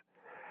arises.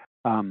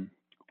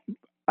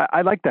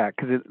 I like that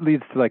because it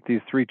leads to like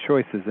these three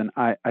choices, and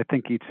I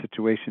think each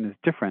situation is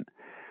different.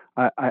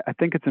 I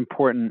think it's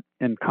important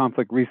in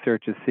conflict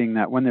research is seeing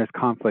that when there's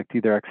conflict,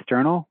 either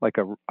external, like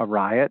a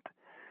riot,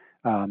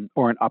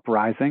 or an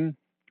uprising.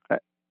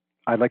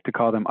 I like to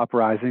call them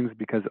uprisings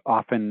because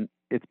often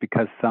it's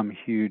because some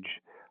huge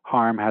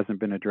harm hasn't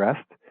been addressed.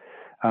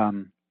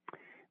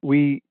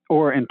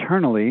 Or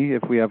internally,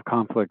 if we have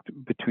conflict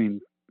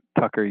between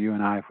Tucker, you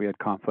and I, if we had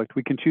conflict,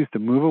 we can choose to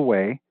move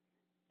away.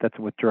 That's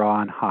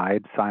withdraw and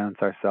hide, silence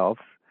ourselves.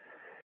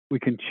 We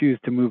can choose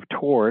to move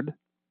toward,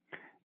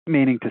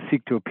 meaning to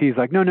seek to appease,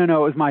 like, no, it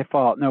was my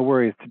fault, no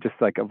worries, to just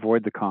like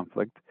avoid the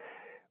conflict.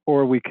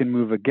 Or we can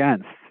move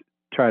against,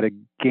 try to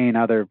gain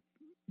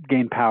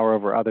power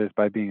over others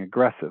by being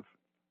aggressive.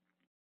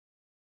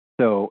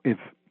 So if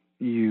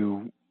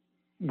you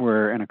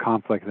were in a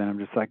conflict, then I'm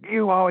just like,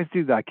 you always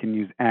do that. I can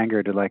use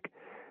anger to like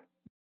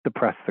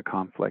suppress the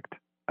conflict.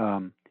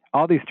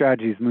 All these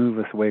strategies move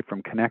us away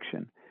from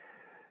connection.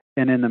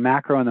 And in the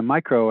macro and the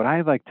micro, what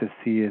I like to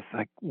see is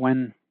like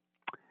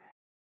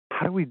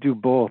how do we do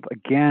both?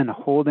 Again,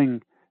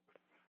 holding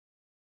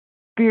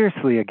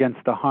fiercely against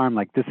the harm,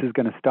 like this is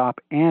going to stop,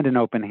 and an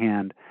open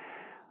hand.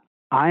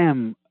 I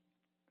am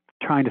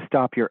trying to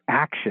stop your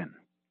action.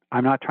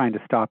 I'm not trying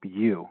to stop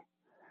you.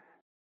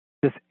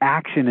 This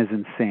action is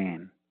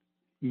insane.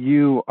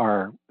 You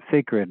are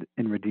sacred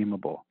and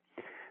redeemable.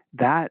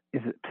 That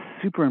is a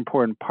super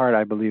important part,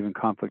 I believe, in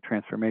conflict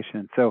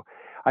transformation. So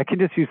I can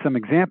just use some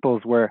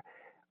examples where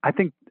I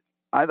think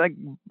I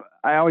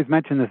always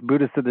mention this,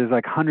 Buddhist, that there's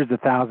like hundreds of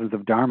thousands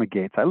of Dharma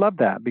gates. I love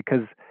that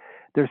because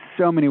there's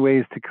so many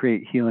ways to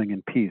create healing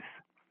and peace.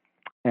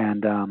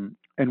 And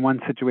in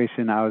one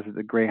situation, I was at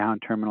the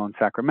Greyhound terminal in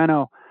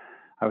Sacramento.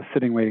 I was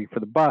sitting waiting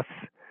for the bus.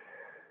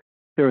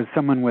 There was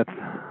someone with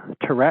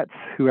Tourette's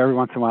who every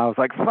once in a while was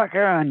like, fuck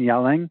her, and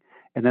yelling.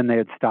 And then they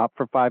had stopped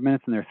for 5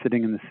 minutes and they're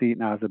sitting in the seat,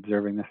 and I was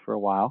observing this for a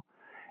while.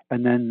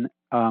 And then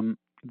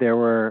there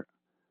were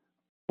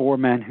 4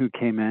 men who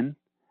came in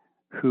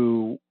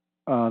who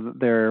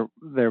they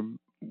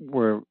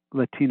were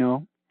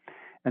Latino,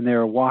 and they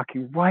were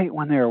walking right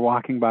when they were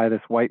walking by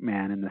this white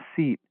man in the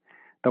seat.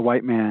 The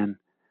white man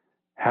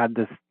had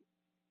this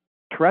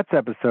Tourette's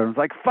episode. It was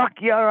like, fuck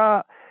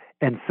yeah.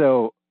 And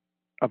so,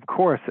 of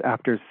course,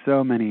 after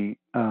so many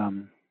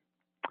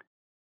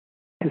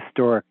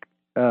historic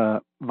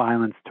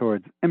violence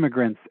towards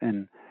immigrants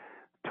and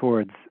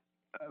towards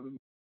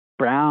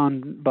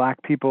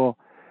black people,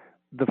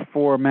 the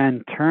 4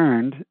 men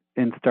turned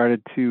and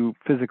started to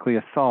physically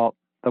assault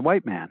the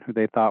white man, who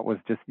they thought was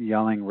just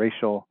yelling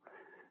racial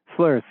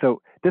slurs.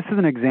 So this is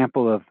an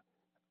example of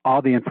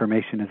all the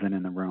information isn't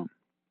in the room.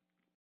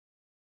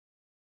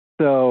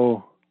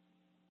 So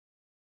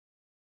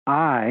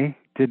I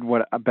did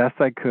what best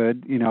I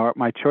could. You know,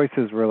 my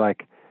choices were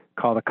like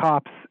call the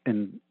cops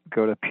and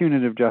go to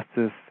punitive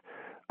justice.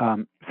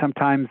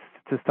 Sometimes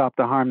to stop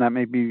the harm, that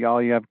may be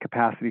all you have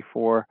capacity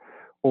for,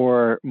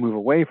 or move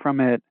away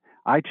from it.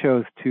 I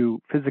chose to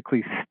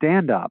physically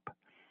stand up.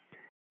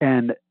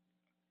 And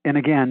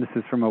again, this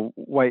is from a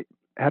white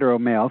hetero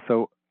male,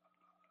 so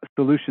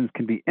solutions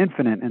can be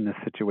infinite in this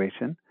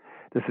situation.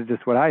 This is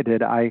just what I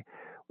did. I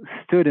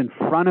stood in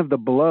front of the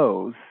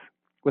blows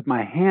with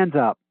my hands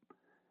up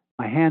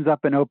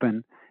and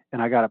open,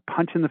 and I got a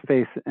punch in the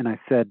face, and I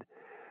said,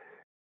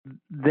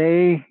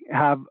 they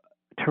have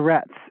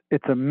Tourette's.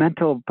 It's a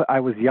mental, I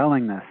was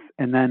yelling this,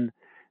 and then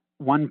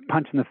one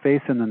punch in the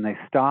face, and then they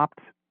stopped.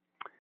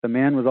 The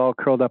man was all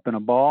curled up in a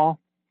ball,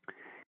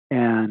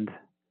 and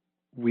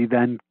we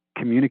then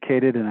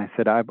communicated, and I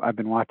said, I've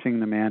been watching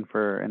the man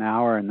for an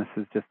hour, and this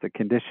is just a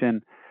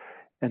condition.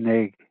 And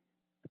they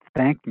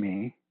thanked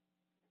me.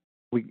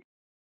 We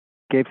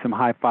gave some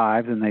high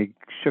fives, and they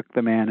shook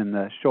the man in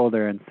the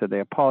shoulder and said they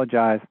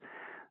apologized.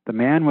 The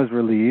man was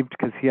relieved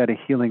because he had a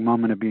healing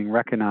moment of being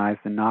recognized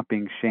and not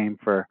being shamed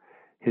for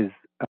his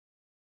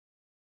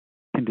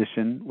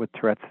condition with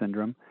Tourette's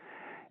syndrome.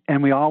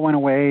 And we all went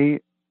away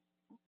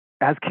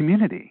as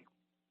community.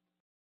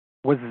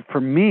 Was,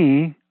 for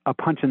me, a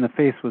punch in the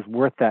face was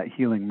worth that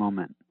healing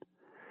moment.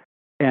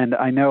 And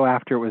I know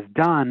after it was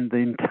done, the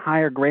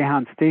entire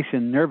Greyhound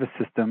station nervous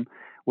system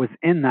was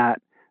in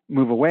that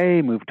move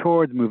away, move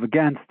towards, move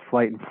against,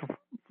 flight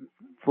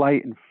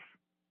and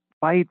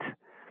fight.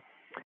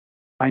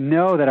 I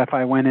know that if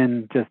I went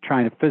in just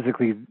trying to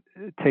physically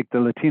take the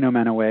Latino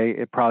men away,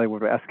 it probably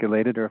would have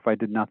escalated, or if I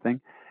did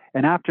nothing.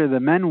 And after the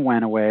men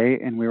went away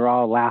and we were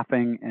all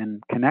laughing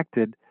and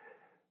connected,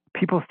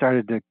 people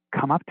started to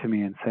come up to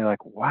me and say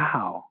like,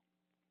 wow,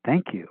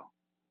 thank you.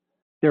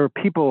 There were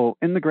people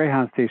in the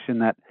Greyhound station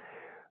that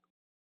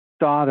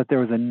saw that there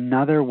was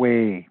another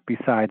way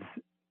besides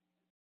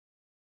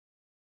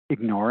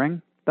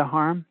ignoring the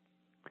harm,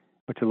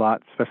 which a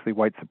lot, especially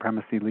white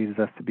supremacy, leads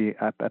us to be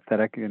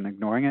apathetic in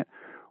ignoring it,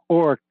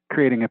 or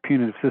creating a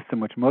punitive system,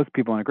 which most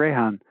people in a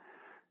Greyhound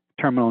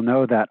terminal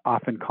know that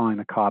often calling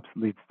the cops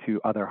leads to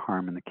other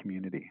harm in the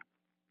community.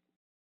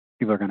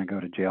 People are going to go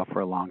to jail for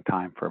a long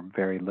time for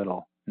very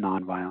little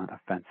nonviolent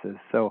offenses.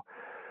 So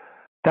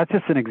that's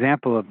just an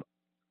example of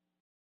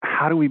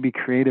how do we be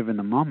creative in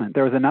the moment.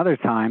 There was another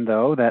time,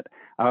 though, that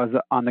I was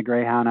on the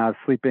Greyhound, I was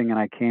sleeping, and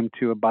I came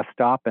to a bus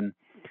stop, and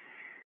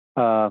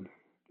a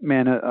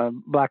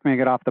black man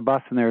got off the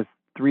bus, and there's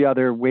 3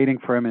 other waiting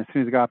for him. And as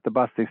soon as he got off the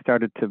bus, they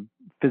started to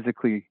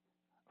physically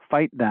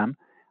fight them.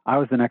 I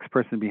was the next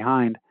person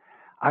behind.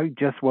 I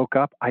just woke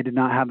up. I did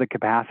not have the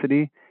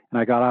capacity,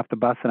 and I got off the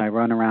bus, and I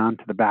run around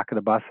to the back of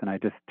the bus, and I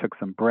just took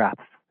some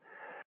breaths.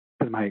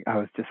 I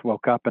was just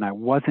woke up, and I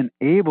wasn't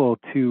able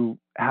to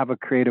have a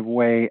creative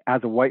way as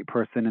a white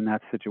person in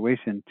that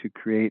situation to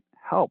create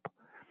help.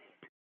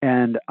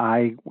 And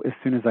as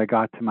soon as I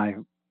got to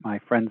my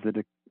friends at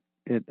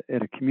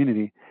a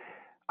community,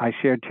 I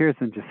shared tears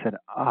and just said,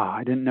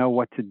 I didn't know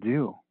what to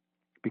do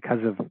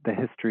because of the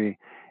history.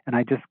 And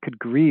I just could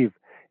grieve.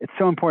 It's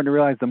so important to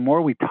realize the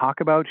more we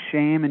talk about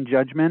shame and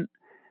judgment,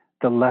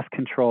 the less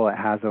control it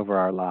has over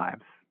our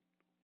lives.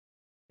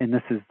 And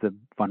this is the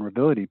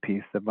vulnerability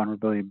piece. The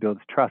vulnerability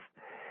builds trust.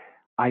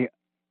 I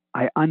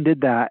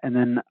undid that, and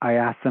then I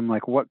asked them,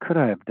 like, what could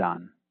I have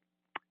done?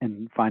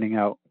 And finding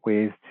out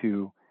ways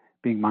to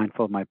being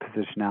mindful of my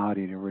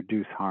positionality to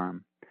reduce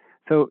harm.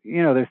 So,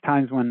 there's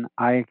times when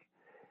I'm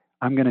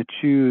going to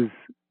choose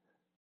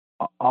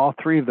all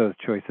 3 of those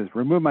choices: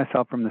 remove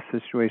myself from the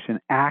situation,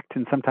 act,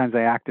 and sometimes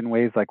I act in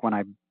ways like when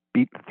I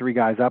beat the 3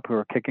 guys up who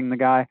are kicking the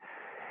guy.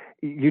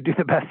 You do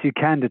the best you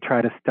can to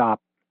try to stop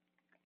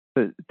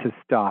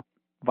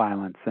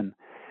violence. And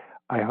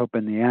I hope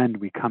in the end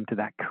we come to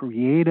that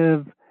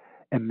creative,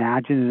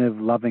 imaginative,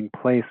 loving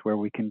place where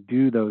we can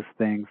do those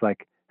things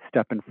like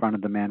step in front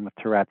of the man with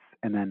Tourette's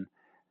and then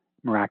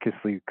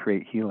miraculously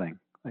create healing.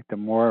 Like the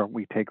more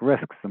we take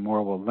risks, the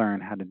more we'll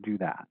learn how to do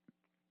that.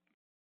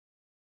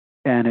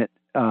 And it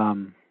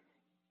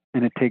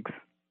takes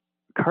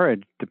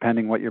courage,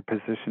 depending what your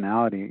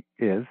positionality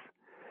is.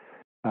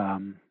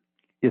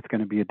 It's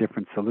going to be a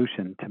different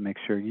solution to make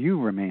sure you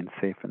remain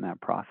safe in that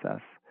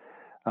process.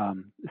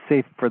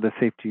 Safe for the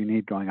safety you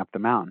need going up the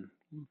mountain.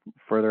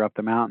 Further up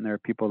the mountain, there are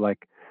people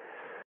like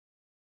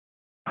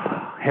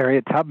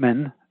Harriet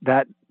Tubman,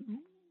 that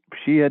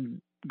she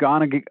had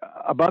gone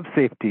above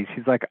safety.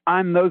 She's like,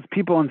 I'm those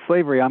people in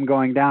slavery, I'm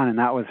going down. And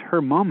that was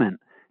her moment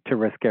to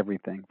risk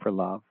everything for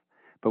love.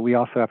 But we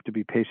also have to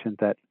be patient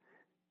that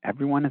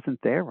everyone isn't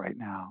there right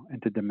now.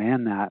 And to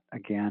demand that,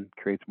 again,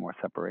 creates more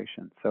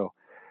separation. So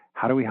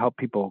how do we help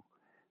people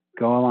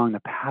go along the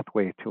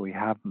pathway till we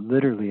have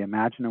literally,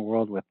 imagine a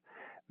world with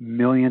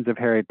millions of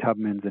Harriet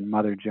Tubmans and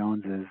Mother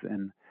Joneses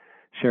and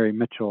Sherry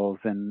Mitchells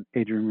and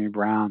Adrienne Maree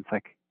Browns?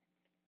 Like,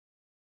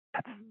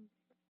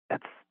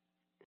 that's,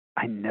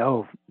 I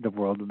know the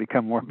world will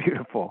become more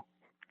beautiful.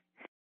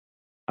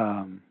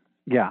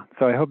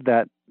 So I hope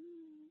that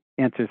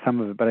answers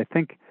some of it. But I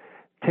think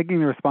taking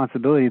the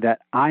responsibility that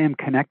I am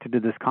connected to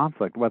this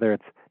conflict, whether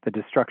it's the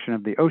destruction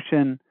of the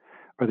ocean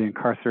or the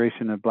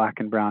incarceration of Black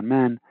and brown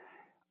men,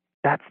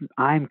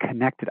 I'm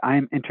connected. I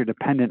am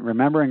interdependent.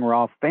 Remembering we're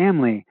all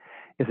family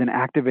is an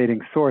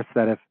activating source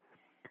that if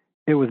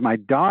it was my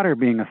daughter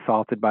being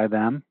assaulted by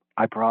them,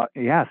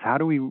 how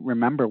do we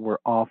remember we're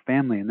all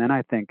family? And then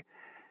I think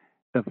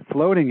the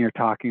floating you're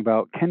talking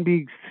about can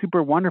be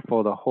super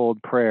wonderful to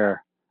hold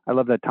prayer. I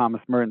love that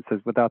Thomas Merton says,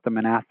 without the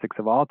monastics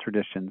of all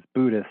traditions,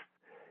 Buddhist,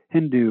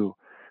 Hindu,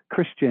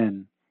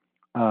 Christian,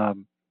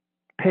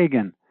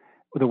 pagan,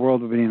 the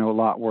world would be in a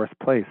lot worse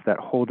place. That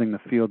holding the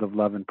field of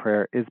love and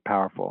prayer is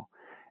powerful.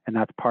 And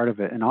that's part of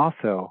it. And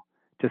also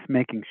just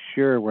making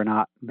sure we're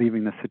not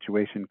leaving the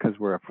situation because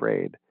we're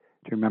afraid.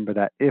 To remember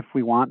that if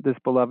we want this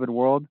beloved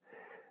world,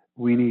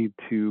 we need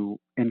to,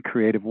 in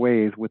creative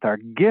ways, with our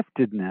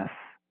giftedness,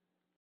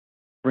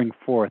 bring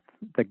forth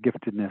the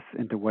giftedness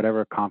into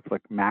whatever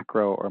conflict,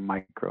 macro or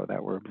micro,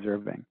 that we're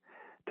observing,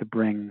 to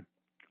bring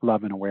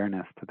love and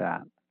awareness to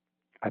that.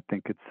 I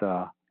think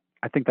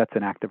that's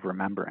an act of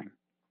remembering.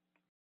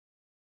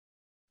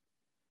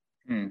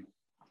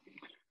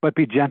 But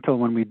be gentle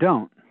when we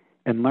don't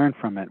and learn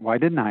from it. Why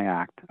didn't I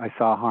act? I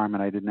saw harm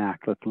and I didn't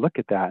act. Let's look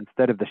at that.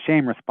 Instead of the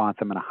shame response,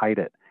 I'm going to hide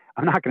it.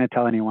 I'm not going to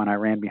tell anyone I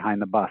ran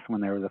behind the bus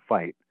when there was a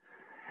fight.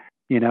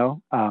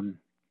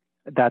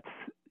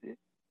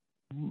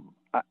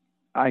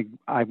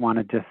 I want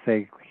to just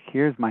say,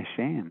 here's my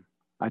shame.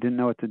 I didn't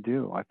know what to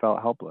do. I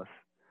felt helpless.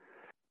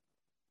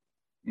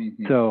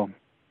 Mm-hmm. So,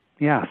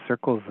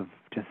 circles of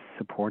just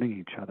supporting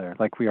each other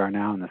like we are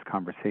now in this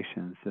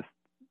conversation is just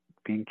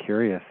being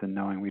curious and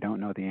knowing we don't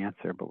know the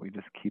answer, but we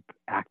just keep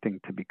acting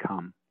to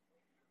become.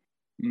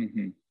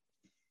 Mm-hmm.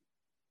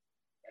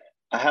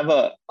 I have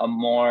a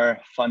more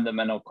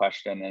fundamental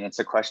question, and it's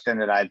a question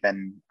that I've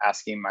been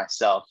asking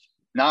myself,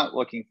 not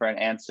looking for an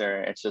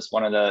answer. It's just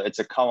it's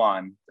a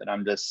koan that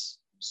I'm just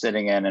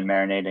sitting in and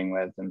marinating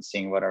with and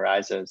seeing what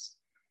arises.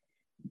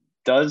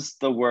 Does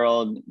the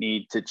world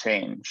need to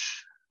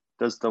change?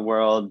 Does the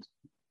world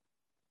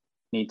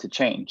need to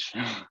change?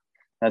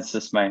 That's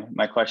just my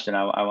question.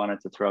 I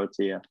wanted to throw it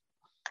to you.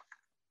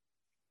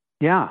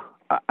 Yeah,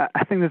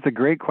 I think that's a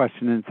great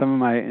question. In some of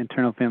my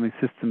internal family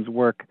systems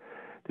work,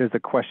 there's a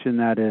question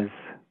that is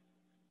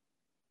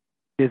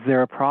is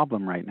there a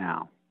problem right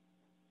now?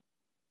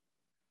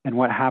 And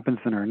what happens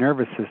in our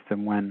nervous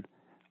system when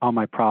all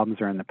my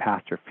problems are in the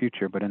past or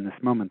future, but in this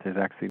moment, there's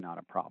actually not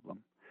a problem.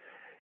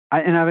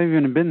 And I've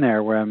even been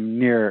there where I'm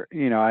near,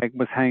 I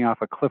was hanging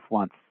off a cliff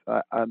once.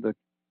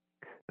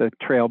 The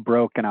trail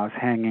broke and I was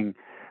hanging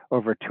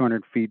over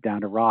 200 feet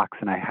down to rocks.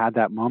 And I had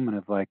that moment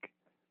of like,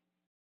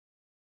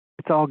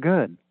 it's all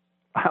good.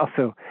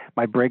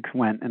 My brakes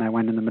went and I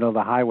went in the middle of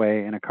the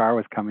highway and a car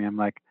was coming. I'm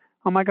like,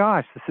 oh my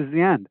gosh, this is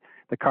the end.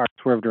 The car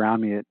swerved around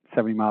me at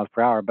 70 miles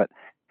per hour. But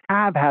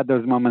I've had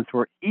those moments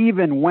where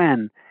even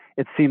when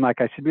it seemed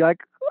like I should be like,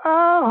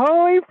 oh,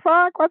 holy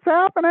fuck, what's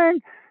happening?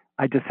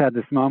 I just had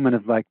this moment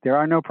of like, there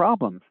are no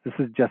problems. This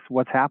is just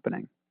what's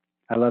happening.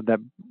 I love that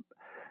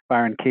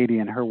Byron Katie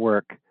in her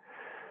work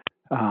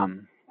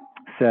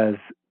says,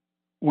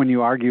 when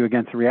you argue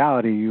against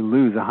reality, you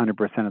lose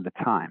 100% of the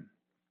time.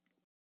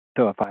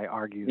 So if I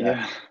argue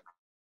that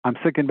I'm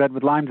sick in bed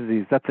with Lyme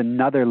disease, that's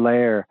another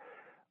layer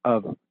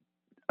of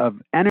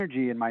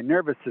energy in my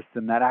nervous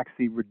system that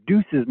actually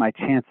reduces my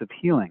chance of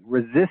healing,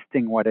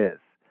 resisting what is.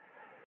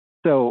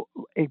 So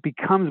it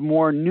becomes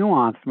more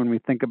nuanced when we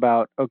think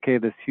about, okay,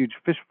 this huge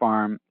fish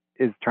farm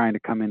is trying to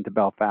come into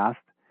Belfast,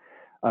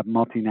 a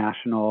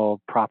multinational,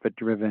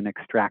 profit-driven,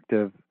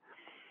 extractive,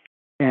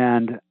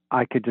 and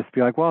I could just be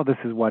like, well, this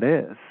is what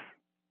is.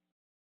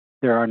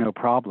 There are no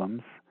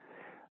problems.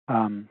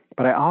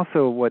 But I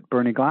also, what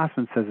Bernie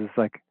Glassman says is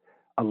like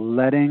a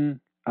letting,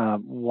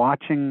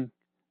 watching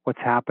what's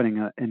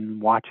happening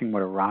and watching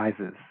what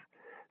arises.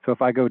 So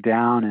if I go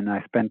down and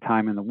I spend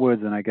time in the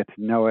woods and I get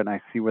to know it and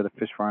I see where the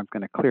fish farm's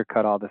going to clear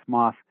cut all this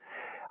moss,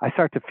 I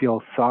start to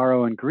feel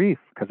sorrow and grief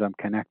because I'm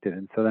connected.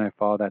 And so then I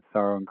follow that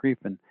sorrow and grief,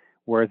 and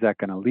where is that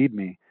going to lead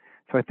me?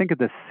 So I think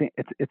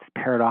it's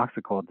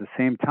paradoxical. At the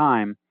same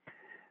time,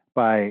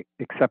 by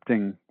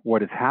accepting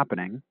what is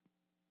happening,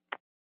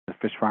 the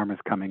fish farm is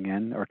coming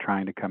in or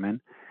trying to come in,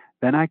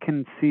 then I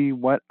can see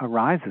what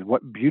arises,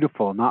 what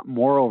beautiful, not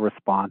moral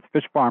response,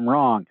 fish farm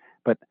wrong,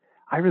 but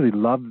I really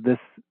love this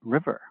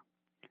river.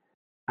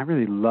 I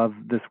really love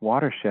this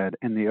watershed,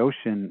 and the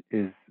ocean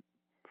is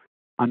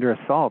under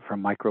assault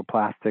from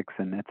microplastics,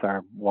 and it's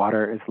our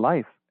water is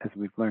life, as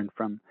we've learned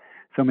from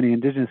so many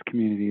indigenous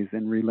communities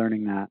and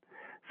relearning that.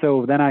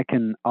 So then I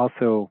can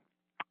also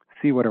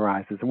see what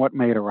arises, and what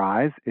may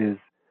arise is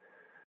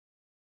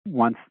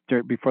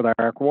before the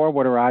Iraq War,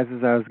 what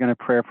arises, I was going to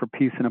pray for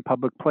peace in a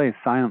public place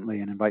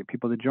silently and invite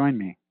people to join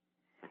me.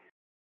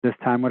 This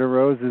time what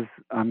arose is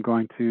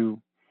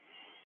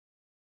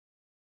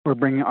we're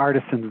bringing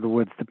artists into the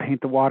woods to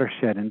paint the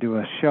watershed and do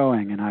a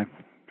showing, and I've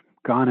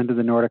gone into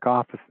the Nordic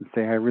office and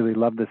say, I really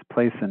love this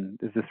place, and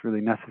is this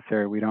really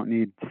necessary? We don't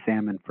need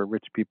salmon for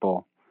rich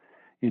people,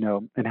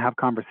 and have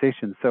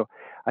conversations. So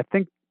I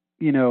think,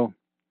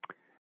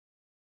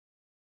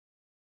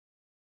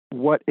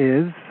 what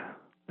is,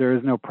 there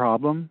is no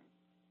problem,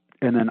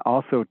 and then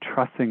also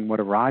trusting what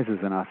arises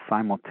in us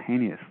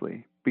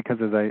simultaneously. Because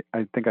as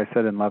I think I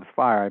said in Love's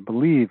Fire, I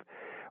believe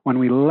when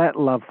we let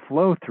love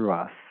flow through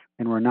us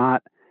and we're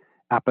not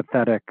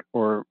apathetic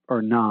or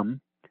numb,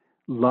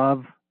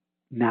 love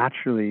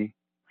naturally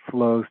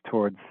flows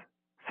towards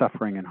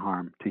suffering and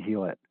harm to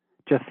heal it.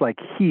 Just like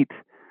heat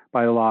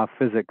by the law of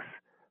physics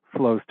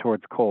flows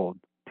towards cold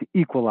to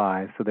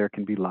equalize so there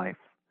can be life.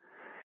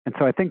 And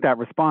so I think that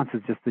response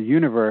is just the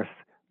universe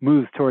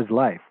moves towards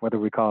life, whether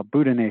we call it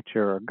Buddha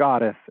nature or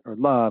goddess or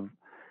love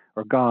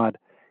or God.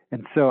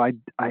 And so I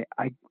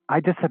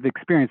just have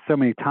experienced so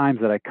many times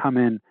that I come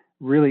in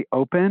really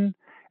open,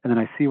 and then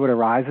I see what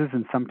arises.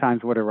 And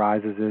sometimes what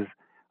arises is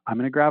I'm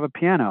going to grab a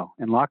piano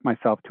and lock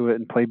myself to it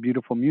and play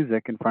beautiful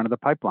music in front of the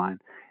pipeline.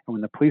 And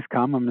when the police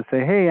come, I'm going to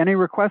say, hey, any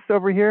requests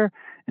over here?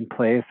 And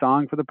play a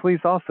song for the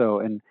police also,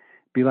 and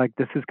be like,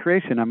 this is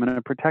creation. I'm going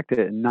to protect it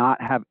and not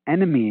have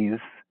enemies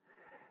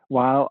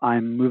while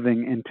I'm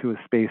moving into a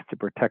space to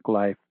protect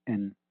life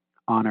and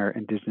honor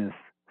indigenous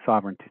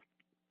sovereignty.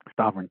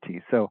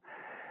 So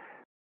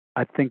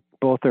I think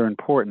both are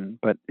important,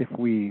 but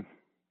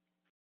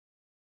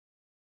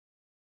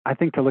I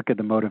think to look at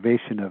the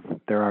motivation of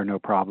there are no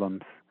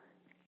problems,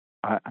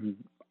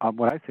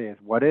 what I say is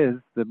what is,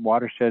 the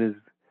watershed is,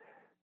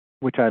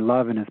 which I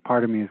love and is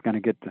part of me, is going to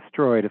get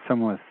destroyed. If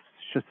someone was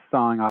just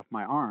sawing off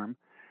my arm,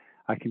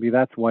 I can be,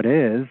 that's what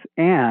is,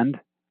 and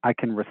I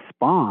can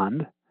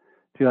respond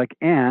to like,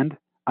 and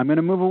I'm going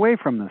to move away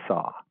from the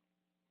saw.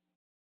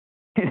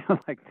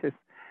 Like this.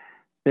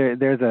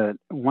 There's a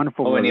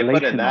wonderful when you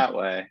put it relational. that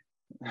way.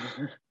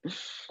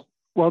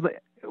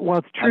 Well,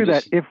 it's true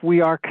that if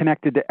we are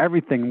connected to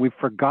everything, we've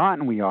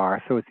forgotten we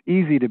are. So it's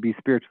easy to be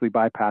spiritually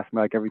bypassed,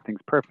 like everything's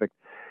perfect.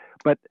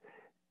 But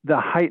the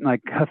height,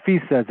 like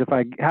Hafiz says, if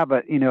I have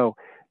a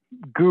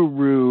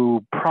guru,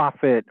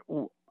 prophet,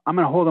 I'm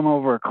going to hold them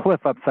over a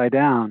cliff upside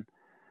down.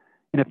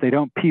 And if they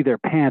don't pee their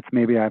pants,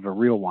 maybe I have a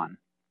real one.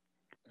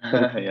 So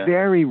it's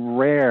very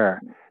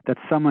rare that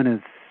someone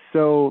is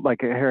so,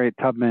 like a Harriet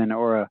Tubman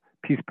or a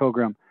Peace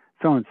Pilgrim,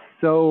 someone's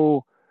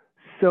so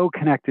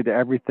connected to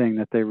everything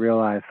that they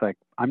realize, like,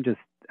 I'm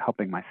just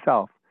helping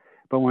myself.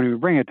 But when we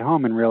bring it to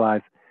home and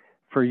realize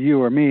for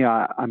you or me,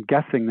 I'm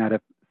guessing that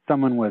if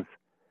someone was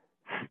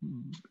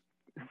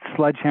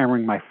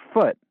sledgehammering my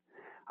foot,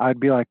 I'd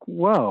be like,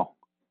 whoa,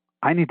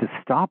 I need to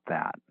stop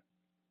that,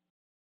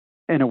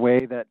 in a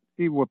way that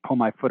he would pull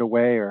my foot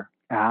away or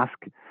ask.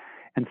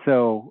 And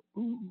so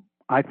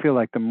I feel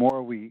like the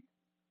more we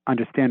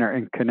understand our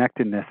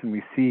interconnectedness and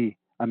we see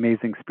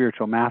amazing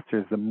spiritual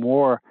masters, the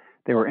more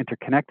they were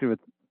interconnected with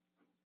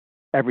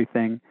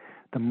everything,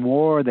 the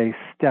more they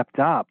stepped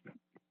up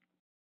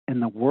in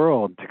the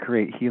world to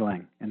create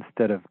healing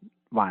instead of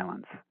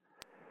violence.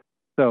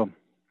 So,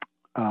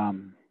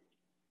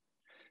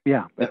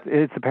 yeah,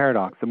 it's a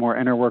paradox. The more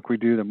inner work we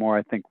do, the more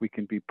I think we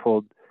can be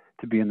pulled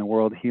to be in the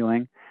world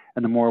healing.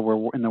 And the more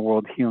we're in the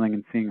world healing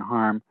and seeing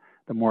harm,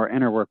 the more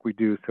inner work we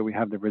do, so we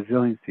have the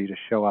resiliency to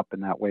show up in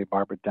that way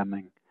Barbara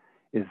Deming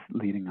is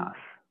leading us.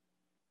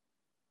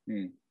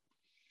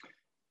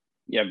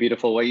 Yeah,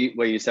 beautiful. What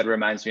you said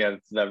reminds me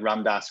of the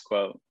Ram Dass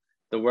quote: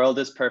 "The world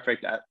is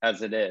perfect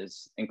as it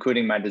is,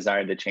 including my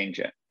desire to change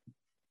it."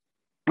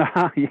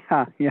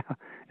 Yeah.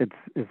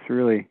 It's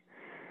really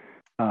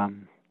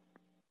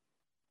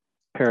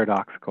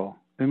paradoxical.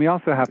 And we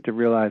also have to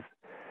realize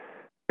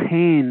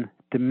pain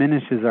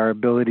diminishes our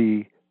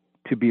ability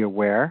to be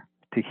aware,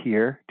 to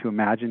hear, to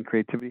imagine,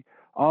 creativity.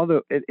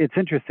 Although it's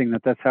interesting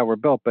that that's how we're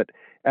built, but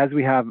as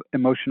we have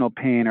emotional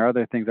pain or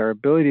other things, our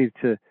ability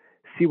to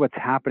see what's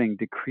happening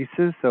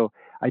decreases. So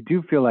I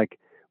do feel like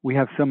we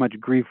have so much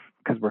grief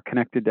because we're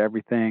connected to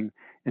everything,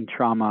 and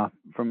trauma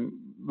from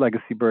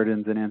legacy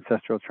burdens and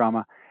ancestral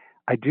trauma.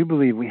 I do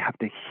believe we have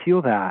to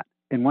heal that.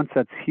 And once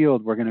that's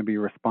healed, we're going to be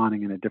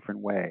responding in a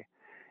different way.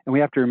 And we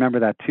have to remember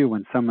that too.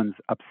 When someone's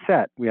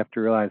upset, we have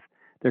to realize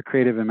their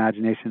creative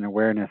imagination and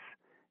awareness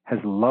has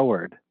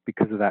lowered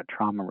because of that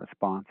trauma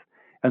response.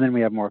 And then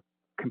we have more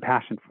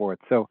compassion for it.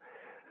 So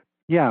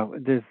yeah,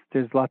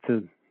 there's lots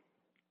of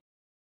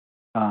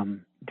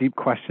deep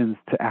questions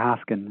to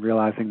ask, and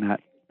realizing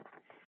that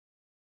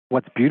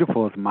what's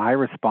beautiful is my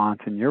response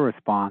and your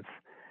response,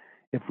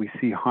 if we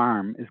see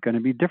harm, is going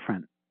to be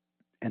different.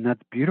 And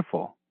that's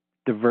beautiful.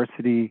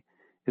 Diversity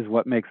is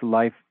what makes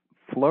life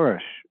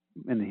flourish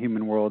in the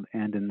human world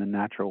and in the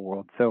natural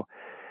world. So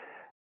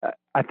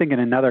I think in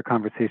another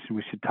conversation,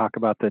 we should talk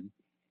about the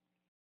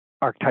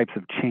archetypes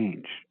of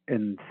change,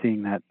 and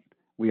seeing that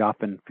we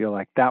often feel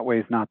like that way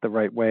is not the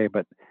right way,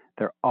 but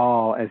they're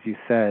all, as you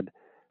said,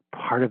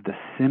 part of the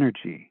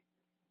synergy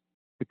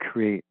to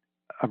create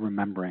a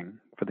remembering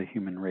for the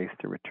human race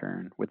to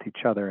return with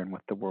each other and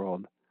with the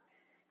world.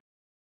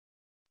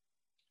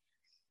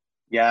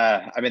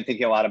 Yeah, I've been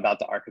thinking a lot about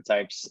the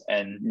archetypes,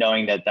 and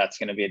knowing that that's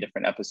going to be a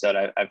different episode,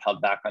 I've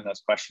held back on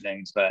those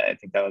questionings, but I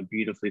think that would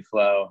beautifully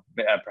flow.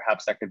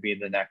 Perhaps that could be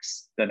the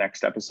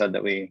next episode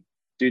that we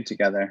do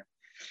together.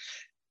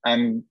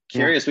 I'm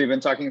curious. Yeah. We've been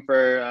talking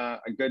for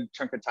a good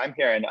chunk of time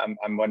here, and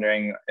I'm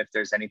wondering if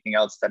there's anything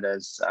else that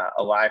is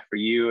alive for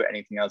you,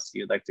 anything else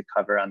you'd like to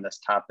cover on this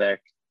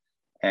topic,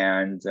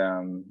 and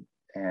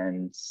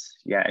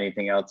yeah,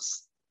 anything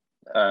else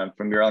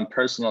from your own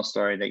personal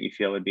story that you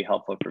feel would be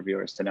helpful for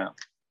viewers to know.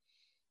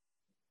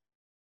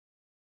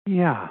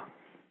 Yeah,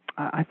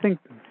 I think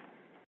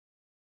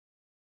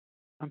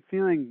I'm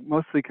feeling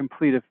mostly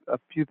complete. A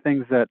few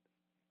things that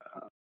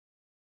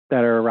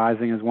are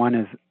arising is, one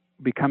is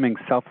becoming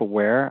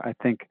self-aware. I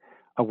think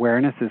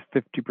awareness is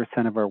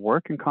 50% of our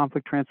work in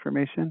conflict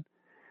transformation.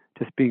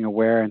 Just being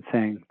aware and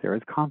saying there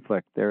is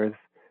conflict, there is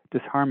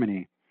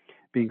disharmony.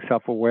 Being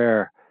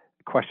self-aware.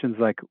 Questions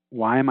like,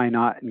 why am I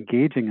not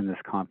engaging in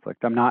this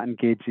conflict? I'm not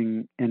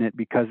engaging in it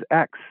because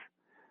X.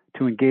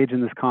 To engage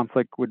in this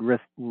conflict would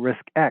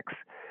risk X.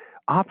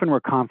 Often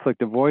we're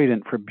conflict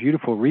avoidant for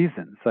beautiful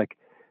reasons. Like,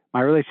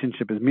 my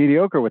relationship is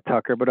mediocre with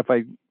Tucker, but if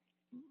I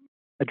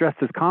address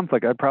this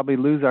conflict, I'd probably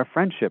lose our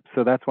friendship.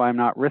 So that's why I'm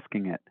not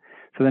risking it.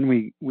 So then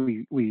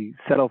we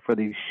settle for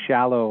these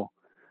shallow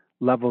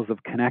levels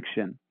of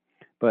connection.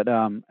 But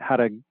how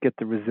to get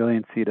the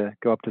resiliency to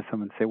go up to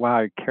someone and say, wow,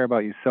 I care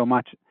about you so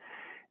much.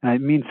 And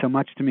it means so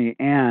much to me.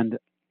 And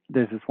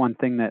there's this one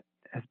thing that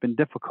has been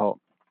difficult.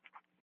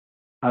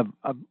 A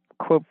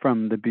quote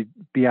from the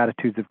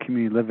Beatitudes of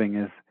Community Living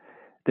is,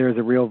 there is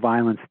a real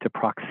violence to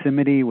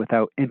proximity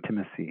without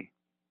intimacy.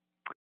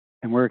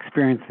 And we're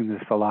experiencing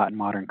this a lot in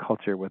modern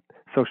culture with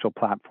social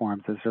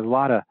platforms. There's a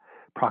lot of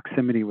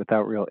proximity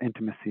without real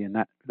intimacy. And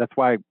that's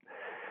why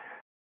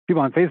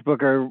people on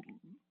Facebook are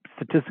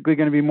statistically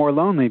going to be more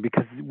lonely,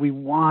 because we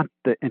want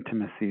the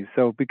intimacy.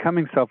 So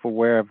becoming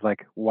self-aware of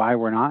like why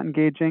we're not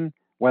engaging,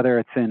 whether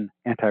it's in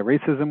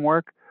anti-racism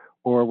work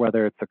or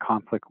whether it's a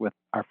conflict with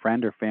our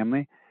friend or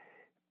family,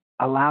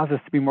 allows us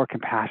to be more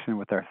compassionate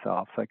with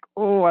ourselves. Like,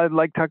 oh, I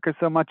like Tucker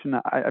so much, and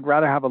I'd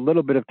rather have a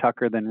little bit of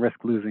Tucker than risk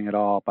losing it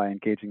all by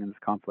engaging in this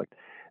conflict.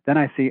 Then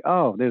I see,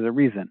 oh, there's a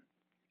reason.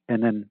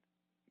 And then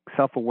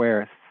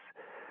self-aware is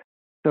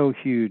so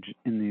huge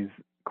in these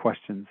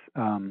questions.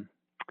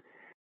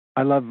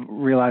 I love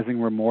realizing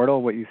we're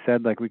mortal, what you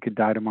said, like we could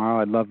die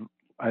tomorrow.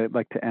 I'd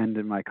like to end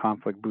in my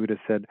conflict. Buddha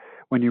said,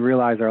 when you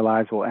realize our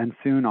lives will end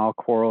soon, all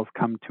quarrels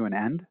come to an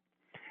end.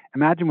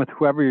 Imagine with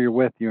whoever you're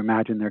with, you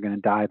imagine they're going to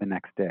die the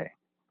next day.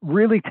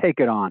 really take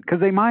it on, because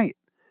they might.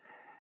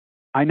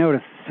 I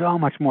notice so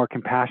much more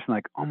compassion,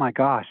 like, oh my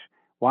gosh,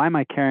 why am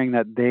I caring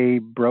that they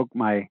broke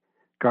my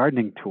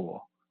gardening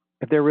tool?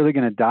 If they're really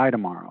going to die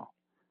tomorrow,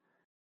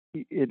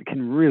 it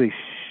can really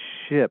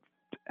shift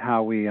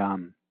how we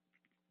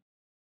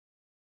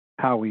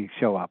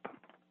show up.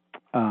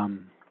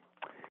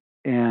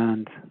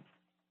 And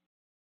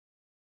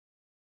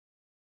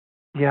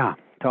yeah,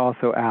 to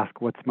also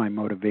ask, what's my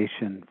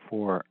motivation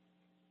for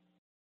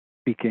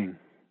speaking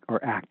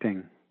or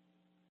acting?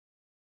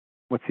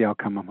 What's the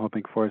outcome I'm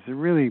hoping for? Is to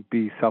really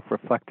be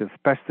self-reflective,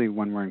 especially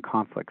when we're in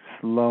conflict.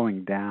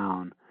 Slowing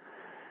down,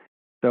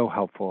 so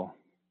helpful.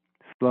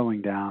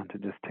 Slowing down to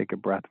just take a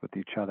breath with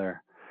each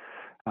other.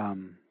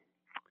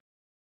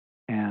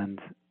 And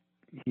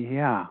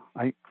yeah,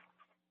 I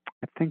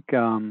think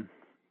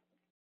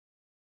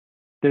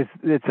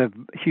it's a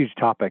huge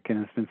topic,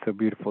 and it's been so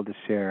beautiful to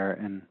share.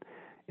 And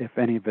if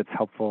any of it's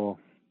helpful,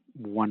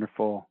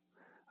 wonderful.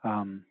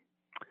 And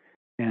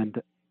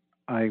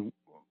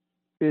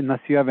unless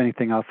you have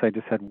anything else, I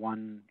just had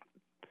one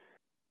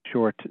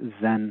short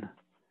Zen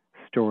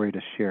story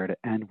to share to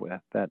end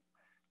with that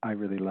I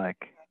really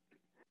like.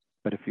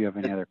 But if you have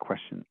any other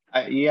questions.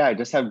 Yeah, I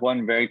just had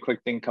one very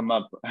quick thing come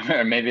up,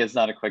 or maybe it's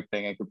not a quick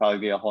thing. It could probably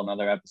be a whole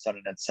nother episode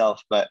in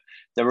itself, but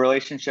the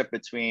relationship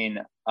between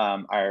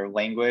our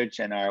language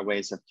and our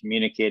ways of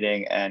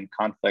communicating and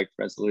conflict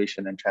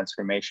resolution and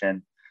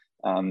transformation.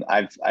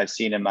 I've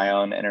seen in my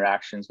own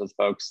interactions with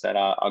folks that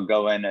I'll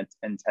go in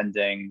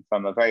intending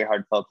from a very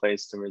heartfelt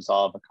place to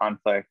resolve a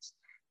conflict,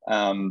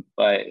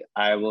 but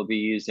I will be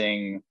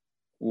using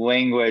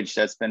language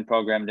that's been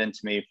programmed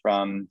into me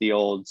from the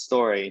old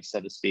story, so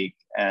to speak,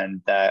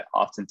 and that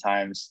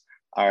oftentimes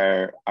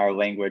our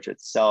language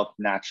itself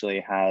naturally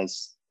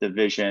has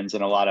divisions,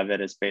 and a lot of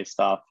it is based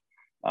off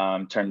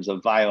terms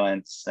of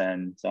violence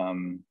and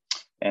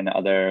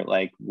other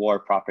like war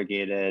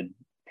propagated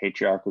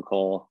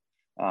patriarchal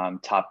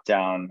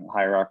top-down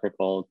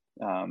hierarchical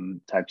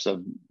types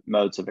of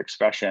modes of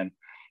expression.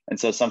 And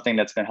so something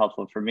that's been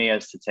helpful for me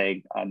is to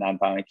take a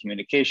nonviolent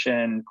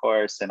communication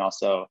course, and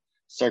also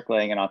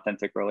circling and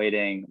authentic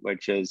relating,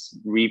 which is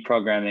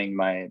reprogramming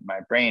my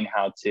brain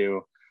how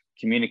to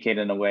communicate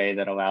in a way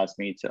that allows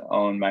me to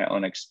own my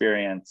own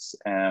experience,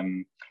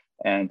 and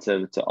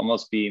to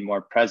almost be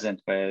more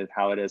present with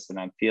how it is that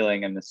I'm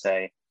feeling, and to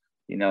say,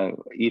 you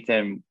know,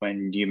 Ethan,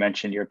 when you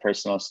mentioned your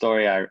personal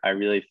story, I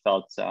really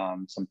felt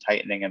some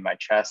tightening in my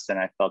chest, and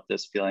I felt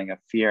this feeling of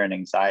fear and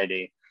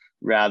anxiety,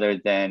 rather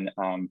than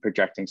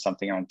projecting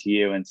something onto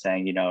you and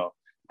saying, you know,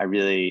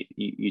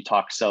 you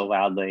talk so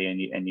loudly,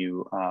 and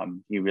you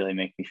really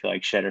make me feel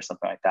like shit, or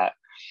something like that.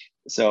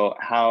 So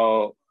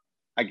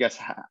I guess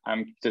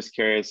I'm just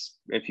curious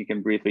if you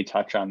can briefly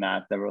touch on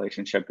that, the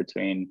relationship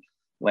between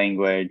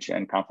language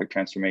and conflict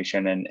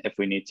transformation, and if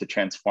we need to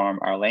transform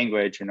our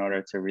language in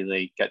order to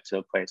really get to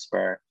a place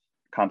where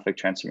conflict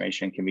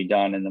transformation can be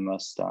done in the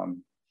most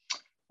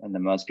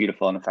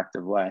beautiful and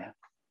effective way.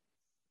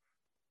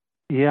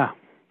 Yeah,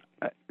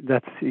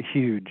 that's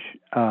huge.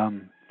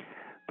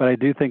 But I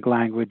do think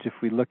language, if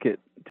we look at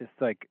just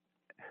like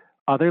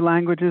other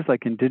languages,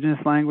 like indigenous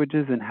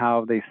languages, and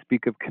how they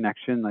speak of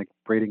connection, like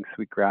Braiding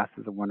Sweet Grass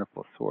is a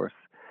wonderful source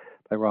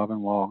by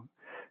Robin Wall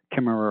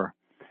Kimmerer,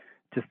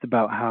 just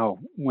about how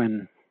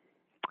when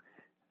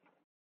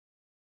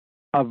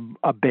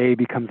a bay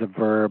becomes a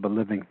verb, a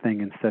living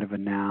thing instead of a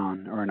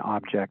noun or an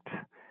object,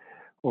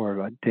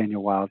 or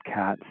Daniel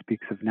Wildcat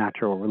speaks of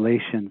natural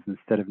relations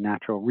instead of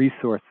natural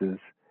resources.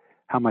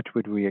 How much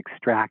would we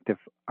extract if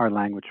our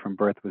language from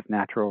birth was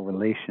natural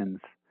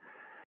relations?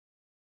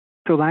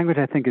 So language,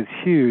 I think, is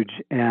huge,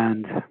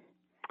 and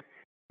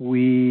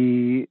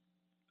we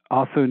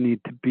also need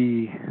to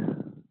be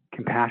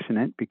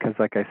compassionate, because,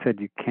 like I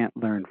said, you can't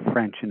learn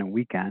French in a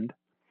weekend.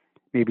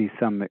 Maybe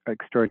some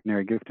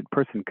extraordinary gifted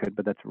person could,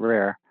 but that's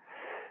rare.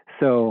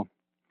 So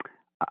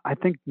I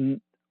think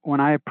when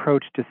I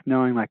approach just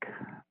knowing, like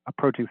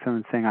approaching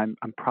someone saying, I'm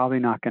probably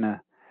not going to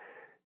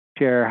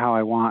share how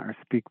I want or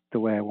speak the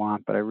way I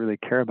want, but I really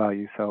care about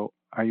you. So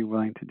are you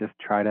willing to just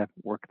try to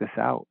work this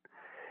out?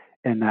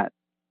 And that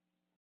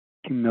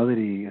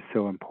humility is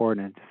so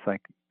important. It's just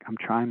like, I'm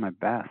trying my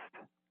best.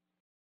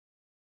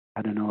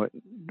 I don't know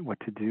what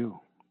to do.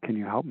 Can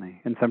you help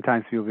me? And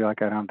sometimes people be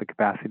like, I don't have the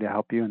capacity to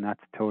help you, and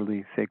that's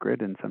totally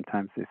sacred. And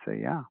sometimes they say,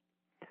 yeah.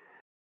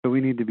 So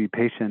we need to be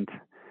patient.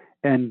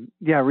 And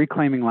yeah,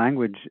 reclaiming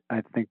language,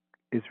 I think,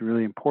 is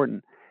really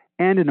important.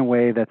 And in a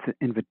way that's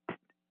an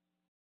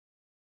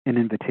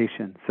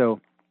invitation. So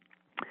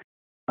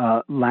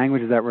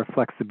language that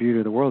reflects the beauty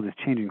of the world is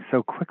changing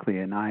so quickly,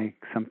 and I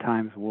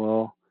sometimes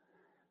will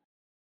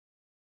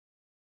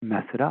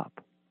mess it up.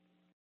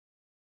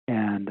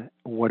 And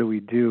what do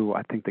we do?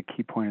 I think the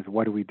key point is,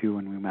 what do we do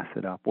when we mess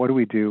it up? What do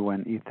we do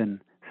when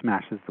Ethan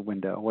smashes the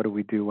window? What do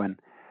we do when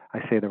I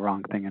say the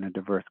wrong thing in a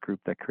diverse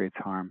group that creates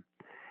harm?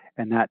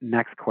 And that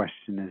next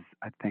question is,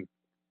 I think,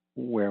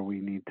 where we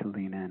need to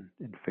lean in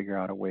and figure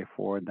out a way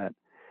forward that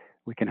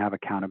we can have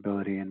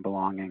accountability and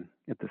belonging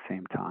at the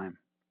same time.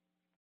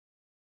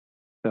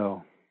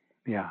 So,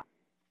 yeah.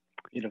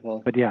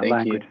 Beautiful. But yeah, Thank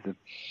language you. is a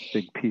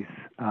big piece.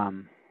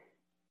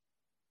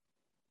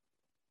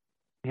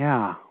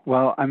 Yeah,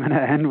 well, I'm going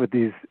to end with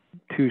these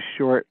two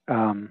short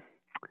Zen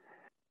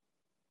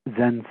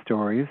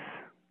stories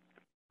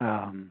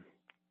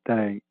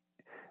that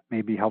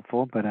may be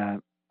helpful, but I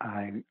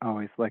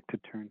always like to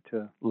turn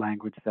to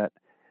language that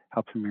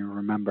helps me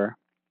remember.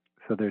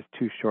 So there's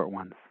two short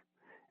ones.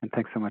 And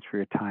thanks so much for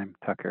your time,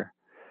 Tucker.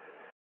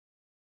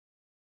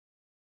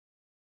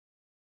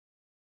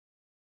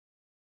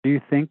 Do you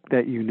think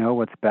that you know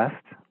what's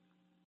best?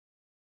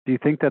 Do you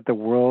think that the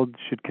world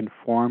should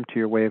conform to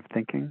your way of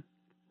thinking?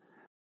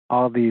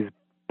 All these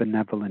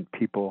benevolent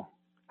people,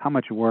 how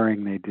much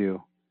worrying they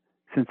do.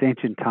 Since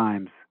ancient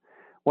times,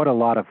 what a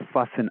lot of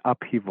fuss and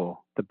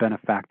upheaval the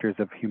benefactors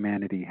of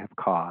humanity have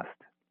caused.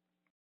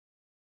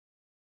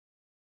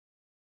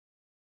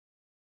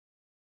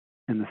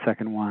 And the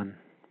second one,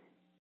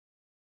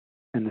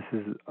 and this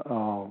is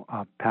all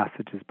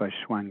passages by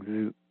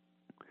Zhuangzi.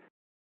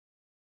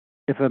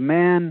 If a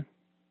man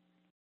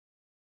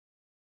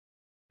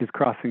is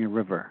crossing a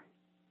river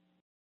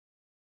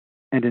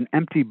and an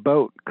empty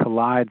boat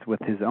collides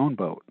with his own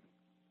boat,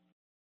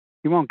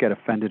 he won't get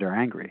offended or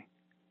angry,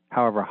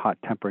 however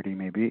hot-tempered he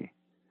may be.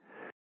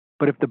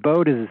 But if the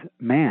boat is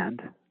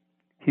manned,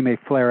 he may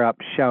flare up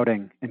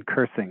shouting and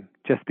cursing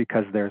just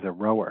because there's a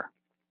rower.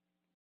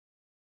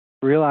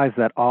 Realize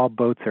that all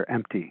boats are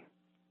empty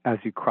as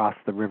you cross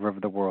the river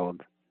of the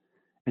world,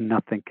 and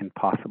nothing can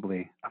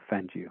possibly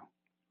offend you.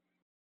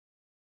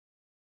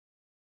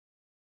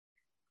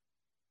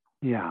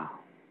 Yeah,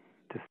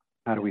 just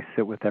how do we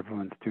sit with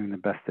everyone's doing the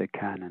best they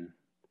can, and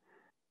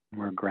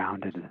we're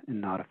grounded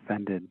and not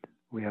offended.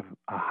 We have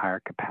a higher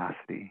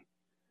capacity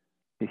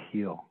to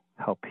heal,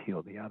 help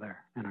heal the other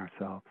and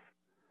ourselves.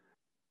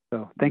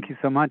 So thank you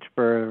so much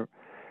for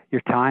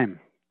your time.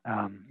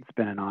 It's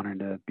been an honor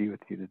to be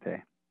with you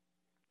today.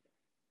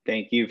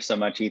 Thank you so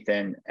much,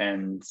 Ethan.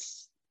 And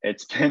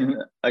it's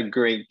been a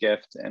great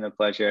gift and a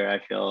pleasure. I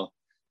feel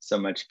so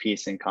much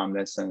peace and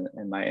calmness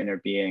in my inner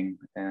being.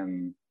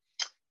 And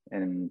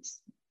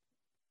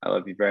I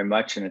love you very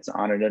much. And it's an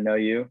honor to know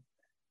you,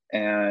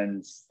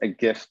 and a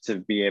gift to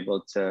be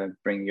able to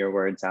bring your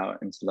words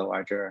out into the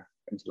larger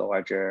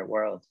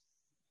world.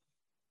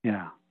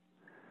 Yeah.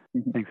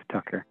 Thanks,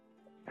 Tucker.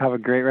 Have a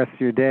great rest of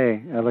your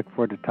day. I look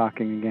forward to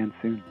talking again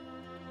soon.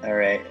 All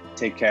right.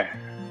 Take care.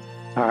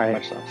 All right.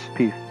 Much love.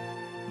 Peace.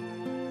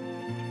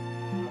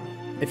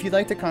 If you'd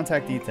like to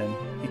contact Ethan,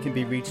 he can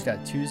be reached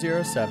at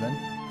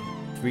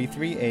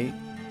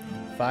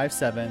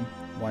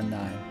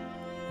 207-338-5719.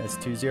 That's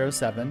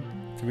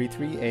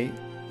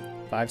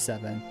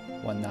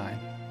 207-338-5719.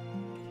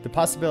 The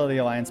Possibility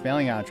Alliance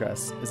mailing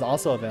address is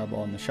also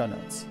available in the show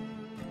notes.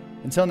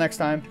 Until next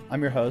time,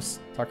 I'm your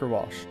host, Tucker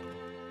Walsh.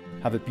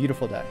 Have a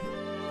beautiful day.